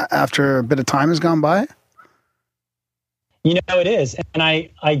after a bit of time has gone by? It is. And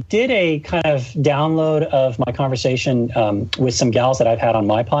I did a kind of download of my conversation with some gals that I've had on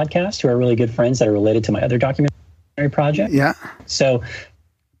my podcast who are really good friends that are related to my other documentary project. Yeah. So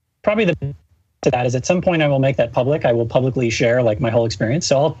probably to that is at some point I will make that public. I will publicly share like my whole experience.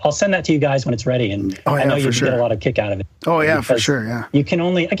 So I'll send that to you guys when it's ready. And I know you get a lot of kick out of it. Oh yeah, for sure. Yeah. You can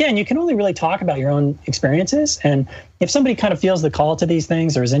only really talk about your own experiences. And if somebody kind of feels the call to these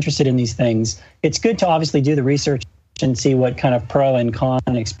things or is interested in these things, it's good to obviously do the research and see what kind of pro and con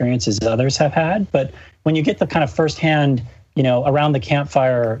experiences others have had. But when you get the kind of firsthand, around the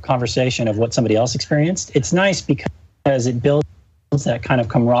campfire conversation of what somebody else experienced, it's nice because it builds that kind of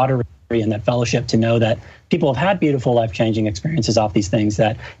camaraderie and that fellowship to know that people have had beautiful, life-changing experiences off these things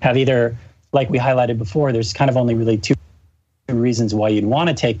that have either, like we highlighted before, there's kind of only really two reasons why you'd want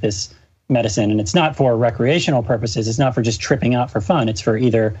to take this medicine. And it's not for recreational purposes. It's not for just tripping out for fun. It's for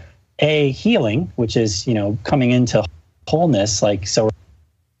either A, healing, which is, coming into wholeness. Like, so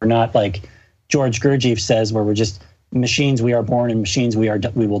we're not like George Gurdjieff says, where we're just machines we are born and machines we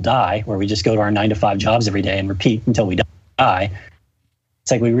will die, where we just go to our 9-to-5 jobs every day and repeat until we die.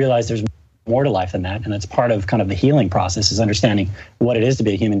 It's like we realize there's more to life than that. And that's part of kind of the healing process, is understanding what it is to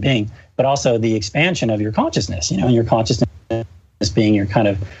be a human being, but also the expansion of your consciousness, and your consciousness being your kind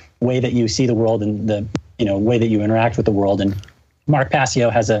of way that you see the world and the, way that you interact with the world. And Mark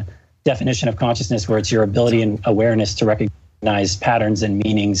Passio has a definition of consciousness where it's your ability and awareness to recognize patterns and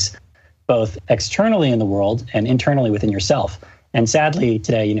meanings, both externally in the world and internally within yourself. And sadly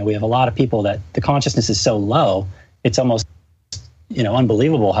today, we have a lot of people that the consciousness is so low, it's almost,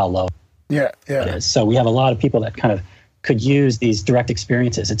 unbelievable how low it is. So we have a lot of people that kind of could use these direct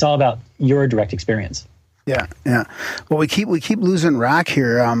experiences. It's all about your direct experience. Yeah. Well, we keep losing Rak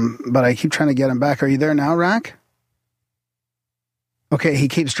here, but I keep trying to get him back. Are you there now, Rak? Okay, he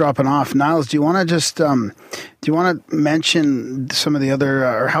keeps dropping off. Niles, do you want to mention some of the other,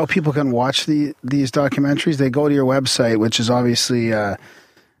 or how people can watch these documentaries? They go to your website, which is obviously in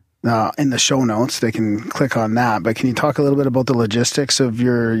the show notes. They can click on that. But can you talk a little bit about the logistics of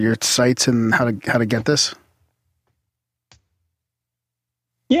your sites and how to get this?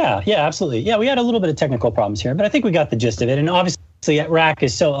 Yeah, absolutely. Yeah, we had a little bit of technical problems here, but I think we got the gist of it. And obviously, Rak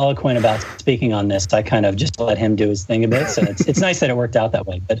is so eloquent about speaking on this. I kind of just let him do his thing a bit. So it's nice that it worked out that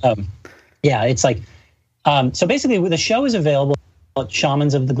way. But it's like, so basically the show is available at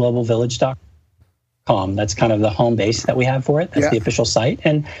shamansoftheglobalvillage.com. That's kind of the home base that we have for it. That's the official site.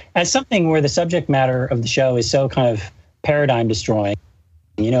 And as something where the subject matter of the show is so kind of paradigm destroying,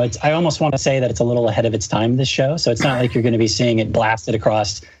 I almost want to say that it's a little ahead of its time, this show. So it's not like you're going to be seeing it blasted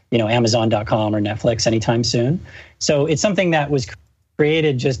across, Amazon.com or Netflix anytime soon. So it's something that was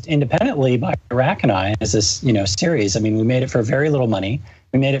created just independently by Rak and I as this, series. I mean, we made it for very little money.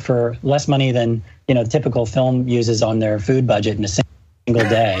 We made it for less money than, the typical film uses on their food budget in a single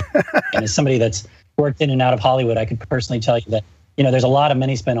day. And as somebody that's worked in and out of Hollywood, I could personally tell you that, there's a lot of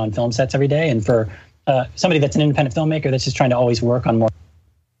money spent on film sets every day. And for somebody that's an independent filmmaker that's just trying to always work on more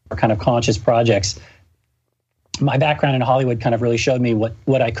kind of conscious projects, my background in Hollywood kind of really showed me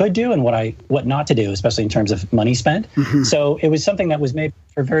what I could do and what not to do, especially in terms of money spent. Mm-hmm. So it was something that was made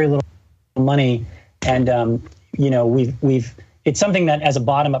for very little money, and it's something that as a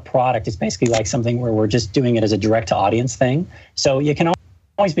bottom-up product, it's basically like something where we're just doing it as a direct-to-audience thing. So you can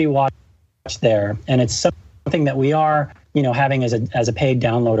always be watched there, and it's something that we are having as a paid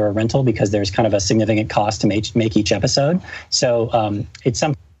download or a rental, because there's kind of a significant cost to make each episode. So it's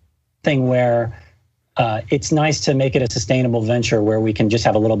something where it's nice to make it a sustainable venture where we can just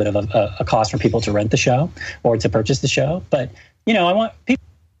have a little bit of a cost for people to rent the show or to purchase the show. But, I want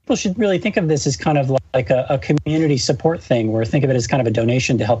people should really think of this as kind of like a community support thing, where think of it as kind of a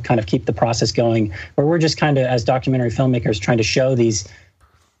donation to help kind of keep the process going, where we're just kind of, as documentary filmmakers, trying to show these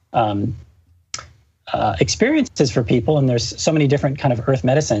experiences for people. And there's so many different kind of earth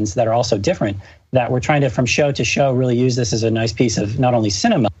medicines that are also different, that we're trying to, from show to show, really use this as a nice piece of not only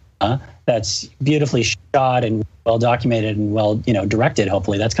cinema that's beautifully shot and well documented and well, directed.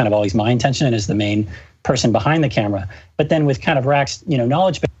 Hopefully, that's kind of always my intention, and as the main person behind the camera. But then with kind of Rak's,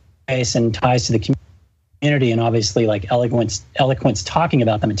 knowledge base and ties to the community and obviously like eloquence talking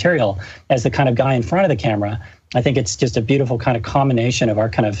about the material as the kind of guy in front of the camera, I think it's just a beautiful kind of combination of our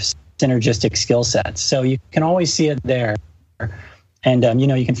kind of synergistic skill sets. So you can always see it there. And,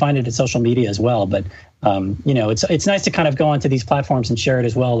 you can find it at social media as well. But, it's nice to kind of go onto these platforms and share it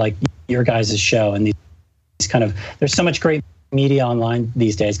as well, like your guys' show. And these kind of, there's so much great media online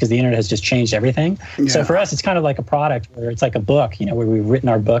these days because the internet has just changed everything. Yeah. So for us, it's kind of like a product where it's like a book, where we've written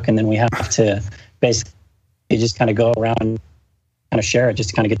our book and then we have to basically just kind of go around and kind of share it just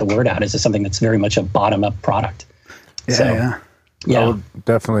to kind of get the word out. It's just something that's very much a bottom-up product. Yeah. We'll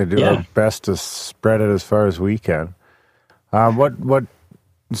definitely do our best to spread it as far as we can.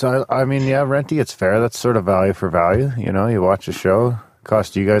 So, I mean, Rettig, it's fair. That's sort of value for value. You watch a show,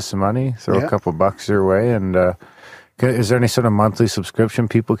 cost you guys some money, throw a couple bucks your way. And is there any sort of monthly subscription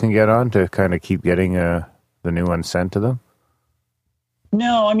people can get on to kind of keep getting the new one sent to them?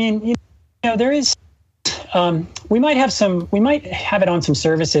 No, I mean, there is. We might have it on some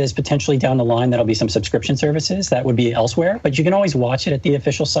services potentially down the line. That'll be some subscription services that would be elsewhere, but you can always watch it at the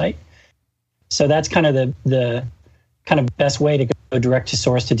official site. So that's kind of the kind of best way to go direct to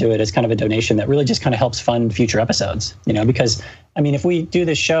source to do it as kind of a donation that really just kind of helps fund future episodes, because I mean, if we do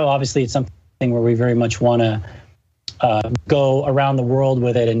this show, obviously it's something where we very much want to go around the world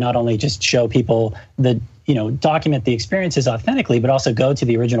with it and not only just show people document the experiences authentically, but also go to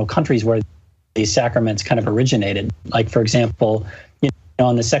the original countries where these sacraments kind of originated. Like, for example,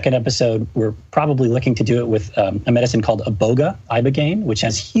 on the second episode, we're probably looking to do it with a medicine called ibogaine, which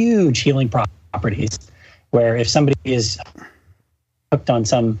has huge healing properties, where if somebody is hooked on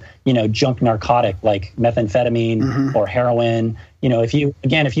some, junk narcotic like methamphetamine or heroin, if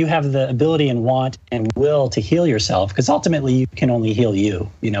you have the ability and want and will to heal yourself, because ultimately you can only heal you.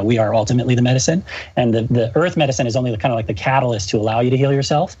 We are ultimately the medicine, and the earth medicine is only kind of like the catalyst to allow you to heal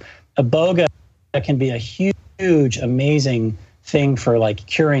yourself. Iboga can be a huge, amazing thing for like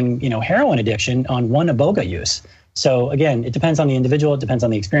curing, heroin addiction on one iboga use. So again, it depends on the individual, it depends on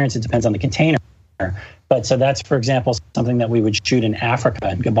the experience, it depends on the container. But so that's, for example, something that we would shoot in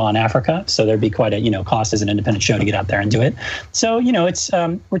Africa, in Gabon, Africa. So there'd be quite a, cost as an independent show to get out there and do it. So, it's,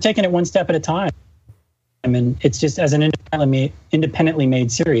 we're taking it one step at a time. I mean, it's just as an independently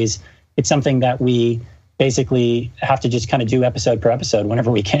made series, it's something that we basically have to just kind of do episode per episode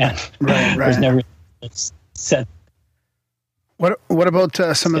whenever we can. Right. There's no set. What about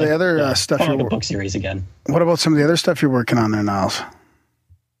some of the other stuff? Like a book series again. What about some of the other stuff you're working on there, Niles?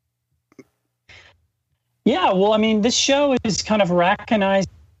 Yeah, well, I mean, this show is kind of Rak and I's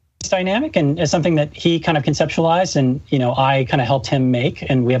dynamic, and is something that he kind of conceptualized, and I kind of helped him make,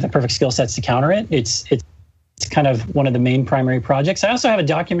 and we have the perfect skill sets to counter it. It's kind of one of the main primary projects. I also have a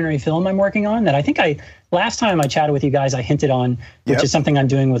documentary film I'm working on that I think last time I chatted with you guys, I hinted on, which is something I'm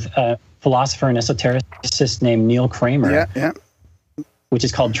doing with a philosopher and esotericist named Neil Kramer. Yeah. Which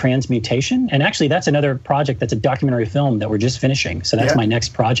is called Transmutation. And actually, that's another project that's a documentary film that we're just finishing. So that's my next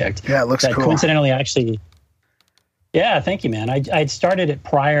project. Yeah, it looks cool. Coincidentally, actually, thank you, man. I'd started it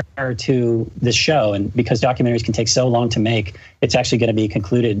prior to this show, and because documentaries can take so long to make, it's actually going to be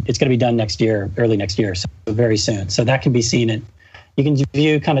concluded. It's going to be done next year, early next year, so very soon. So that can be seen you can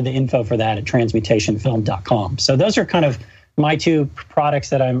view kind of the info for that at transmutationfilm.com. So those are kind of my two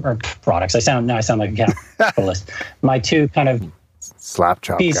products I sound like a capitalist. My two kind of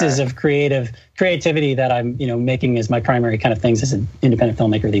pieces of creativity that I'm, making as my primary kind of things as an independent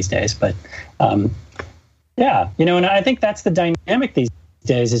filmmaker these days. But, and I think that's the dynamic these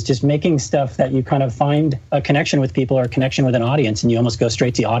days, is just making stuff that you kind of find a connection with people or a connection with an audience, and you almost go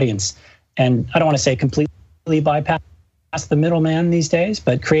straight to the audience. And I don't want to say completely bypass the middleman these days,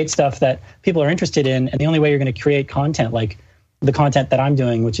 but create stuff that people are interested in. And the only way you're going to create content like the content that I'm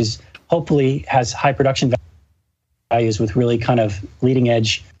doing, which is hopefully has high production values with really kind of leading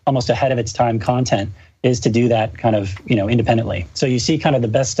edge, almost ahead of its time content, is to do that kind of, independently. So you see kind of the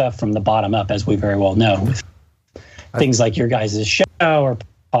best stuff from the bottom up, as we very well know, with things like your guys' show or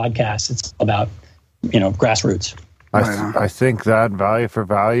podcasts. It's about, grassroots. I think that value for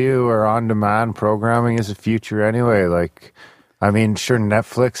value or on-demand programming is the future anyway. Like, I mean, sure,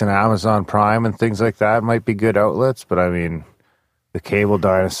 Netflix and Amazon Prime and things like that might be good outlets, but I mean, the cable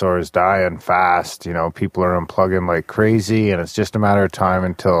dinosaur is dying fast. People are unplugging like crazy, and it's just a matter of time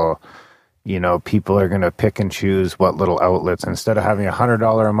until, people are going to pick and choose what little outlets. Instead of having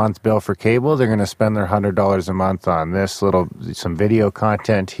 $100 a month bill for cable, they're going to spend their $100 a month on some video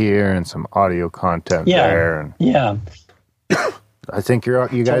content here and some audio content there. And I think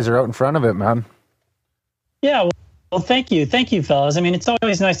you guys are out in front of it, man. Yeah. Well, thank you, fellas. I mean, it's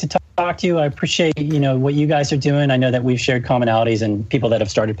always nice to talk talk to you. I appreciate, what you guys are doing. I know that we've shared commonalities and people that have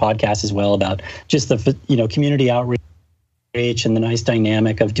started podcasts as well about just the, community outreach and the nice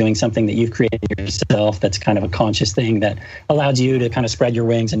dynamic of doing something that you've created yourself that's kind of a conscious thing that allows you to kind of spread your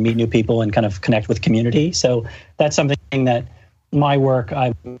wings and meet new people and kind of connect with community. So that's something that my work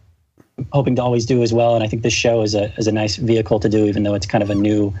I'm hoping to always do as well. And I think this show is a nice vehicle to do, even though it's kind of a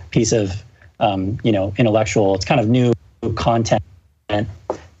new piece of, intellectual, it's kind of new content that,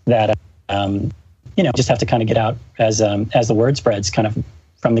 just have to kind of get out as the word spreads kind of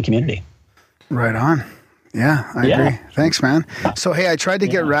from the community. Right on. Yeah, I agree. Thanks, man. So, hey, I tried to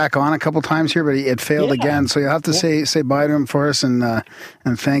get Rak on a couple times here, but it failed again. So you'll have to say bye to him for us and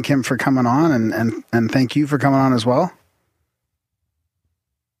thank him for coming on and thank you for coming on as well.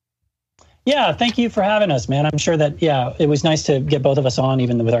 Yeah, thank you for having us, man. I'm sure that, it was nice to get both of us on,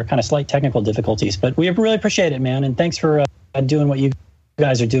 even with our kind of slight technical difficulties. But we really appreciate it, man. And thanks for doing what you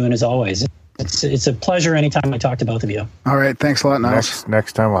guys are doing as always. It's a pleasure anytime I talk to both of you. All right. Thanks a lot, Niles.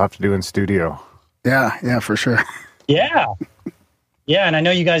 Next time we'll have to do in studio. Yeah, for sure. Yeah. Yeah, and I know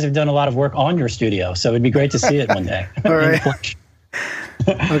you guys have done a lot of work on your studio, so it'd be great to see it one day. All right.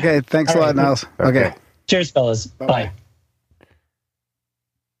 Okay, thanks a lot, Niles. Okay. Cheers, fellas. Bye.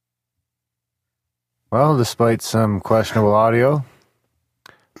 Well, despite some questionable audio,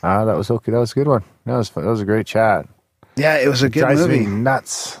 that was okay. That was a good one. That was a great chat. Yeah, it was a good movie. movie. Me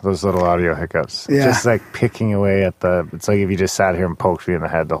nuts, those little audio hiccups. Yeah. Just like picking away at it's like if you just sat here and poked me in the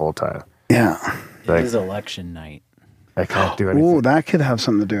head the whole time. Yeah. It is election night. I can't do anything. Oh, that could have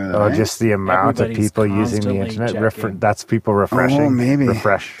something to do with it. Right? Just the amount of people using the internet. That's people refreshing. Oh, maybe.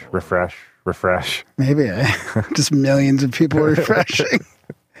 Refresh. Maybe, just millions of people refreshing.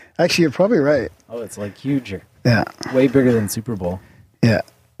 Actually, you're probably right. Oh, it's like huger. Yeah. Way bigger than Super Bowl. Yeah.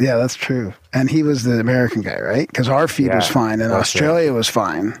 Yeah, that's true. And he was the American guy, right? Because our feed was fine and Australia was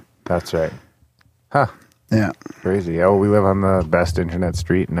fine. That's right. Huh. Yeah. Crazy. Oh, we live on the best internet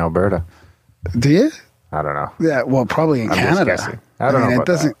street in Alberta. Do you? I don't know. Yeah, well, probably in Canada. Just guessing. I don't know.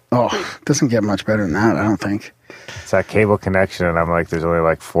 It doesn't get much better than that, I don't think. It's that cable connection, and I'm like, there's only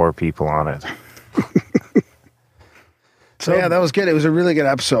like 4 people on it. So yeah, that was good. It was a really good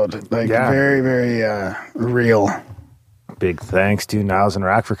episode. Very, very real. Big thanks to Niles and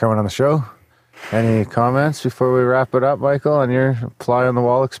Rak for coming on the show. Any comments before we wrap it up, Michael, on your fly on the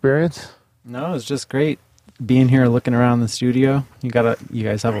wall experience? No, it's just great being here, looking around the studio. You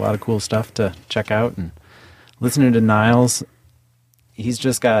guys have a lot of cool stuff to check out, and listening to Niles,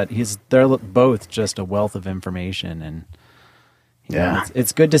 they're both just a wealth of information, and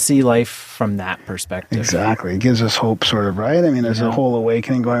it's good to see life from that perspective. Exactly. It gives us hope, sort of, right? I mean, there's a whole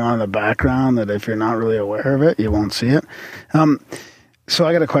awakening going on in the background that if you're not really aware of it, you won't see it. So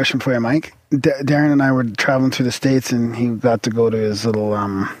I got a question for you, Mike. Darren and I were traveling through the States, and he got to go to his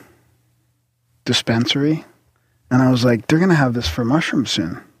little dispensary, and I was like, they're going to have this for mushrooms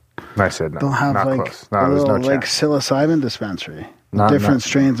soon. I said no. They'll have not like close. No, a there's little no like chance. psilocybin dispensary. Different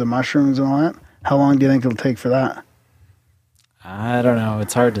strains of mushrooms and all that. How long do you think it'll take for that? I don't know.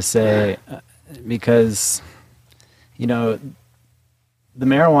 It's hard to say because, the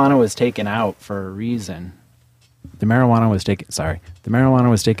marijuana was taken out for a reason. The marijuana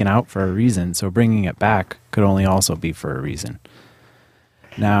was taken out for a reason, so bringing it back could only also be for a reason.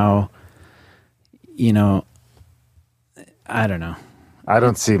 Now, I don't know. I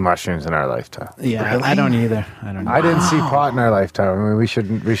don't see mushrooms in our lifetime. Yeah, really? I don't either. I didn't see pot in our lifetime. I mean, we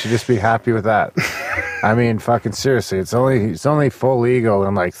should just be happy with that. I mean, fucking seriously, it's only full legal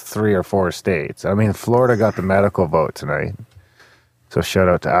in like 3 or 4 states. I mean, Florida got the medical vote tonight. So shout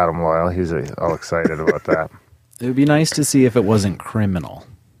out to Adam Loyal. He's all excited about that. It would be nice to see if it wasn't criminal.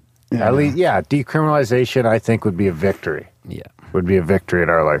 Yeah, at least, decriminalization, I think, would be a victory. Yeah. Would be a victory in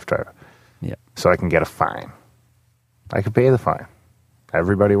our lifetime. Yeah. So I can get a fine. I could pay the fine.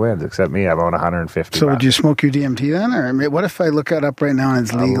 Everybody wins except me. I'm on 150. So would you smoke your DMT then? Or what if I look that up right now and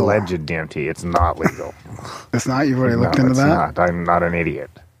it's legal? Alleged DMT. It's not legal. It's not? You've already looked into that? Not. I'm not an idiot.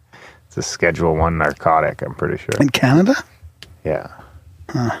 It's a Schedule 1 narcotic, I'm pretty sure. In Canada? Yeah.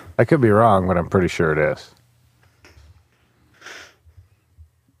 Huh. I could be wrong, but I'm pretty sure it is.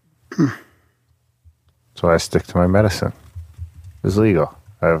 So I stick to my medicine. It's legal.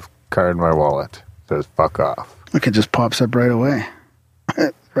 I have a card in my wallet. It says fuck off. Look, it just pops up right away.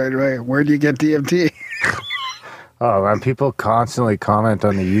 Right away. Where do you get DMT? Oh, man, people constantly comment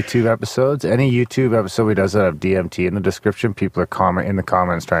on the YouTube episodes. Any YouTube episode we does that have DMT in the description, people are in the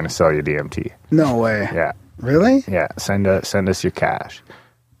comments trying to sell you DMT. No way. Yeah. Really? Yeah. Send us your cash.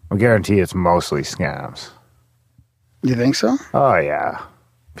 I guarantee it's mostly scams. You think so? Oh, yeah.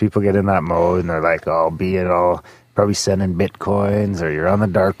 People get in that mode and they're like, oh, being all Probably sending bitcoins, or you're on the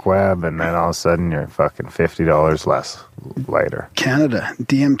dark web, and then all of a sudden you're fucking $50 less lighter. Canada.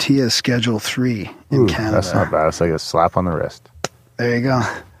 DMT is Schedule 3 in Canada. That's not bad. It's like a slap on the wrist. There you go.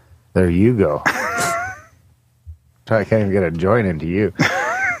 There you go. I can't even get a joint into you.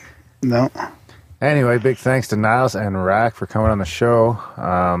 No. Anyway, big thanks to Niles and Rak for coming on the show.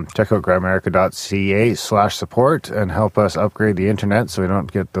 Check out grimerica.ca/support and help us upgrade the internet so we don't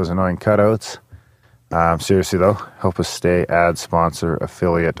get those annoying cutouts. Seriously, though, help us stay ad sponsor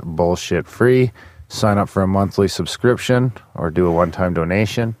affiliate bullshit free. Sign up for a monthly subscription or do a one-time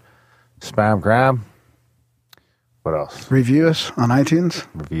donation. Spam grab. What else? Review us on iTunes.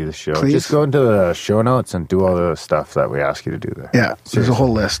 Review the show. Please. Just go into the show notes and do all the stuff that we ask you to do there. Yeah, Seriously. there's a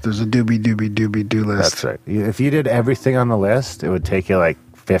whole list. There's a do list. That's right. If you did everything on the list, it would take you like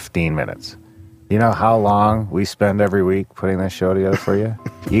 15 minutes. You know how long we spend every week putting this show together for you?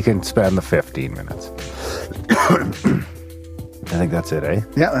 You can spend the 15 minutes. I think that's it, eh?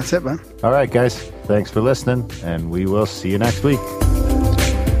 Yeah, that's it, man. All right, guys. Thanks for listening, and we will see you next week.